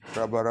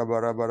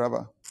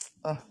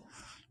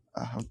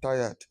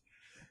tired.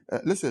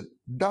 Listen,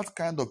 that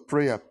kind of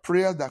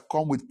prayers that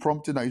come with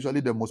prompting are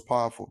usually the most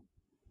powerful.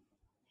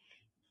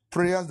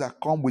 Prayers that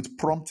come with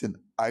prompting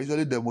are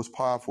usually the most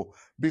powerful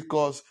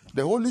because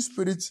the Holy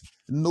Spirit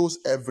knows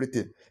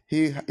everything.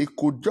 He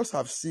could just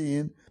have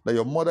seen that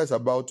your mother is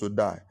about to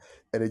die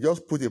and he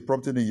just put a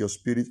prompting in your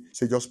spirit,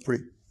 say just pray.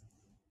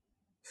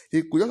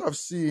 He could just have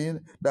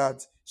seen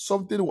that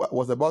something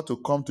was about to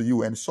come to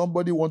you and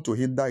somebody want to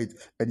hinder it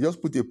and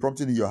just put a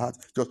prompting in your heart.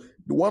 Just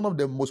One of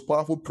the most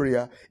powerful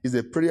prayer is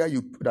a prayer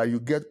that you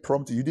get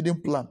prompted. You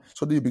didn't plan.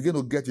 So then you begin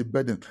to get a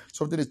burden.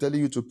 Something is telling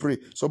you to pray.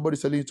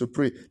 Somebody's telling you to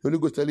pray. The Holy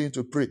Ghost is telling you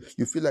to pray.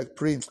 You feel like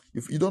praying.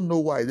 If you don't know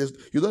why,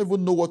 you don't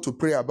even know what to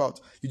pray about.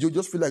 You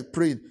just feel like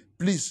praying.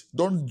 Please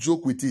don't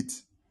joke with it.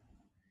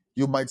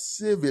 You might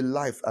save a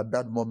life at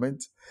that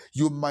moment.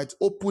 You might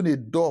open a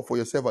door for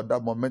yourself at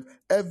that moment.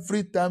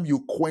 Every time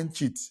you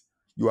quench it,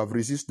 you have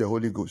resisted the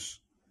Holy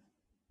Ghost.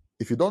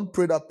 If you don't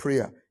pray that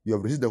prayer, you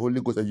have resisted the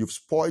Holy Ghost and you've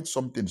spoiled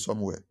something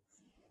somewhere.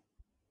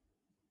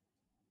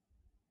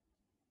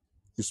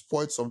 You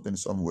spoiled something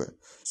somewhere.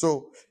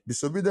 So,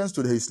 disobedience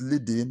to his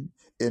leading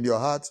in your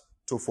heart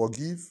to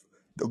forgive.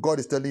 God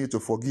is telling you to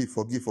forgive,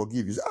 forgive,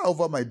 forgive. You say,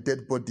 over my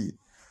dead body.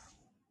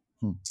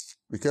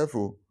 Be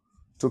careful.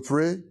 To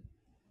pray,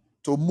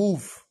 to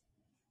move.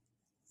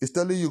 He's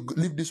telling you,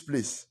 leave this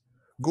place.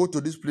 Go to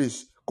this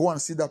place. Go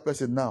and see that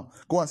person now.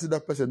 Go and see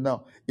that person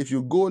now. If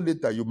you go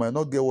later, you might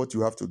not get what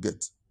you have to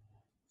get.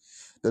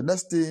 The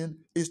next thing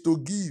is to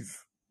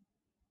give.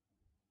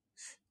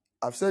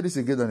 I've said this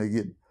again and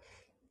again.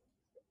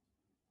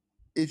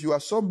 If you are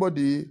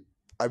somebody,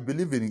 I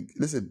believe in,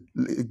 listen,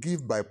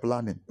 give by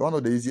planning. One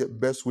of the easiest,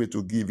 best way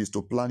to give is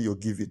to plan your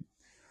giving.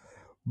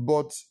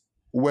 But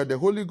where the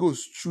Holy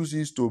Ghost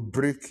chooses to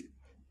break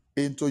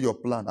into your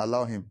plan,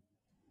 allow him.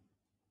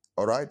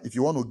 All right? If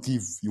you want to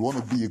give, you want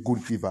to be a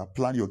good giver,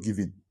 plan your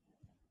giving.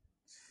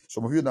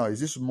 Some of you now, is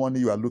this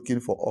money you are looking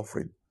for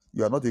offering?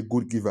 You are not a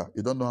good giver.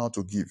 You don't know how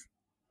to give.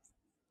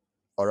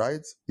 All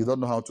right? You don't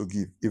know how to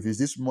give. If it's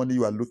this money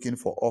you are looking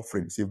for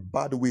offering, it's a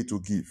bad way to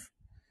give.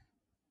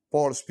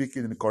 Paul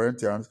speaking in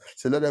Corinthians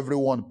said, let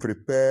everyone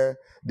prepare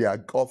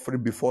their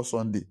offering before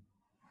Sunday.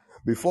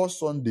 Before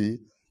Sunday,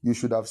 you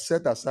should have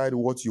set aside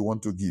what you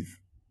want to give.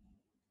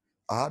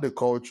 I had a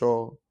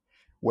culture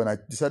when I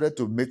decided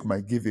to make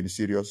my giving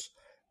serious.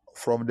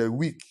 From the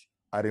week,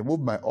 I remove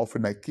my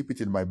offering, I keep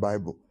it in my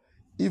Bible.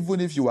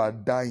 Even if you are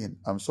dying,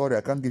 I'm sorry,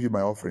 I can't give you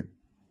my offering.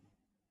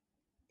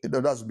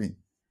 That's me.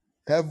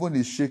 Heaven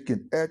is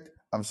shaking. Earth,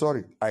 I'm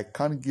sorry, I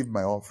can't give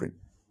my offering.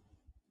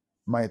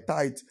 My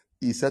tithe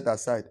is set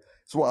aside.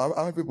 So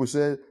I have people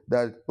say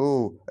that,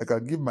 oh, I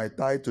can give my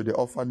tithe to the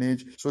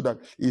orphanage, so that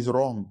is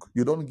wrong.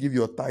 You don't give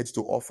your tithe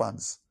to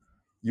orphans.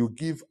 You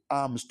give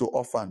alms to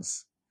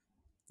orphans.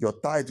 Your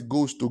tithe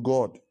goes to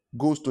God,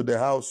 goes to the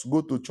house,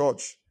 go to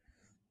church.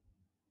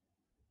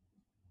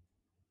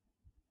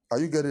 Are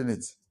you getting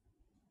it?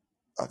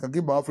 I can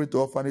give my offering to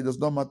orphanage, it does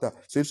not matter.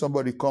 So if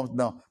somebody comes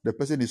now, the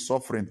person is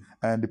suffering,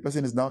 and the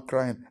person is now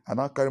crying, and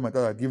I carry my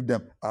tithe, I give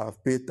them, I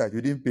have paid tithe.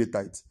 You didn't pay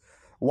tithe.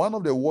 One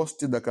of the worst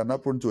things that can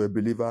happen to a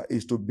believer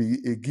is to be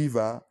a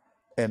giver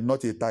and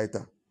not a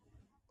tither.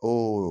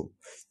 Oh,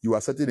 you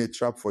are setting a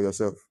trap for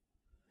yourself.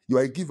 You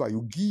are a giver.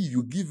 You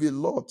give a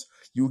lot.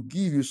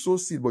 You sow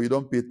seed, but you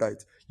don't pay tithe.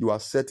 You are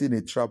setting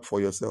a trap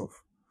for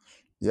yourself.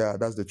 Yeah,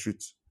 that's the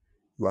truth.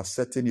 You are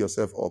setting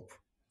yourself up.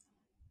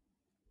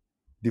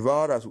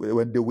 Devourers,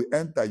 when they will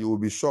enter, you will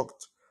be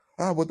shocked.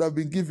 But I've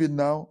been giving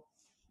now.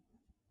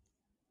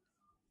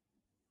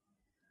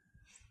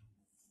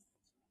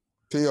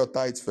 Pay your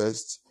tithe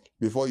first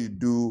before you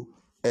do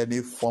any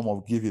form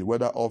of giving,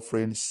 whether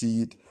offering,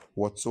 seed,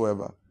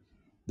 whatsoever.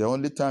 The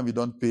only time you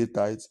don't pay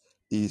tithe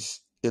is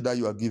either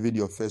you are giving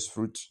your first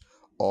fruit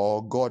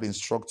or God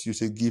instructs you,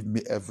 say, give me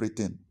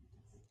everything.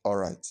 All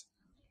right.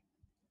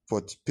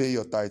 But pay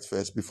your tithe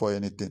first before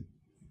anything.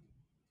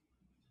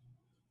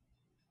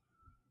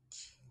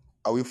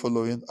 Are we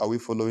following? Are we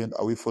following?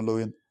 Are we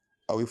following?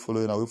 Are we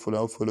following? Are we following?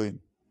 Are we following?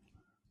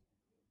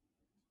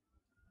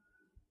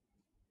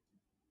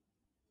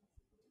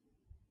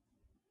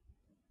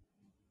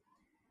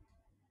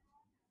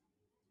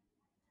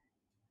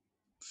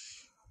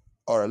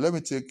 All right, let me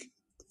take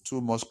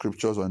two more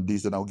scriptures on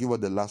this, and I'll give you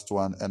the last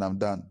one, and I'm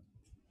done.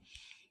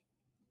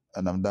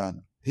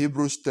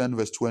 Hebrews 10,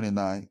 verse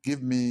 29.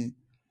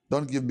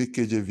 Don't give me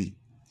KJV.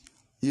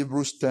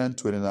 Hebrews 10,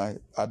 29.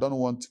 I don't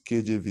want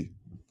KJV.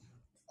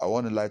 I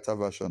want a lighter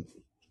version.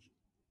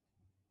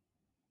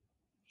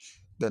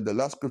 Then the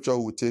last scripture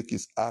we'll take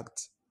is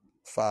Acts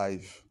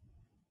 5.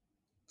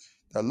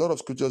 There are a lot of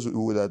scriptures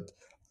that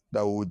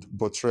would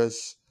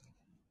buttress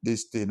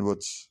this thing,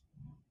 but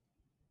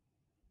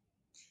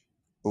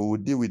we will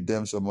deal with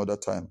them some other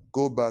time.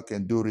 Go back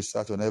and do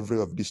research on every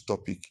of this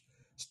topic.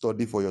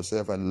 Study for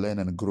yourself and learn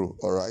and grow,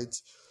 all right?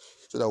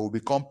 So that we'll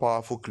become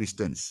powerful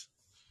Christians.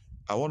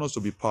 I want us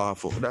to be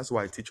powerful. That's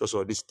why I teach us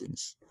all these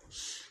things.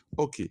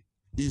 Okay,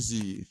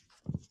 easy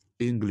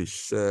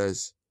English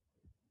says,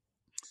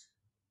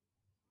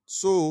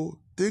 so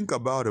think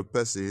about a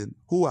person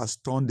who has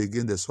turned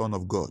against the Son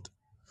of God.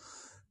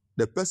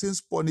 The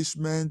person's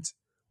punishment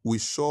will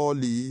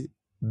surely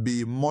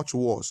be much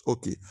worse.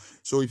 Okay,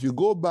 so if you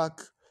go back,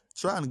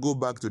 try and go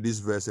back to this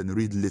verse and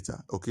read later.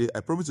 Okay, I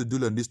promised to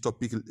deal on this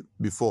topic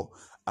before.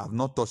 I've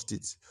not touched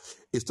it.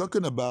 It's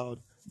talking about,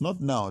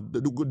 not now,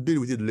 deal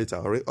with it later.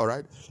 All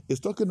right. It's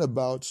talking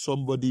about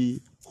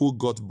somebody who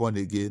got born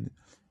again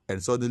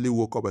and suddenly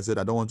woke up and said,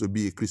 I don't want to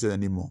be a Christian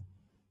anymore.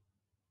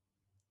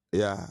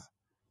 Yeah,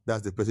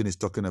 that's the person he's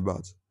talking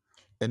about.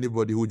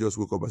 Anybody who just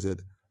woke up and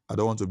said, I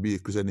don't want to be a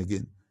Christian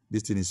again.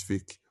 This thing is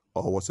fake,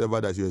 or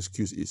whatever that your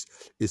excuse is.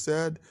 He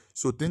said,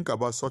 so think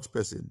about such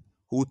person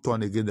who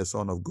turned against the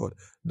Son of God.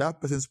 That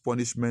person's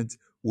punishment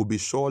will be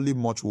surely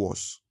much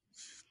worse.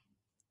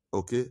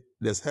 Okay?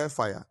 There's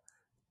hellfire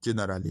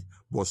generally,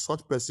 but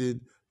such person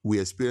will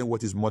experience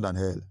what is more than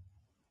hell.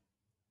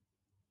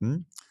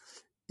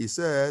 He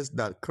says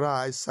that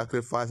Christ's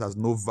sacrifice has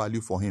no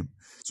value for him.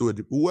 So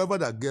whoever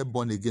that get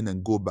born again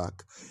and go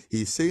back,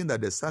 he's saying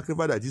that the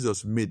sacrifice that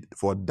Jesus made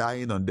for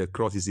dying on the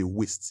cross is a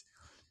waste.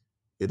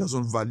 He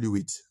doesn't value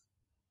it.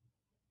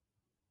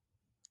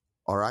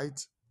 All right?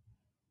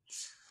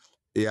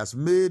 He has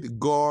made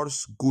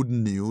God's good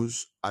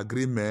news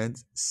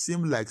agreement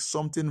seem like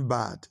something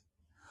bad.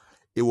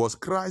 It was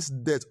Christ's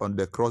death on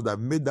the cross that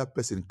made that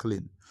person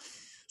clean,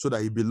 so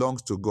that he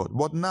belongs to God.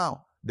 But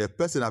now, the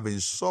person have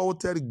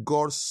insulted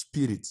God's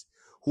Spirit,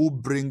 who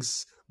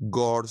brings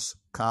God's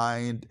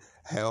kind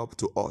help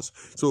to us.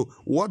 So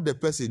what the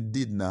person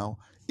did now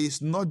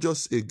is not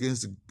just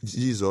against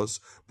Jesus,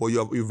 but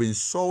you've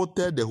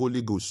insulted the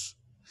Holy Ghost.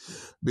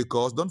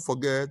 Because don't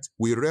forget,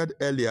 we read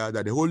earlier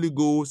that the Holy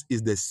Ghost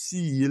is the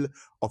seal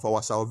of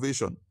our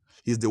salvation.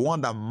 He's the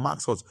one that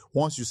marks us.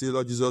 Once you say,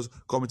 Lord Jesus,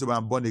 come into my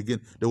born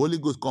again, the Holy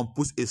Ghost comes,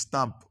 puts a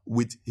stamp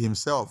with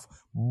himself.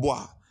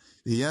 Boah.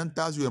 He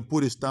enters you and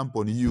put a stamp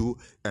on you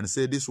and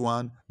say, this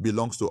one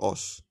belongs to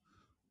us.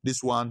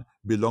 This one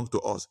belongs to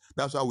us.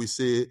 That's why we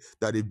say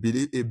that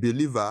a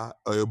believer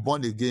or a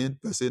born-again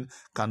person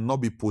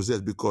cannot be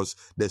possessed, because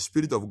the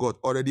Spirit of God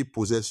already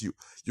possesses you.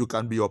 You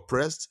can be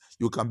oppressed,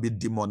 you can be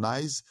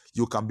demonized,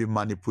 you can be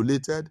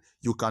manipulated,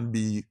 you can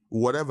be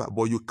whatever,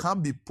 but you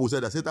can't be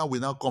possessed. The Satan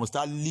will now come,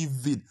 start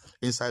living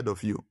inside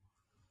of you.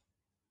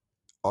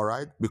 All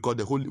right? Because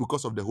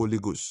of the Holy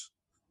Ghost.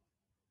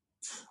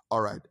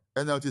 All right.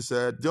 NLT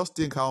said, just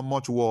think how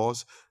much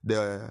worse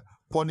the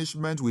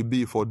punishment will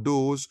be for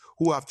those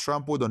who have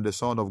trampled on the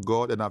Son of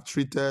God and have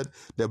treated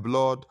the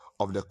blood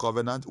of the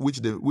covenant,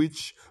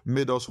 which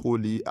made us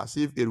holy, as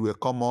if it were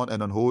common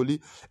and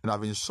unholy, and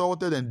have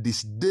insulted and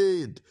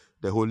disdained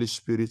the Holy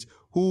Spirit,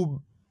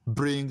 who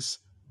brings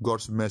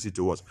God's mercy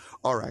to us.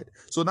 All right.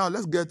 So now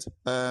let's get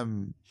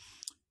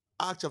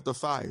Acts chapter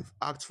 5.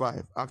 Act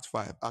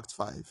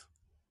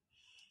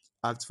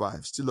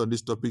 5. Still on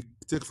this topic.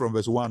 Take from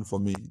verse 1 for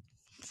me.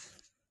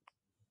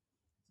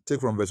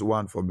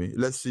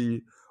 Let's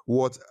see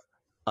what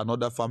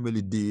another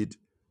family did,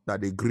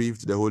 that they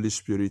grieved the Holy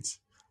Spirit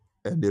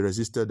and they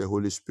resisted the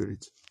Holy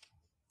Spirit.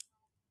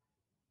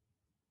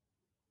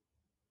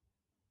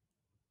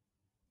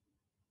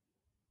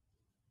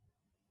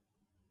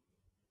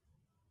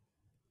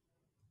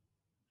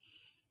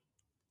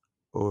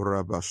 All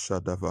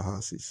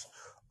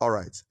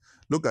right.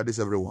 Look at this,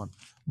 everyone.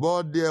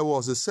 But there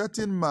was a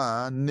certain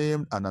man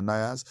named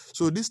Ananias.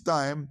 So this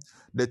time,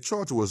 the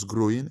church was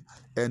growing,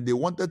 and they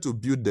wanted to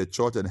build the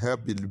church and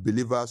help the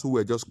believers who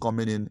were just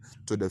coming in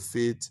to the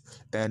faith.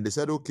 And they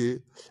said, okay,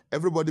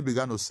 everybody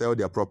began to sell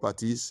their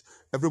properties.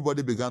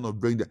 Everybody began to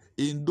bring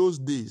in those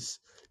days,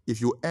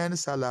 if you earn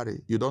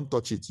salary, you don't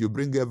touch it. You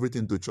bring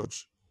everything to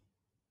church.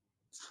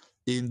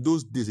 In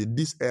those days, in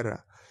this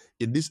era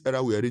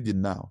we are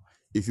reading now,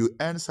 if you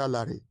earn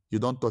salary, you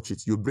don't touch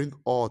it. You bring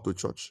all to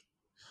church.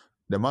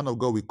 The man of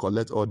God will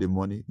collect all the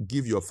money,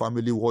 give your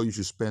family what you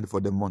should spend for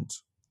the month.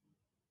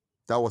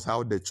 That was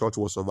how the church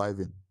was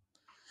surviving.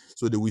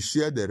 So they will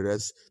share the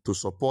rest to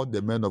support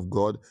the men of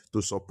God,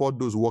 to support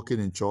those working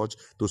in church,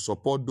 to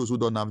support those who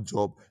don't have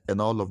job,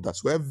 and all of that.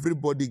 So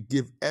everybody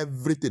gave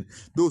everything.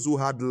 Those who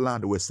had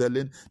land were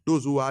selling.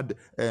 Those who had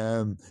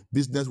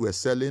business were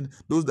selling.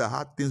 Those that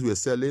had things were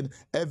selling.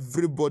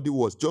 Everybody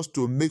was, just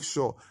to make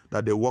sure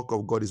that the work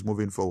of God is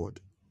moving forward.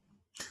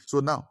 So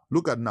now,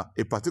 look at now.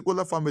 A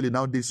particular family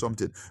now did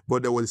something.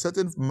 But there was a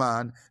certain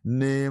man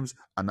named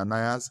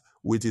Ananias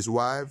with his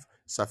wife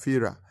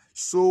Sapphira,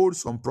 sold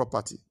some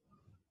property.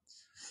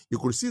 You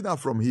could see that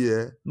from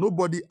here,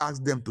 nobody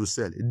asked them to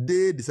sell.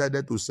 They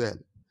decided to sell.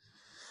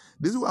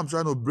 This is why I'm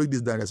trying to break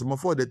this down. Some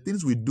of the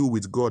things we do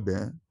with God,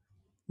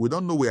 we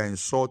don't know we are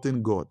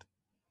insulting God.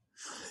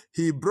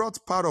 He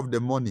brought part of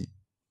the money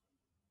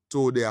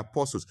to the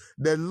apostles.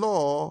 The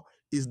law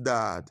is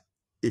that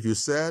if you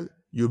sell,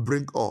 you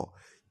bring all.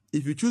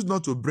 If you choose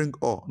not to bring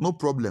all, no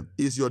problem.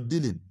 It's your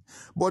dealing.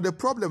 But the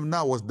problem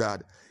now was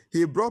that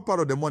he brought part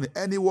of the money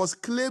and he was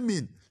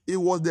claiming it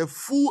was the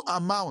full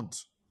amount.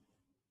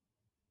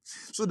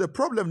 So the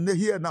problem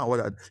here now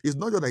is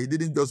not just that he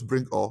didn't just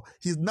bring all,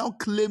 he's now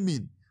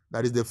claiming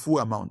that is the full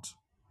amount.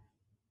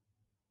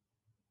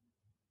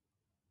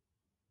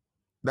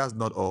 That's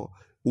not all.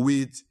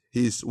 With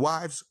his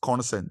wife's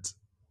consent,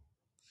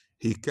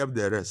 he kept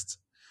the rest.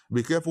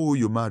 Be careful who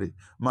you marry.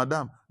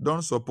 Madam,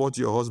 don't support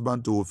your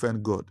husband to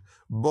offend God.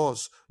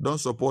 Boss, don't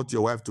support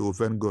your wife to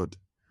offend God.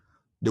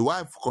 The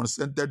wife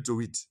consented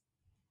to it.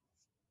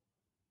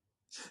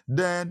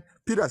 Then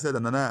Peter said,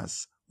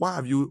 Ananias, why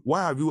have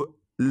you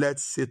let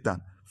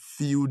Satan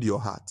fill your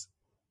heart?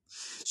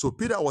 So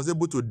Peter was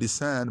able to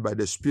discern by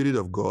the Spirit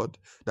of God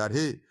that,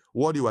 hey,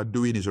 what you are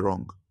doing is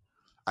wrong.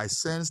 I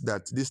sense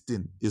that this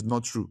thing is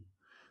not true.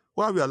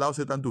 Why have you allowed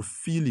Satan to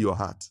fill your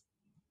heart?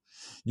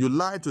 You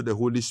lied to the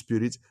Holy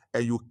Spirit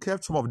and you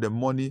kept some of the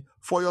money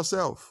for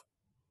yourself.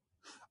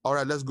 All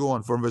right, let's go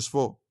on from verse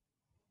 4.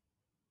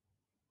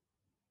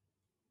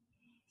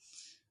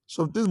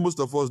 Some things most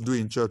of us do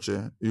in church,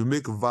 you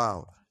make a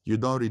vow, you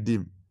don't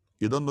redeem.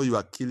 You don't know you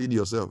are killing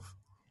yourself.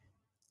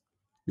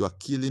 You are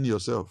killing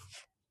yourself.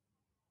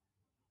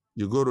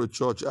 You go to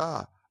church,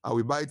 I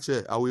will buy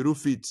chair, I will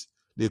roof it.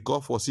 They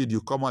call for seed,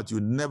 you come out, you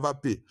never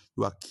pay.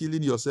 You are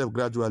killing yourself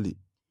gradually.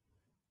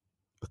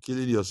 You're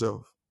killing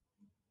yourself.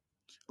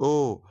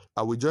 Oh,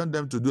 I will join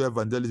them to do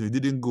evangelism. You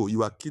didn't go.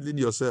 You are killing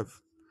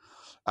yourself.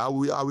 I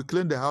will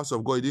clean the house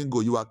of God. You didn't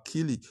go. You are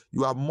killing.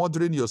 You are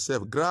murdering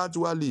yourself.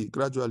 Gradually,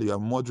 you are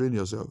murdering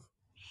yourself.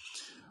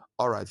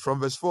 All right. From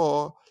verse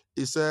 4,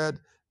 he said,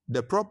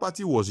 the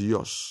property was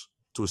yours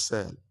to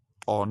sell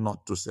or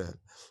not to sell,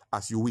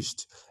 as you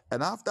wished.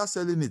 And after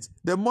selling it,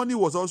 the money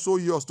was also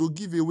yours to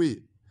give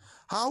away.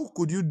 How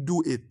could you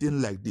do a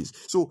thing like this?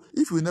 So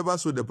if you never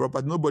sold the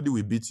property, nobody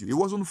will beat you. It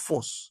wasn't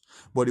force,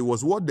 but it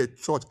was what the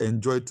church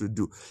enjoyed to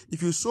do.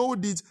 If you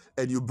sold it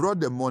and you brought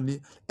the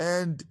money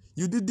and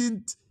you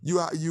didn't,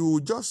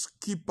 you just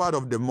keep part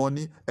of the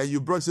money and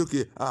you brought, say,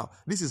 okay,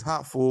 this is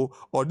half or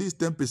this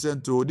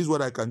 10% or this is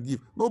what I can give.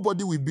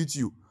 Nobody will beat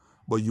you.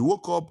 But you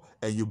woke up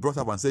and you brought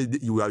up and said,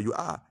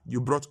 you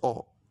brought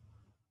all.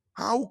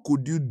 How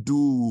could you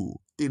do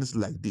things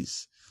like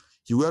this?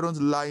 You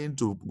weren't lying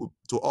to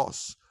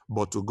us,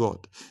 but to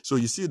God. So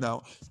you see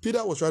now,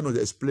 Peter was trying to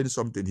explain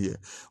something here.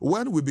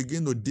 When we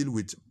begin to deal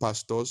with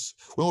pastors,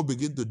 when we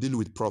begin to deal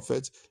with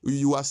prophets,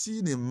 you are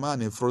seeing a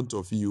man in front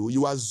of you.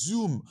 You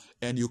assume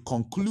and you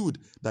conclude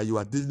that you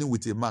are dealing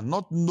with a man,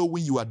 not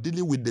knowing you are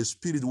dealing with the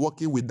Spirit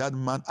working with that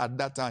man at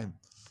that time.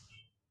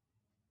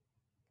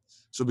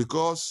 So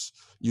because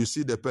you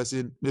see the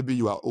person, maybe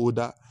you are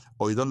older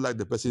or you don't like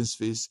the person's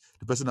face,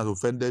 the person has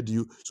offended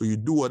you, so you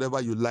do whatever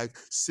you like,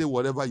 say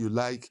whatever you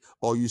like,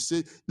 or you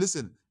say,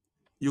 listen,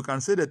 you can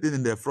say the thing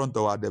in the front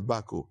or at the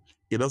back.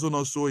 It doesn't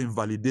also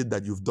invalidate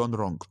that you've done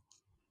wrong.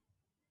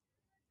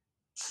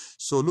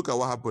 So look at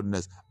what happened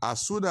next.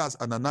 As soon as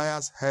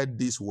Ananias heard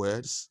these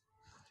words,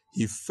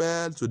 he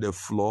fell to the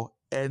floor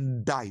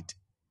and died.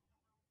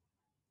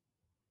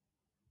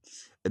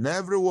 And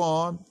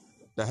everyone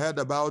that heard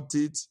about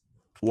it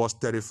was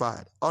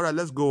terrified. All right,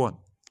 let's go on.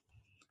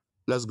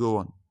 Let's go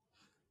on.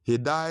 He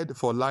died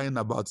for lying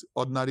about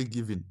ordinary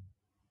giving.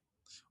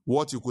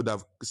 What you could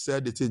have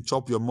said, the thing,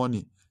 chop your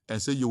money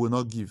and say you will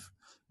not give.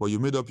 But you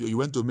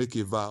went to make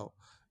a vow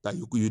that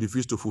you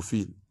refuse to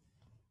fulfill.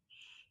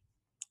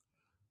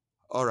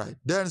 All right.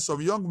 Then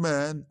some young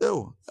men,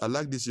 I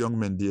like this young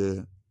man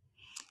there.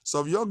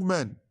 Some young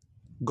men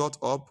got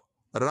up,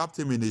 wrapped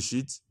him in a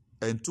sheet,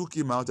 and took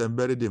him out and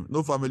buried him.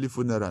 No family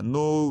funeral,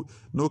 no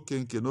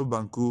kenke, no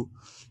banku,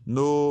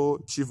 no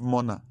chief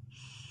mourner.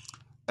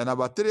 And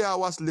about 3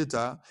 hours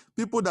later,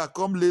 people that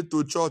come late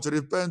to church,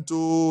 repent.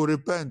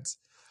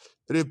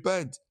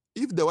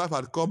 If the wife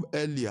had come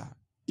earlier,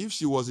 if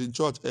she was in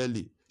church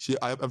early,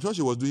 I'm sure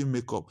she was doing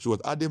makeup. She was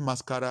adding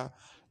mascara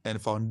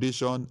and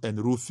foundation and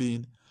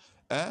roofing.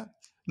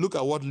 Look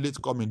at what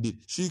late coming did.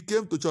 She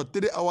came to church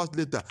 3 hours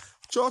later.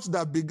 Church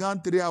that began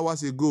 3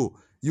 hours ago,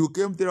 you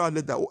came 3 hours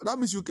later. That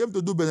means you came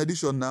to do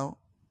benediction now.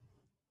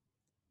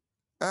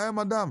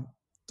 Madam,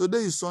 today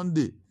is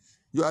Sunday.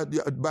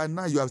 By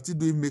now you are still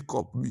doing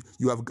makeup.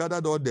 You have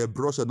gathered all the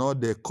brush and all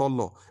the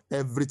color,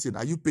 everything.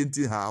 Are you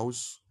painting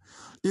house?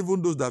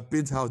 Even those that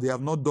paint house, they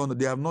have not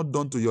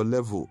done to your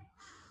level.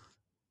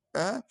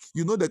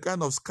 You know the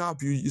kind of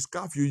scarf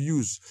you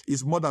use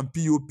is more than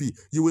POP.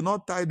 You will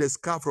not tie the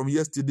scarf from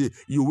yesterday.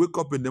 You wake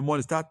up in the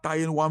morning, start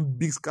tying one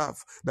big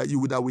scarf that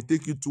will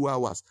take you 2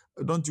 hours.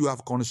 Don't you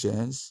have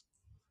conscience?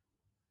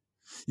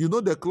 You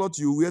know the cloth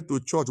you wear to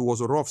church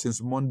was rough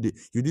since Monday.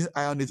 You didn't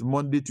iron it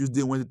Monday,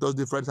 Tuesday, Wednesday,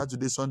 Thursday, Friday,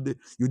 Saturday, Sunday.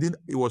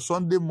 It was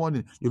Sunday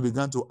morning you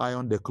began to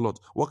iron the cloth.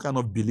 What kind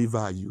of believer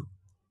are you?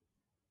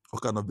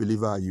 What kind of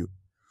believer are you?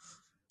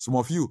 Some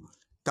of you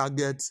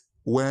target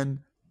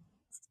when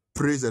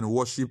praise and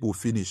worship will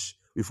finish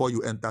before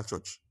you enter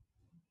church.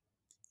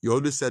 You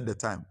always set the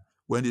time.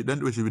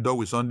 Then we should be done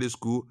with Sunday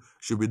school,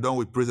 should be done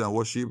with praise and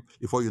worship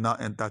before you now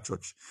enter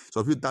church. So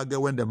if you target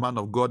when the man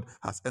of God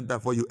has entered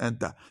before you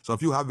enter. So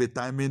if you have a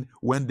timing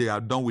when they are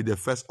done with the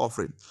first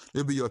offering.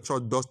 Maybe your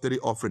church does 3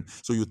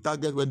 offerings. So you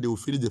target when they will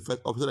finish the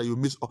first offering so that you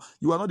miss.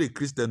 You are not a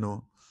Christian,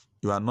 no.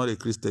 You are not a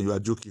Christian. You are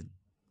joking.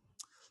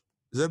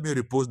 Let me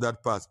repost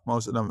that part.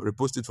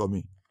 Repost it for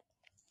me.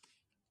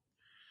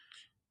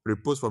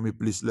 Repost for me,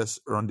 please. Let's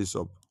run this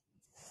up.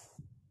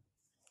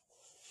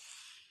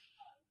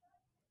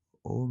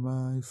 Oh,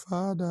 my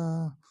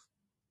Father.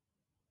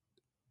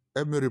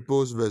 Let me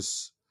repost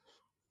verse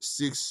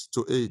 6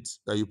 to 8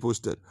 that you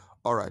posted.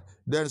 All right.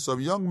 Then some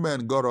young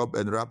men got up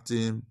and wrapped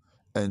him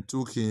and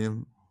took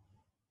him.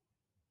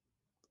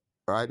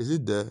 All right. Is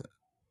it there?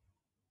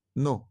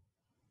 No.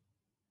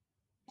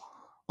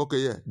 Okay,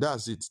 yeah,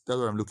 that's it. That's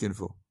what I'm looking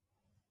for.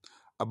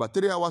 About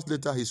 3 hours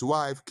later, his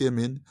wife came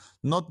in,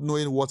 not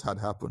knowing what had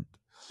happened.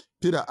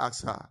 Peter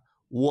asked her,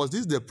 Was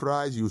this the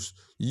price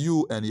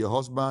you and your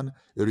husband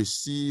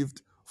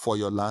received for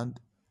your land?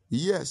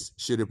 Yes,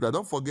 she replied.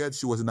 Don't forget,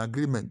 she was in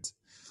agreement.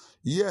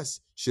 Yes,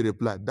 she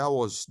replied. That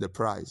was the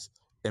price.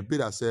 And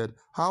Peter said,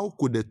 how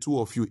could the two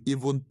of you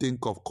even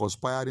think of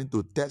conspiring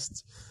to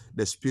test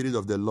the Spirit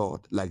of the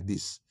Lord like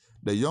this?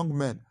 The young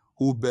men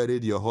who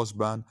buried your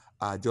husband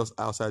are just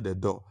outside the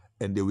door,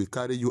 and they will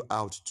carry you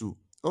out too.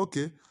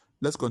 Okay,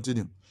 let's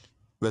continue.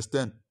 Verse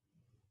 10.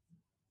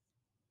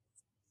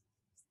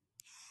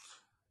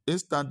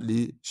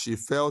 Instantly, she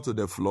fell to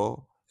the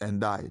floor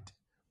and died.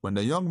 When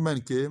the young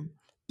men came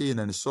in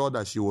and saw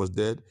that she was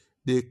dead,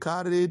 they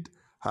carried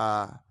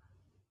her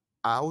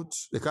out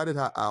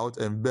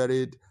and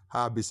buried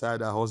her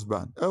beside her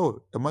husband.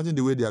 Oh, imagine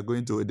the way they are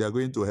going to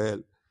hell.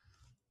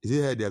 Is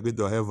it hell? They are going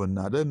to heaven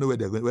now. I don't know where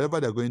they're going. Wherever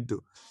they're going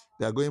to,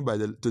 they are going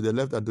to the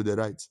left and to the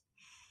right.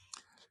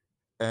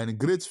 And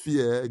great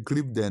fear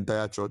gripped the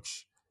entire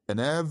church and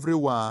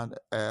everyone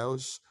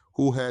else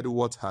who heard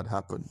what had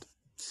happened.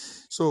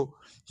 So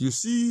you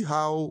see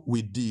how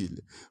we deal.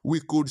 We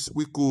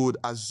could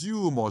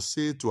assume or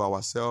say to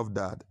ourselves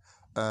that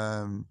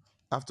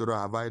after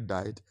all, have I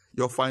died?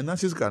 Your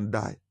finances can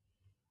die.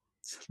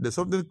 There's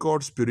something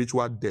called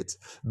spiritual death.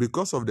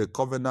 Because of the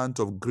covenant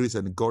of grace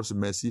and God's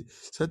mercy,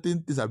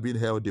 certain things are being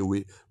held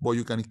away. But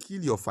you can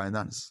kill your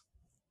finance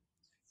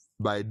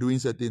by doing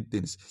certain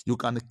things. You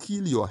can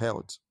kill your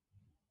health.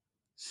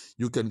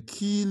 You can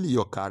kill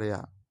your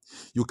career.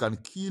 You can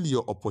kill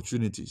your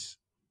opportunities.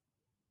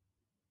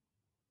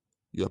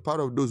 You are part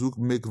of those who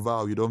make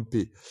vow you don't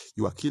pay.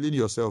 You are killing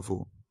yourself.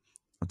 Oh.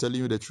 I'm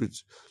telling you the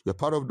truth. You are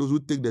part of those who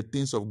take the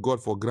things of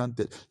God for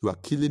granted. You are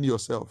killing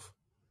yourself.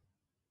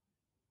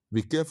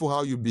 Be careful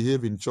how you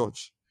behave in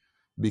church.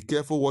 Be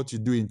careful what you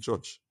do in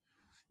church.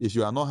 If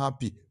you are not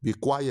happy, be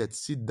quiet,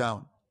 sit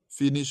down,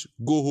 finish,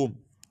 go home.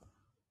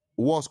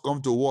 Worst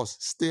come to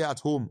worst, stay at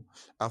home.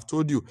 I've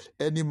told you,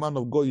 any man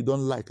of God you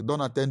don't like,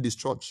 don't attend this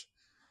church.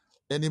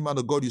 Any man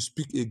of God you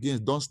speak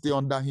against, don't stay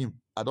under him.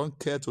 I don't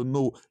care to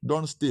know.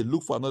 Don't stay.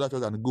 Look for another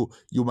church and go.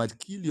 You might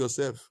kill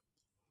yourself.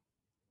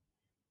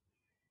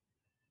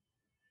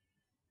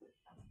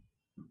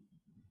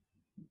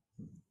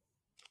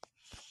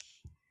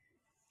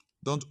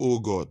 Don't owe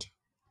God.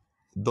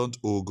 Don't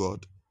owe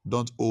God.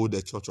 Don't owe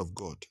the church of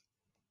God.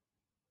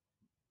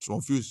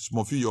 Some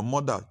of you,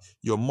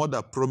 your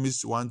mother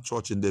promised one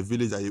church in the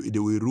village that they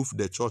will roof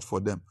the church for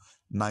them.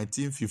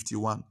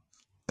 1951.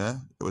 There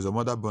was a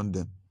mother born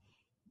then.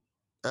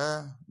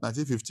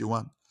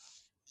 1951.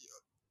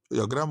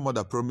 Your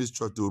grandmother promised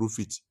church to roof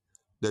it.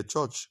 The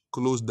church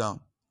closed down.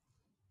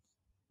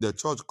 The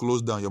church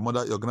closed down.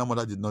 Your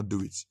grandmother did not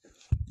do it.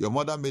 Your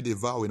mother made a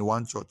vow in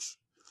one church.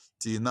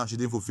 Till now, she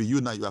didn't fulfill. You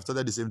now, you have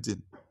started the same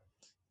thing.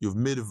 You've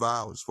made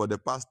vows for the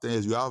past 10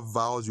 years. You have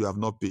vows you have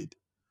not paid.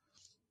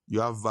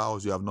 You have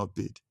vows you have not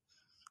paid.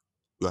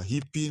 You are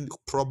heaping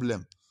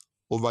problem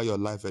over your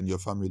life and your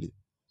family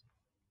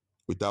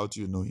without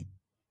you knowing.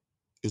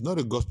 It's not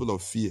a gospel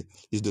of fear.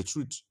 It's the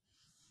truth.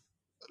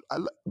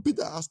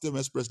 Peter asked them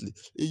expressly,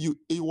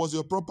 it was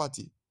your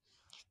property.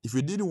 If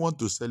you didn't want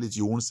to sell it,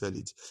 you won't sell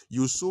it.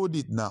 You sold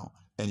it now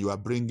and you are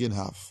bringing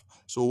half.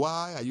 So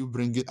why are you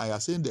bringing? I am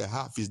saying the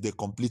half is the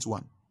complete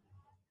one.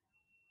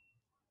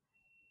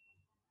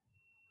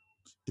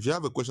 If you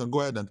have a question,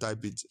 go ahead and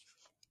type it.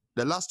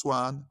 The last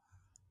one,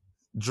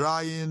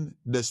 drying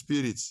the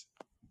spirit.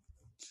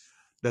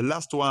 The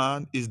last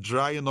one is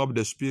drying up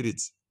the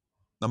spirit.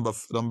 Number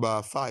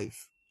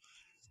 5.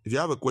 If you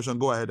have a question,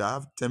 go ahead. I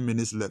have 10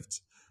 minutes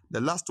left.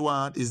 The last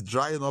one is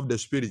drying up the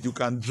spirit. You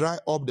can dry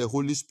up the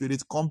Holy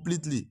Spirit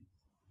completely.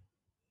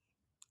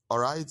 All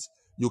right?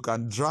 You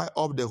can dry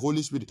up the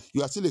Holy Spirit.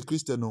 You are still a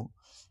Christian, no?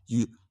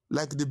 You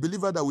like the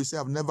believer that we say,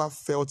 I've never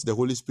felt the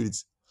Holy Spirit.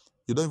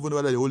 You don't even know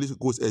whether the Holy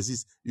Ghost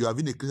exists. You have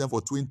been a Christian for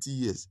 20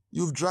 years.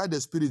 You've dried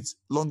the Spirit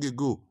long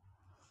ago.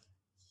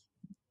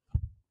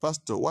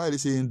 Pastor, why are you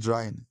saying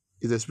drying?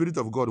 Is the Spirit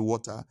of God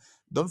water?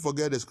 Don't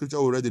forget the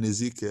scripture we read in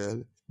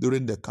Ezekiel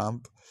during the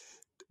camp.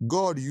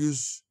 God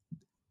used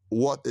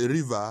a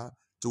river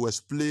to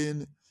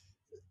explain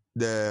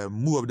the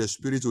move of the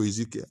Spirit to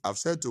Ezekiel. I've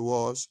said to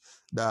us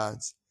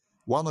that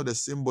one of the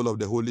symbols of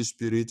the Holy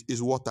Spirit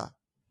is water.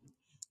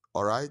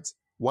 All right?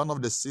 One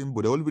of the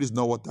symbols, the Holy Spirit is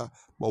not water,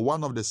 but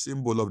one of the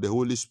symbols of the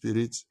Holy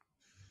Spirit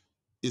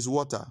is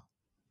water.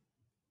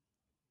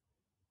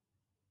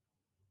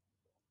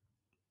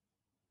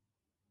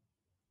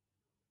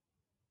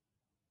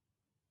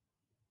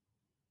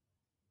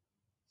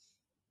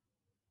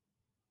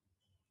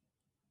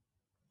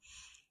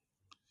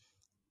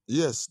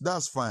 Yes,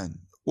 that's fine.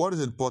 What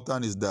is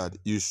important is that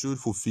you should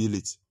fulfill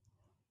it.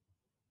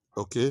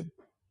 Okay?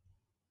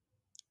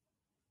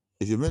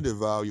 If you made a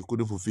vow, you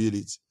couldn't fulfill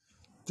it.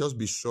 Just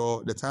be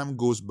sure the time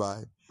goes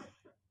by.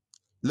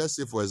 Let's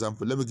say, for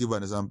example, let me give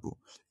an example.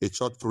 A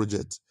church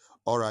project.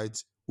 All right,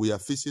 we are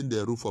fixing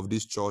the roof of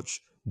this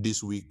church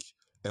this week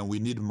and we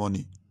need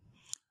money.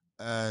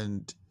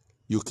 And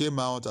you came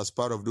out as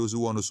part of those who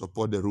want to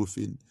support the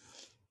roofing.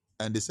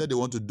 And they said they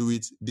want to do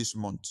it this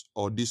month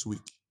or this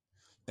week.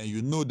 and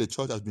you know the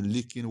church has been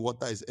leaking,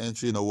 water is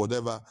entering or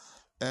whatever,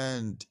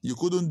 and you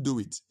couldn't do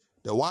it.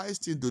 The wise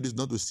thing to do is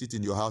not to sit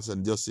in your house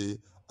and just say,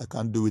 I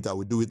can't do it, I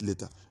will do it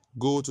later.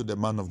 Go to the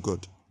man of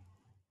God.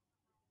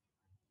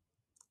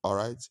 All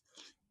right?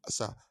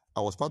 So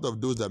I was part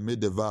of those that made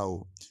the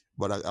vow,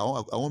 but I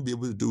won't be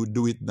able to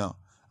do it now.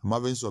 I'm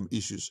having some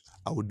issues.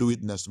 I will do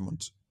it next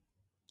month.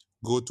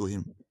 Go to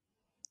him.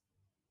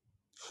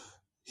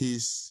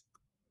 His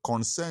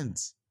consent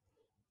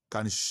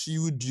can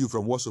shield you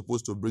from what's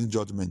supposed to bring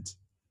judgment.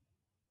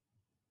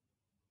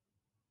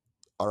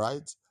 All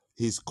right?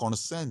 His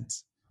consent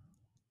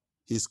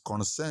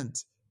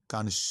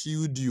can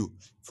shield you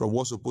from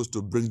what's supposed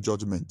to bring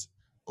judgment.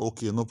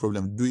 Okay, no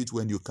problem. Do it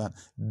when you can.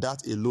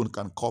 That alone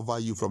can cover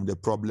you from the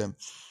problem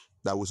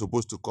that was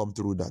supposed to come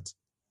through that.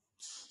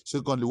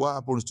 Secondly, what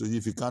happens to you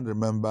if you can't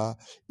remember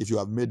if you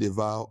have made a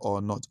vow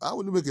or not? How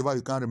will you make a vow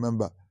you can't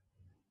remember?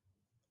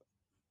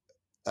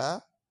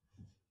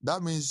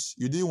 That means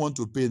you didn't want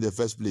to pay in the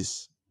first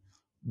place.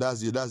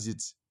 That's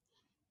it.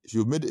 If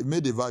you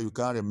made a vow you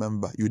can't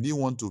remember, you didn't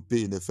want to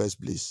pay in the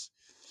first place.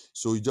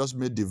 So you just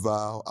made the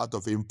vow out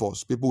of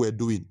impulse. People were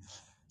doing.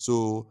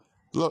 So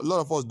a lot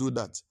of us do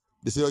that.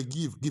 They say, oh,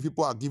 give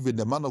people are giving.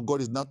 The man of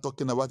God is not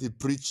talking about it,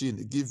 preaching,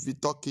 give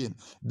it, talking.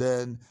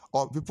 Then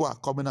people are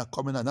coming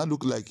and now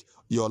look like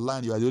your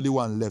line, you are the only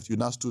one left. You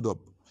now stood up.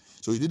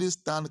 So you didn't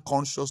stand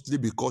consciously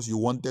because you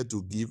wanted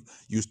to give.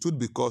 You stood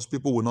because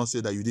people will not say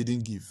that you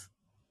didn't give.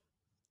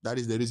 That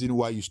is the reason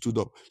why you stood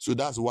up. So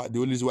that's why the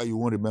only reason why you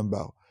won't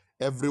remember.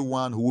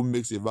 Everyone who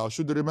makes a vow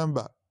should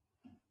remember.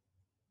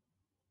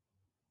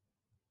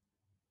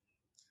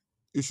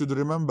 You should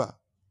remember.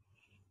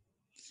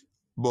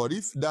 But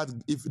if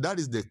that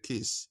is the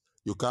case,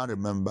 you can't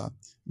remember.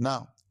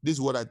 Now, this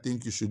is what I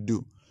think you should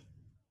do.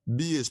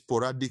 Be a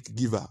sporadic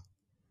giver.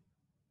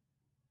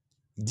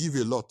 Give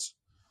a lot.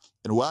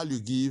 And while you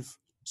give,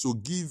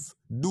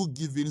 do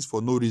givings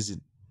for no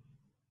reason.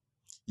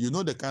 You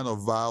know the kind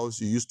of vows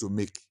you used to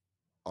make.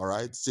 All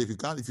right. So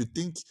if you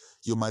think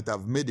you might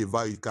have made a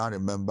vow you can't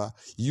remember,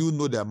 you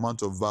know the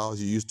amount of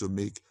vows you used to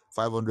make,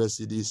 500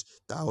 cedis,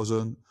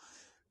 1,000.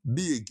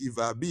 Be a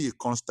giver, be a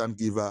constant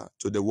giver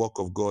to the work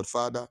of God.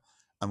 Father,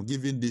 I'm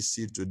giving this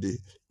seed today.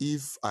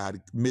 If I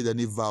had made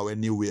any vow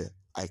anywhere,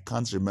 I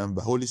can't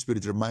remember. Holy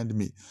Spirit, remind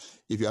me.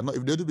 If the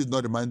Holy Spirit is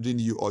not reminding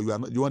you, or you are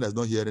not the one that's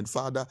not hearing,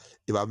 Father,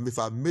 if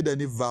I've made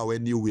any vow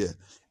anywhere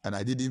and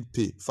I didn't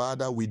pay,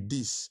 Father, with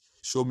this,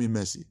 show me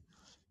mercy.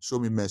 Show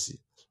me mercy.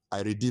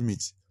 I redeem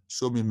it.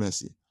 Show me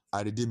mercy.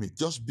 I redeem it.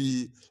 Just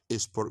be a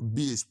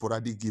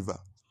sporadic giver.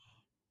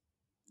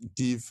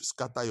 Give,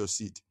 scatter your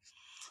seed.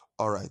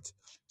 All right.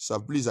 So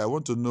please, I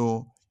want to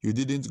know, you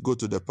didn't go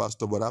to the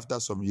pastor, but after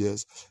some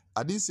years,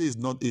 I didn't say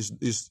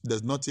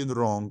there's nothing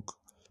wrong.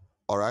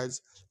 All right.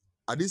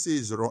 I didn't say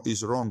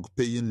it's wrong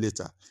paying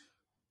later.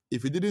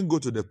 If you didn't go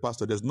to the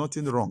pastor, there's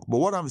nothing wrong. But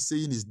what I'm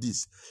saying is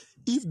this: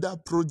 if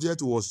that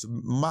project was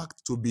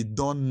marked to be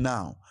done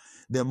now,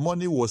 the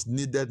money was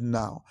needed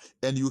now,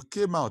 and you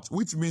came out,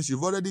 which means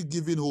you've already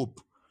given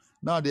hope.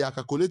 Now they are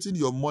calculating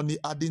your money,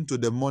 adding to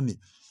the money.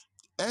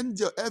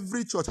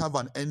 Every church have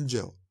an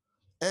angel.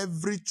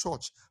 Every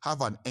church have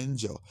an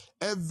angel.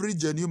 Every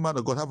genuine man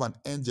of God have an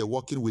angel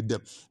working with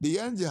them. The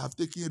angel have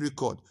taken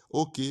record.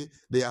 Okay,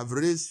 they have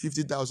raised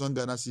 50,000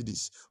 Ghana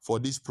cedis for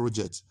this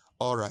project.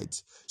 All right.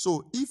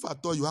 So if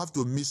at all you have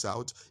to miss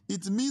out,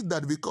 it means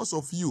that because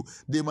of you,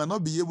 they might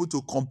not be able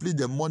to complete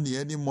the money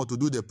anymore to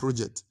do the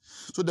project.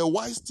 So the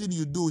wise thing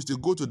you do is to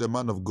go to the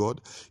man of God.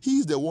 He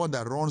is the one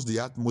that runs the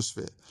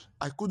atmosphere.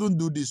 I couldn't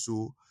do this,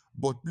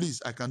 but please,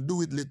 I can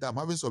do it later. I'm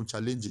having some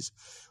challenges.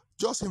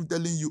 Just him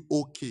telling you,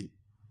 okay.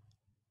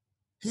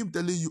 Him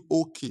telling you,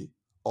 okay,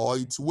 or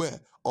it's where,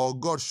 or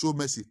God show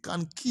mercy,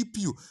 can keep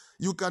you.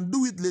 You can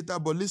do it later,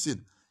 but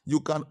listen, you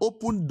can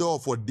open door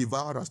for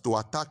devourers to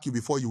attack you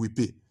before you will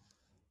pay.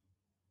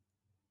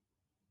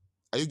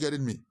 Are you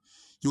getting me?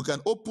 You can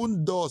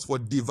open doors for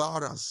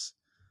devourers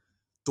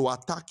to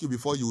attack you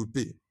before you will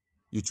pay.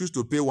 You choose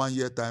to pay 1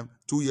 year time,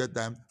 2 year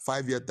time,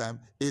 5 year time,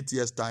 8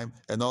 years time,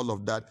 and all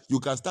of that. You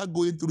can start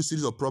going through a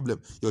series of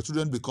problems. Your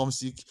children become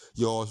sick,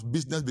 your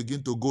business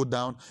begin to go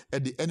down,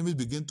 and the enemies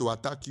begin to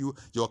attack you,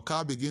 your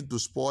car begin to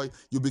spoil,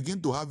 you begin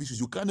to have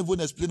issues. You can't even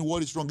explain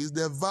what is wrong. It's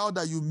the vow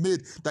that you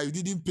made that you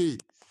didn't pay.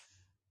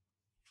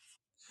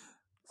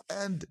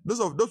 And those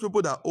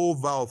people that owe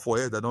vow for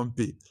years that don't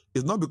pay,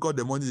 it's not because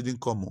the money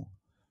didn't come on.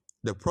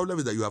 The problem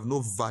is that you have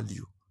no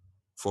value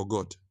for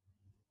God.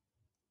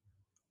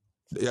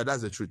 Yeah,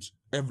 that's the truth.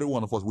 Every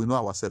one of us, we know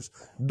ourselves.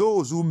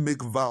 Those who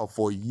make vow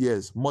for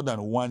years, more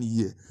than 1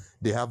 year,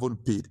 they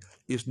haven't paid.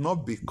 It's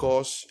not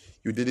because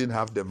you didn't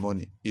have the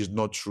money. It's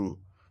not true.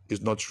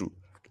 It's not true.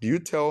 Do you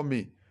tell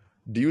me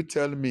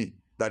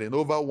that in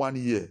over 1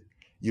 year,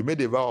 you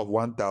made a vow of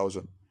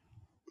 1,000,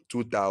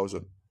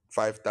 2,000,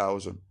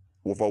 5,000,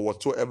 for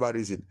whatsoever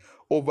reason,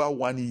 over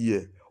 1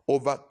 year,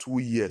 over 2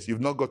 years,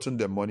 you've not gotten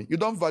the money? You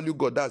don't value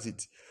God, that's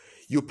it.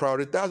 You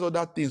prioritize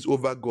other things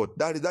over God.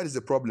 That is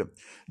the problem.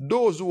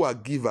 Those who are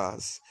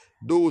givers,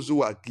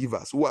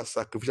 who are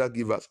sacrificial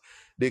givers,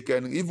 they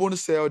can even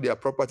sell their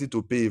property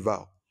to pay a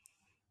vow.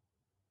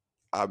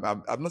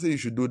 I'm not saying you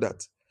should do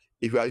that.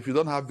 If you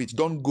don't have it,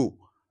 don't go.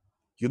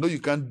 You know you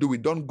can't do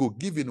it. Don't go.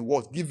 Giving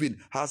what? Giving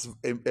has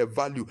a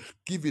value.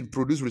 Giving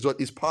produce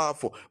result is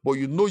powerful. But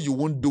you know you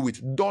won't do it.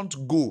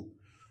 Don't go.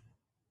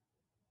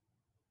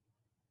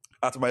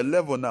 At my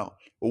level now,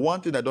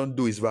 one thing I don't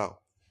do is vow.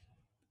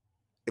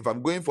 If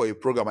I'm going for a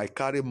program, I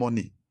carry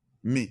money.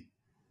 Me.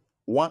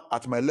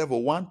 At my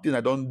level, one thing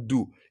I don't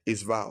do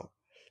is vow.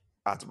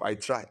 I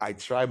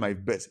try my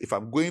best. If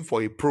I'm going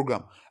for a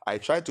program, I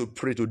try to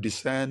pray to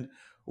discern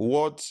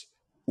what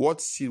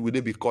seed will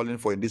they be calling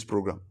for in this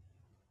program.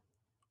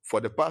 For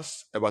the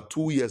past about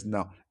 2 years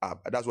now,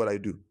 that's what I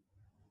do.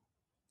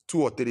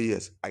 2 or 3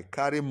 years, I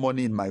carry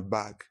money in my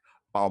bag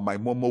or my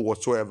momo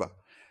whatsoever.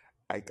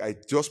 I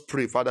just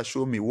pray, Father,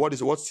 show me what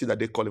seed that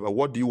they call it.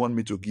 What do you want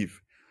me to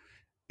give?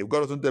 If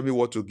God doesn't tell me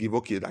what to give,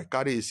 okay, I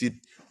carry a seed,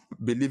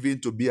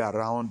 believing to be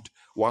around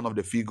one of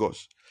the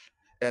figures.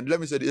 And let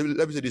me say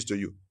this to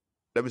you.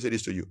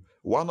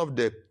 One of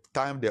the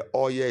time the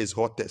oil is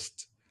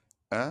hottest.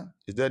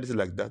 Is there anything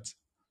like that?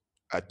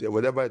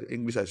 Whatever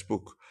English I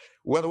spoke.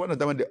 When the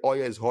time when the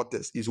oil is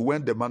hottest is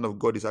when the man of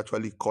God is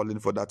actually calling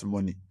for that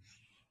money.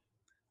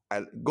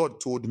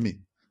 God told me.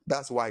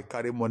 That's why I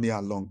carry money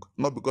along.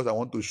 Not because I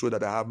want to show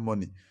that I have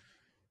money.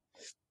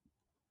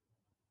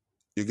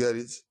 You get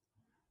it?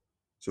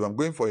 So I'm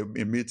going for a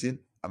meeting.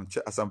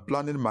 As I'm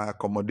planning my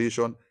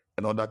accommodation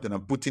and all that, and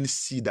I'm putting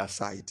seed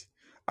aside.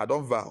 I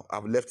don't vow.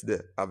 I've left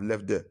there.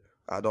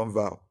 I don't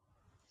vow.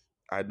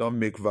 I don't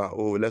make vow.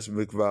 Oh, let's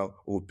make vow.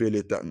 We'll pay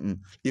later.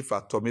 If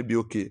I thought maybe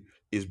okay,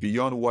 it's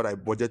beyond what I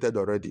budgeted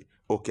already.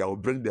 Okay, I'll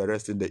bring the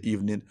rest in the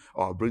evening,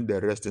 or I'll bring the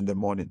rest in the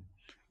morning.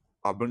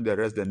 I'll bring the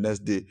rest the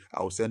next day.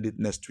 I'll send it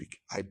next week.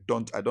 I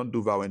don't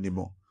do vow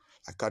anymore.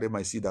 I carry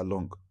my seed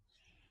along.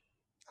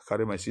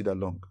 I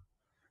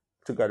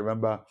think I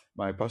remember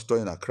my pastor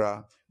in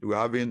Accra. They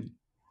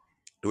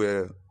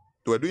were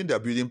doing their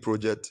building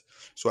project.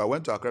 So I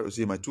went to Accra to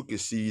see him. I took a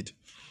seed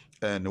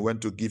and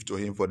went to give to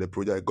him for the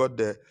project. I got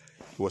there.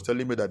 He was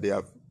telling me that they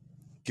have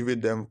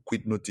given them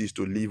quit notice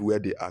to leave where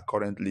they are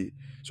currently.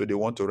 So they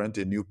want to rent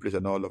a new place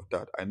and all of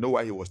that. I know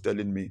why he was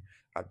telling me.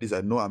 At least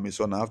I know I'm his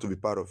son. I have to be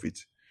part of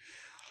it.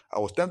 I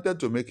was tempted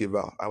to make a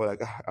vow. I was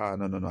like,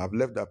 no. I've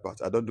left that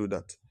part. I don't do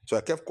that. So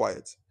I kept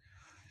quiet.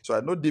 So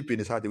I know deep in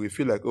his heart, he will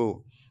feel like,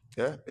 oh,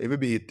 yeah,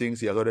 maybe he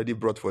thinks he has already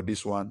brought for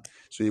this one,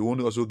 so he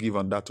won't also give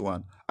on that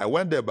one. I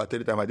went there, but at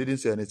the time, I didn't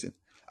say anything.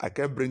 I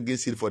kept bringing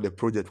seed for the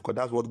project because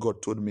that's what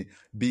God told me,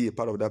 be a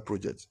part of that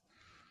project.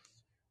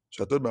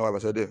 So I told my wife, I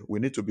said, hey, we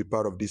need to be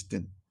part of this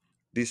thing,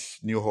 this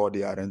new hall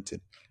they are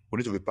renting. We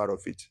need to be part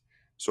of it.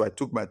 So I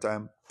took my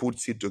time, put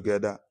seed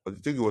together. I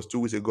think it was 2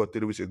 weeks ago,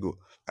 3 weeks ago.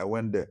 I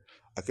went there.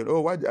 I said,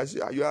 oh, why? I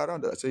said, are you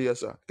around? I said, yes,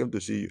 sir. I came to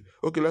see you.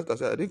 Okay, I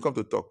said, I didn't come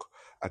to talk.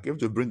 I came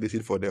to bring the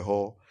seed for the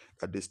hall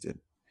at this thing.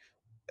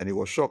 And he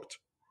was shocked.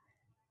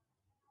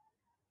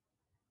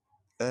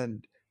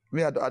 And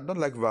me, I don't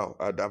like vow.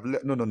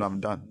 No, I'm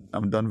done.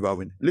 I'm done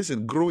vowing.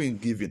 Listen, grow in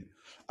giving.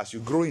 As you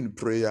grow in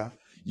prayer,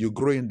 you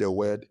grow in the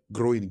word,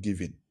 grow in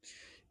giving.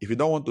 If you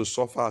don't want to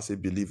suffer as a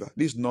believer,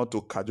 this is not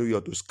to cajole you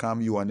or to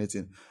scam you or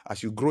anything.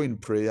 As you grow in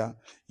prayer,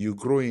 you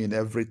grow in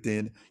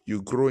everything,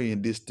 you grow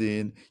in this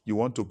thing, you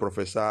want to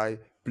prophesy,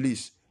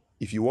 please,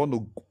 if you want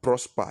to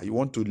prosper, you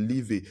want to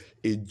live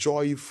a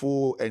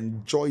joyful,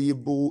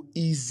 enjoyable,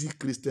 easy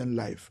Christian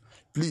life,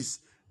 please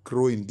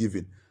grow in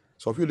giving.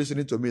 So if you're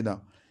listening to me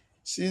now,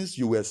 since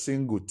you were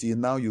single till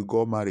now you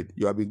got married,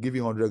 you have been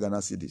giving 100 Ghana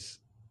cedis.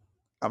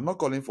 I'm not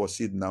calling for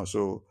seed now,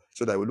 so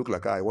that it will look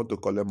like I want to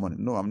collect money.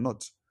 No, I'm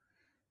not.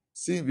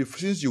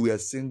 Since you were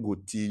single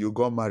till you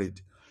got married,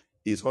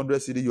 it's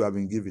 100 cedi you have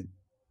been given.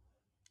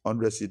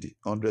 100 cedi,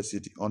 100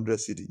 cedi, 100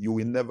 cedi. You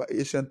will never,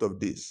 ancient of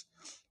days,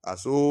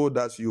 as old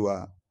as you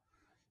are,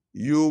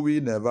 you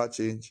will never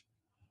change.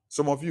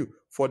 Some of you,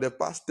 for the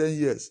past 10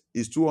 years,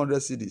 is 200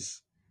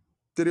 cedis,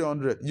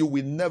 300. You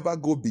will never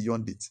go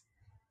beyond it.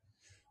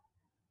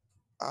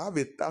 I have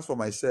a task for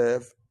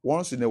myself.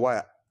 Once in a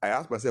while, I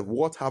ask myself,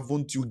 what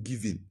haven't you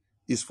given?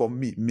 It's for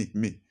me.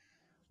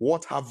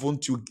 What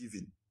haven't you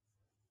given?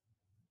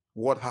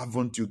 What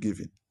haven't you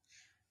given?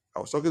 I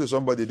was talking to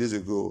somebody days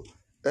ago,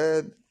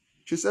 and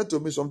she said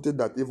to me something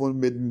that even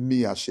made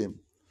me ashamed.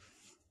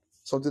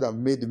 Something that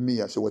made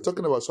me ashamed. We're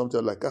talking about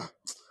something like,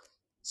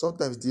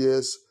 sometimes,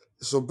 dears,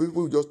 some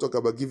people just talk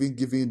about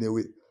giving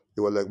away.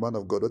 They were like, man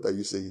of God, what are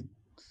you saying?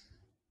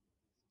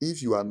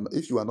 If you are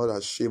not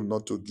ashamed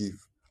not to give,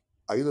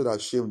 are you not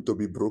ashamed to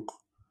be broke?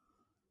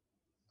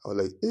 I was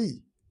like, hey,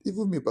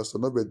 even me, Pastor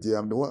Norbert,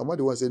 am I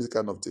the one saying this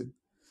kind of thing?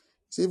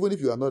 So even if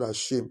you are not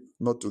ashamed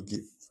not to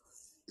give,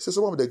 so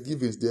some of the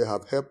givings there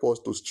have helped us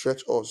to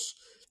stretch us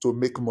to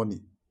make money.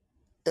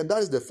 And that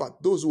is the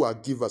fact. Those who are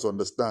givers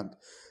understand.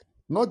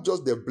 Not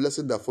just the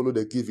blessing that follow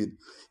the giving.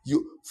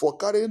 For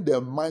carrying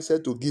the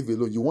mindset to give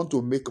alone, you want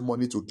to make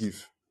money to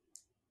give.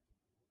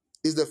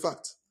 It's the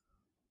fact.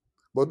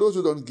 But those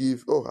who don't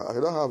give, I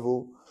don't have,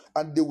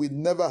 and they will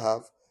never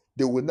have,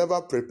 they will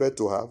never prepare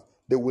to have,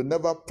 they will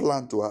never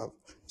plan to have.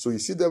 So you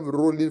see them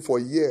rolling for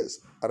years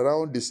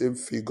around the same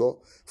figure,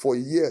 for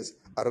years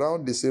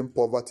around the same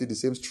poverty, the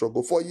same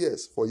struggle for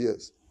years, for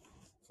years,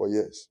 for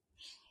years.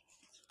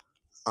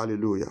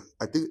 Hallelujah.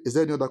 I think, is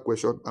there any other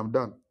question? I'm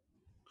done.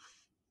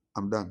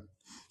 I'm done.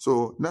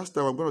 So next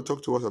time I'm going to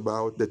talk to us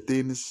about the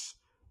things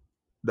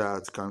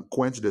that can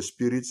quench the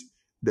spirit,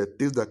 the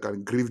things that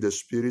can grieve the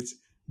spirit,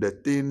 the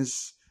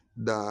things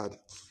that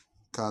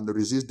can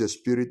resist the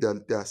spirit.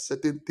 That there are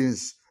certain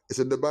things. It's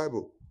in the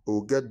Bible.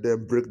 We'll get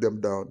them, break them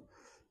down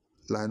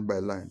line by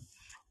line.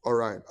 All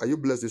right. Are you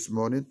blessed this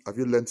morning? Have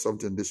you learned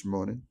something this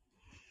morning?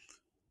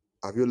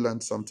 Have you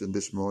learned something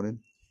this morning?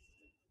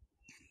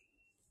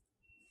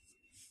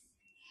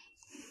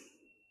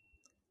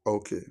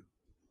 Okay.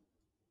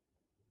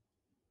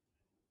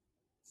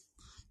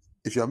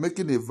 If you are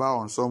making a vow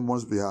on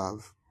someone's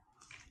behalf,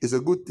 it's a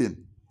good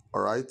thing.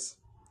 All right.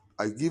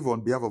 I give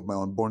on behalf of my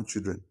unborn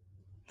children.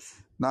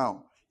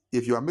 Now,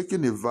 if you are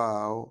making a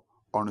vow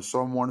on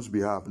someone's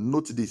behalf,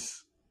 note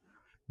this.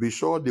 Be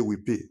sure they will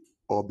pay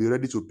or be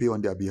ready to pay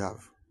on their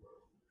behalf.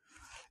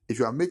 If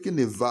you are making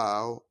a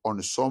vow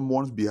on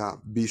someone's behalf,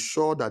 be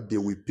sure that they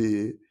will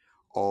pay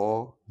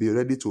or be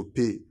ready to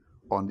pay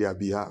on their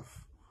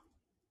behalf.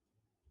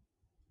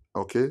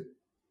 Okay?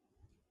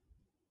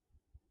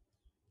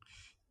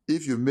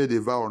 If you made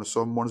a vow on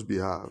someone's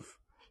behalf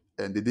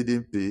and they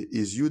didn't pay,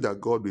 it's you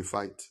that God will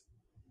fight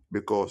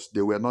because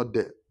they were not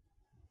there.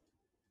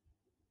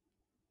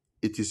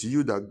 It is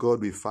you that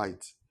God will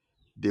fight.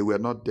 They were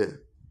not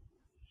there.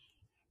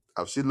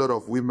 I've seen a lot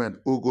of women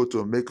who go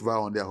to make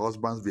vow on their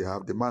husband's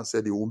behalf. The man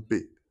said he won't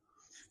pay.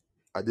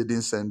 I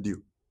didn't send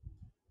you.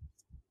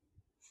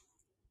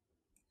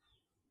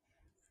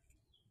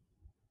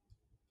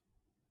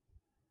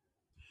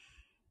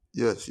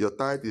 Yes, your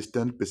tithe is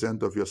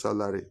 10% of your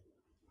salary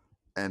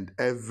and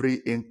every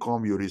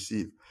income you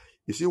receive.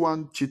 You see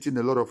one cheating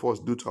a lot of us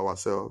do to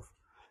ourselves.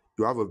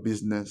 You have a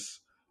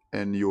business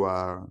and you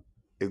are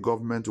a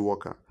government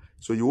worker.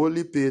 So you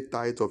only pay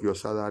tithe of your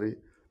salary,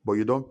 but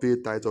you don't pay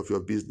tithe of your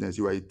business.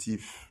 You are a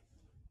thief.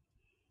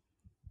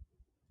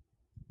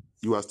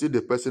 You are still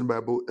the person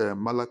Bible,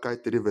 Malachi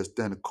 3 verse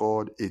 10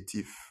 called a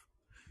thief.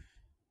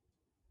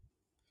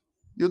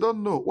 You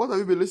don't know. What have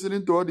you been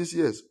listening to all these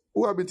years?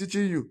 Who have been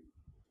teaching you?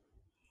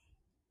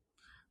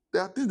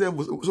 There are things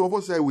that some of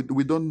us say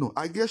we don't know.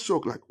 I get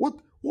shocked. Like, what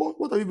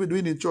have you been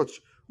doing in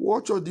church?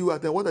 What church do you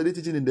attend? What are they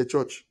teaching in the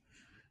church?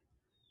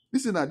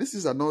 This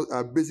is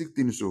a basic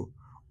thing. So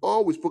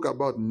all we spoke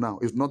about now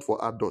is not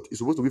for adults. It's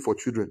supposed to be for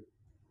children.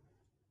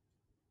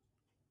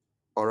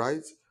 All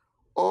right?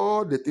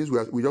 All the things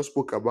we just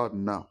spoke about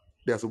now,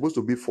 they are supposed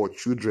to be for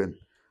children.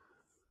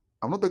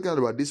 I'm not talking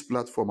about this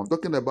platform. I'm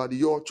talking about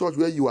your church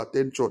where you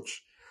attend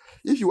church.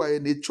 If you are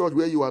in a church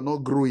where you are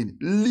not growing,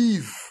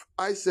 leave.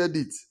 I said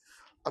it.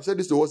 I've said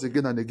this to us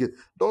again and again.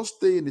 Don't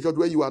stay in the church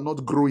where you are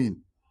not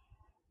growing.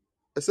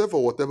 Except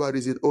for whatever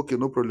reason, okay,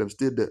 no problem,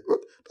 stay there.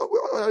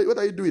 What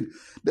are you doing?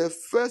 The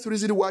first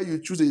reason why you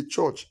choose a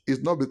church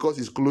is not because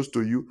it's close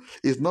to you.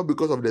 It's not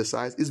because of the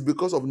size. It's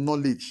because of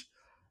knowledge.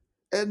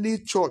 Any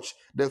church,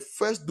 the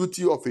first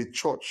duty of a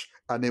church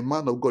and a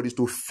man of God is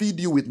to feed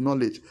you with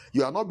knowledge.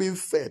 You are not being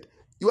fed.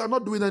 You are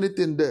not doing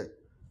anything there.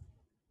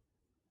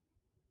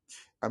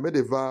 I made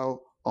a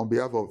vow on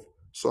behalf of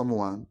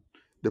someone.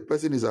 The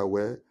person is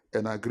aware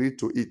and agreed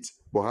to it,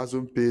 but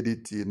hasn't paid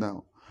it till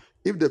now.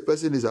 If the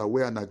person is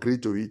aware and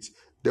agreed to it,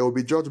 there will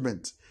be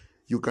judgment.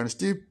 You can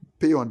still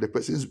pay on the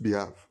person's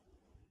behalf.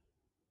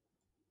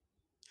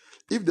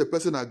 If the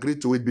person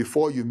agreed to it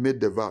before you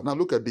made the vow, now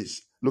look at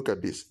this. Look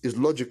at this. It's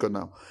logical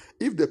now.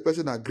 If the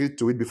person agreed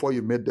to it before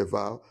you made the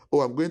vow,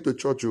 oh, I'm going to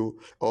church,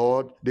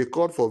 or they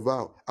called for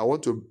vow, I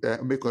want to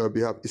make on your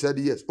behalf. He said,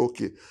 yes,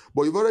 okay.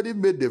 But you've already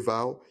made the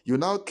vow. You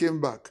now came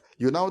back.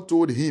 You now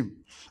told him,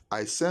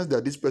 I sense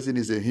that this person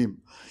is a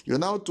him. You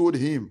now told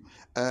him,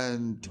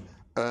 and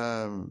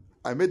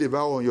I made a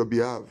vow on your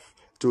behalf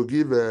to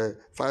give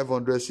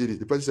 500 cedis.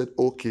 The person said,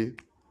 okay.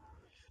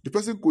 The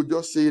person could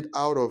just say it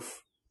out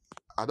of,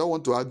 I don't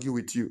want to argue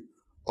with you.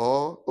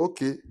 Or,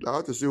 okay, I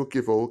have to say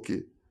okay for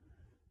okay.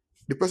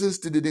 The person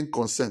still didn't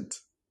consent.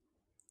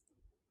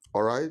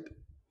 All right?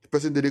 The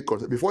person didn't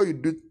consent. Before you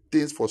do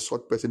things for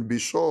such person, be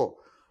sure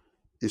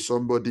it's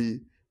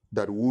somebody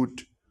that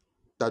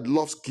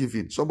loves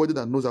giving, somebody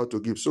that knows how to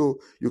give. So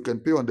you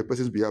can pay on the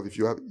person's behalf. If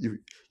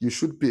you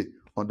should pay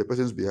on the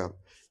person's behalf.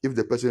 If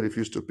the person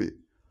refuses to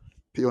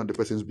pay on the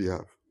person's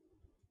behalf.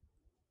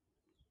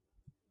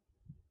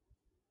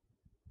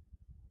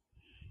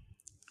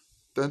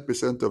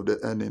 10% of the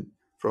earning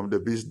from the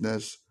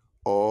business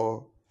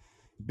or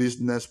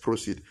business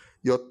proceed.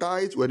 Your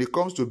tithe, when it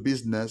comes to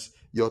business,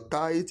 your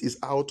tithe is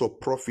out of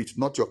profit,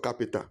 not your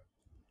capital.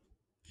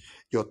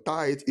 Your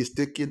tithe is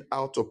taken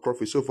out of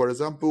profit. So, for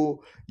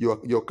example,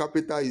 your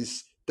capital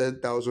is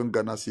 10,000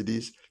 Ghana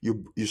cedis.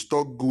 You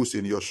stock goods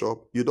in your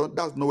shop.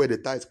 That's not where the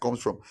tithe comes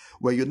from.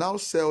 When you now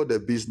sell the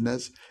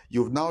business,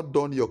 you've now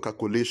done your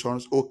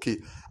calculations. Okay,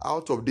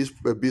 out of this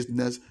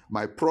business,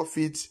 my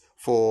profits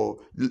now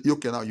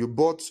you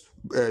bought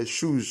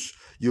shoes.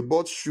 You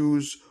bought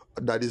shoes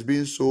that is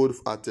being sold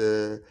at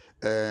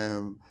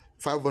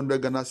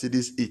 500 Ghana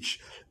cedis each,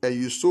 and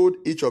you sold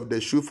each of the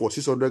shoe for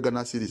 600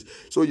 Ghana cedis.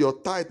 So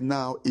your tithe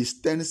now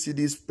is 10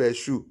 cedis per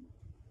shoe,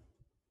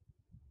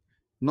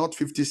 not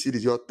 50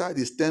 cedis. Your tithe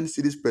is 10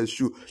 cedis per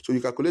shoe. So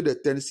you calculate the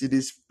 10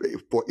 cedis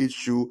for each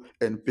shoe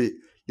and pay.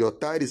 Your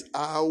tithe is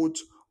out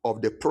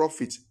of the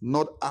profit,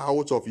 not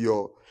out of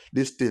your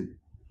this thing.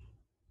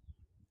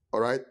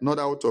 All right? Not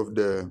out of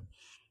the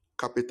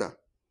capital.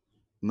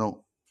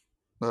 No,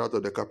 not out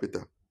of the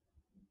capital.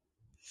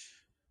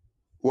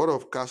 What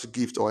of cash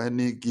gift or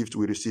any gift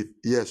we receive?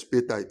 Yes,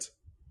 pay tithe.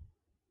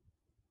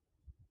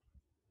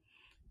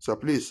 So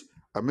please,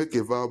 I make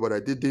a vow, but I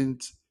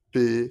didn't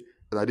pay,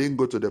 and I didn't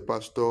go to the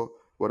pastor.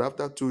 But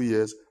after 2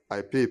 years,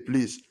 I pay.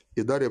 Please,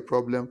 is that a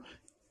problem?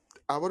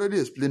 I've already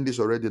explained this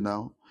already.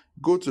 Now,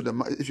 go to the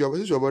if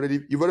you've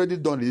already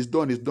done it. It's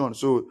done.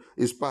 So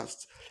it's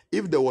past.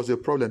 If there was a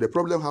problem, the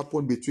problem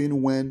happened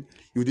between when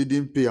you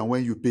didn't pay and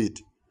when you paid.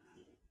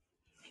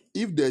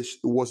 If there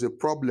was a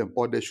problem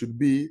or there should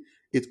be,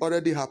 it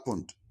already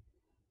happened.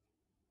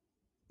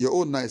 Your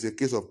own now is a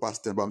case of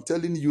past tense, but I'm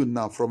telling you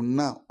now, from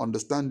now,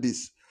 understand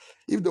this.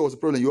 If there was a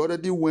problem, you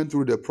already went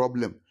through the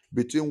problem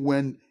between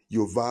when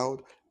you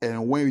vowed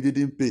and when you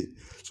didn't pay.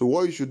 So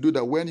what you should do,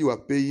 that when you are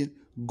paying,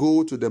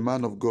 go to the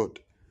man of God.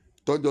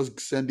 Don't just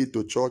send it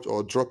to church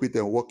or drop it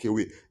and walk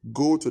away.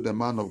 Go to the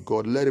man of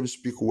God. Let him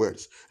speak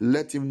words.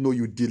 Let him know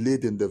you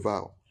delayed in the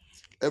vow.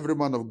 Every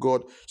man of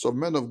God, some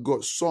men of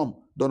God, some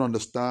don't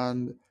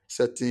understand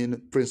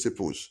certain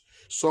principles.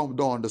 Some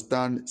don't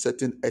understand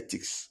certain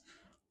ethics.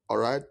 All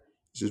right.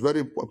 It is very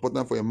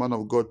important for a man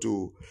of God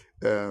to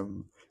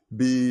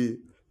be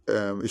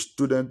a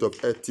student of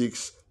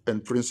ethics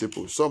and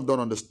principles. Some don't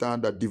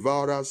understand that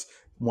devourers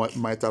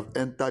might have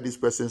entered this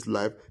person's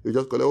life. You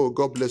just call, oh,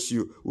 God bless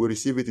you. We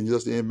receive it in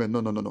Jesus' name. Amen.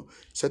 No.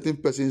 Certain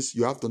persons,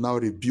 you have to now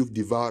rebuke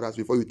devourers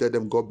before you tell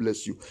them, God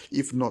bless you.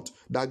 If not,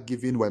 that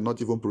giving will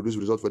not even produce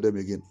results for them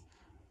again.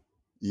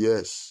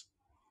 Yes,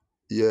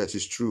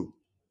 it's true.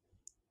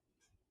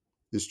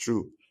 It's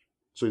true.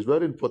 So it's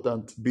very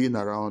important being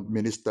around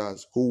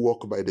ministers who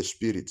walk by the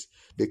Spirit.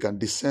 They can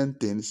discern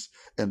things,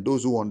 and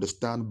those who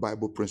understand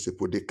Bible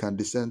principle, they can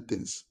discern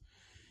things.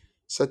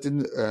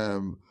 Certain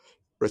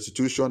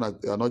restitution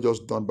are not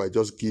just done by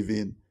just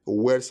giving.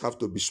 Words have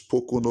to be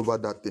spoken over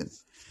that thing.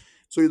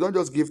 So you don't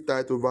just give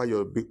tithe over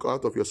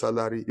out of your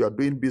salary. You are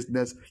doing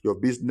business, your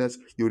business,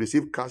 you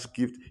receive cash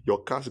gift,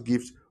 your cash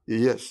gift.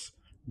 Yes,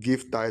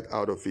 give tithe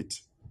out of it.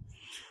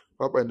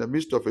 Papa, in the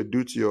midst of a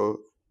duty or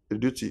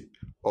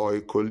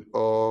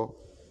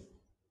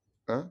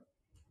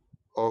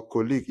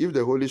colleague, if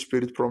the Holy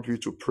Spirit prompts you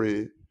to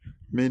pray,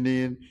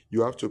 meaning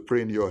you have to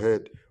pray in your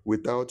head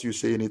without you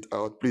saying it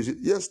out, please,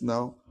 yes,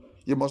 now,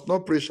 you must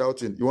not pray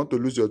shouting. You want to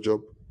lose your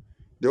job.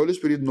 The Holy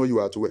Spirit knows you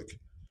are at work.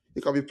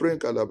 You can be praying,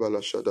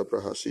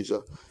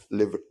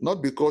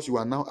 not because you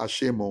are now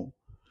ashamed.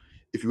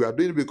 If you are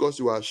doing it because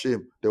you are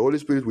ashamed, the Holy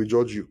Spirit will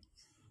judge you.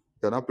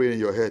 You are not praying in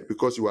your head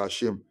because you are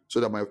ashamed, so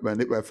that my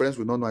friends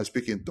will not know I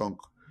speak in tongue.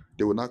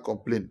 They will not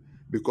complain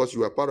because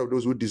you are part of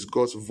those who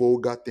discuss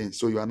vulgar things.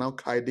 So you are now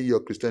hiding your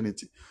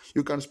Christianity.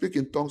 You can speak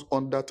in tongues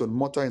under tone,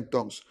 mutter in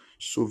tongues.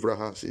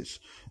 Suvrahasis.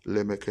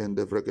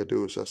 Lemekende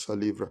vregedosa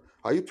salivra.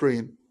 Are you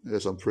praying?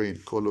 Yes, I'm praying.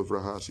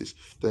 Kolovrahasis.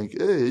 Thank you.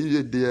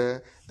 Hey,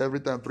 dear. Every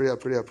time prayer.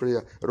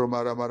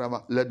 Roma, rama,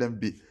 rama. Let them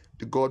be.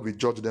 God will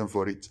judge them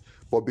for it.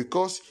 But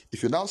because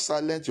if you now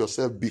silence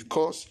yourself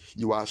because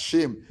you are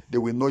ashamed, they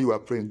will know you are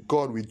praying.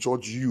 God will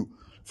judge you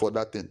for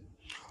that thing.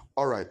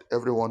 All right,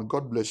 everyone,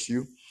 God bless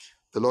you.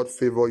 The Lord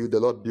favor you. The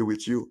Lord be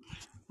with you.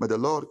 May the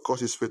Lord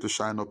cause his face to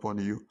shine upon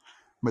you.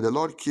 May the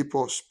Lord keep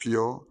us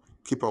pure,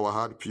 keep our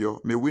heart pure.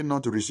 May we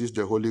not resist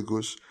the Holy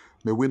Ghost.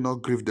 May we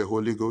not grieve the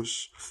Holy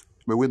Ghost.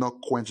 May we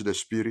not quench the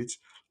Spirit.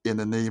 In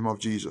the name of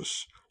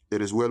Jesus.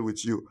 It is well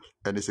with you,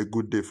 and it's a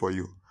good day for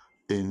you.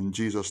 In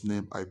Jesus'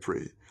 name I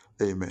pray.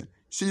 Amen.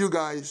 See you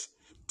guys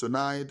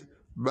tonight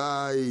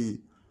by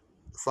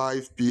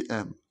 5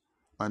 p.m.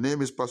 My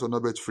name is Pastor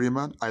Norbert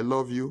Freeman. I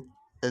love you,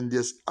 and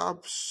there's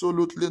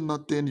absolutely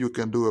nothing you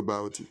can do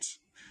about it.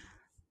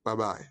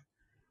 Bye-bye.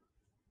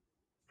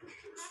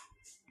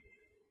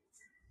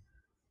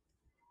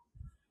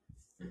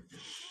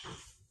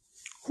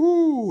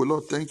 Whoo,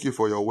 Lord, thank you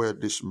for your word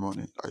this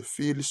morning. I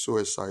feel so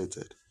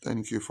excited.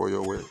 Thank you for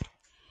your word.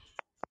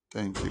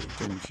 Thank you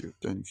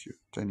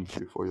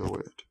for your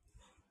word.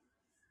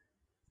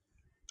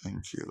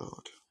 Thank you,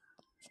 Lord.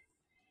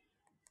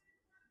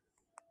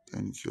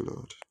 Thank you,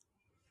 Lord.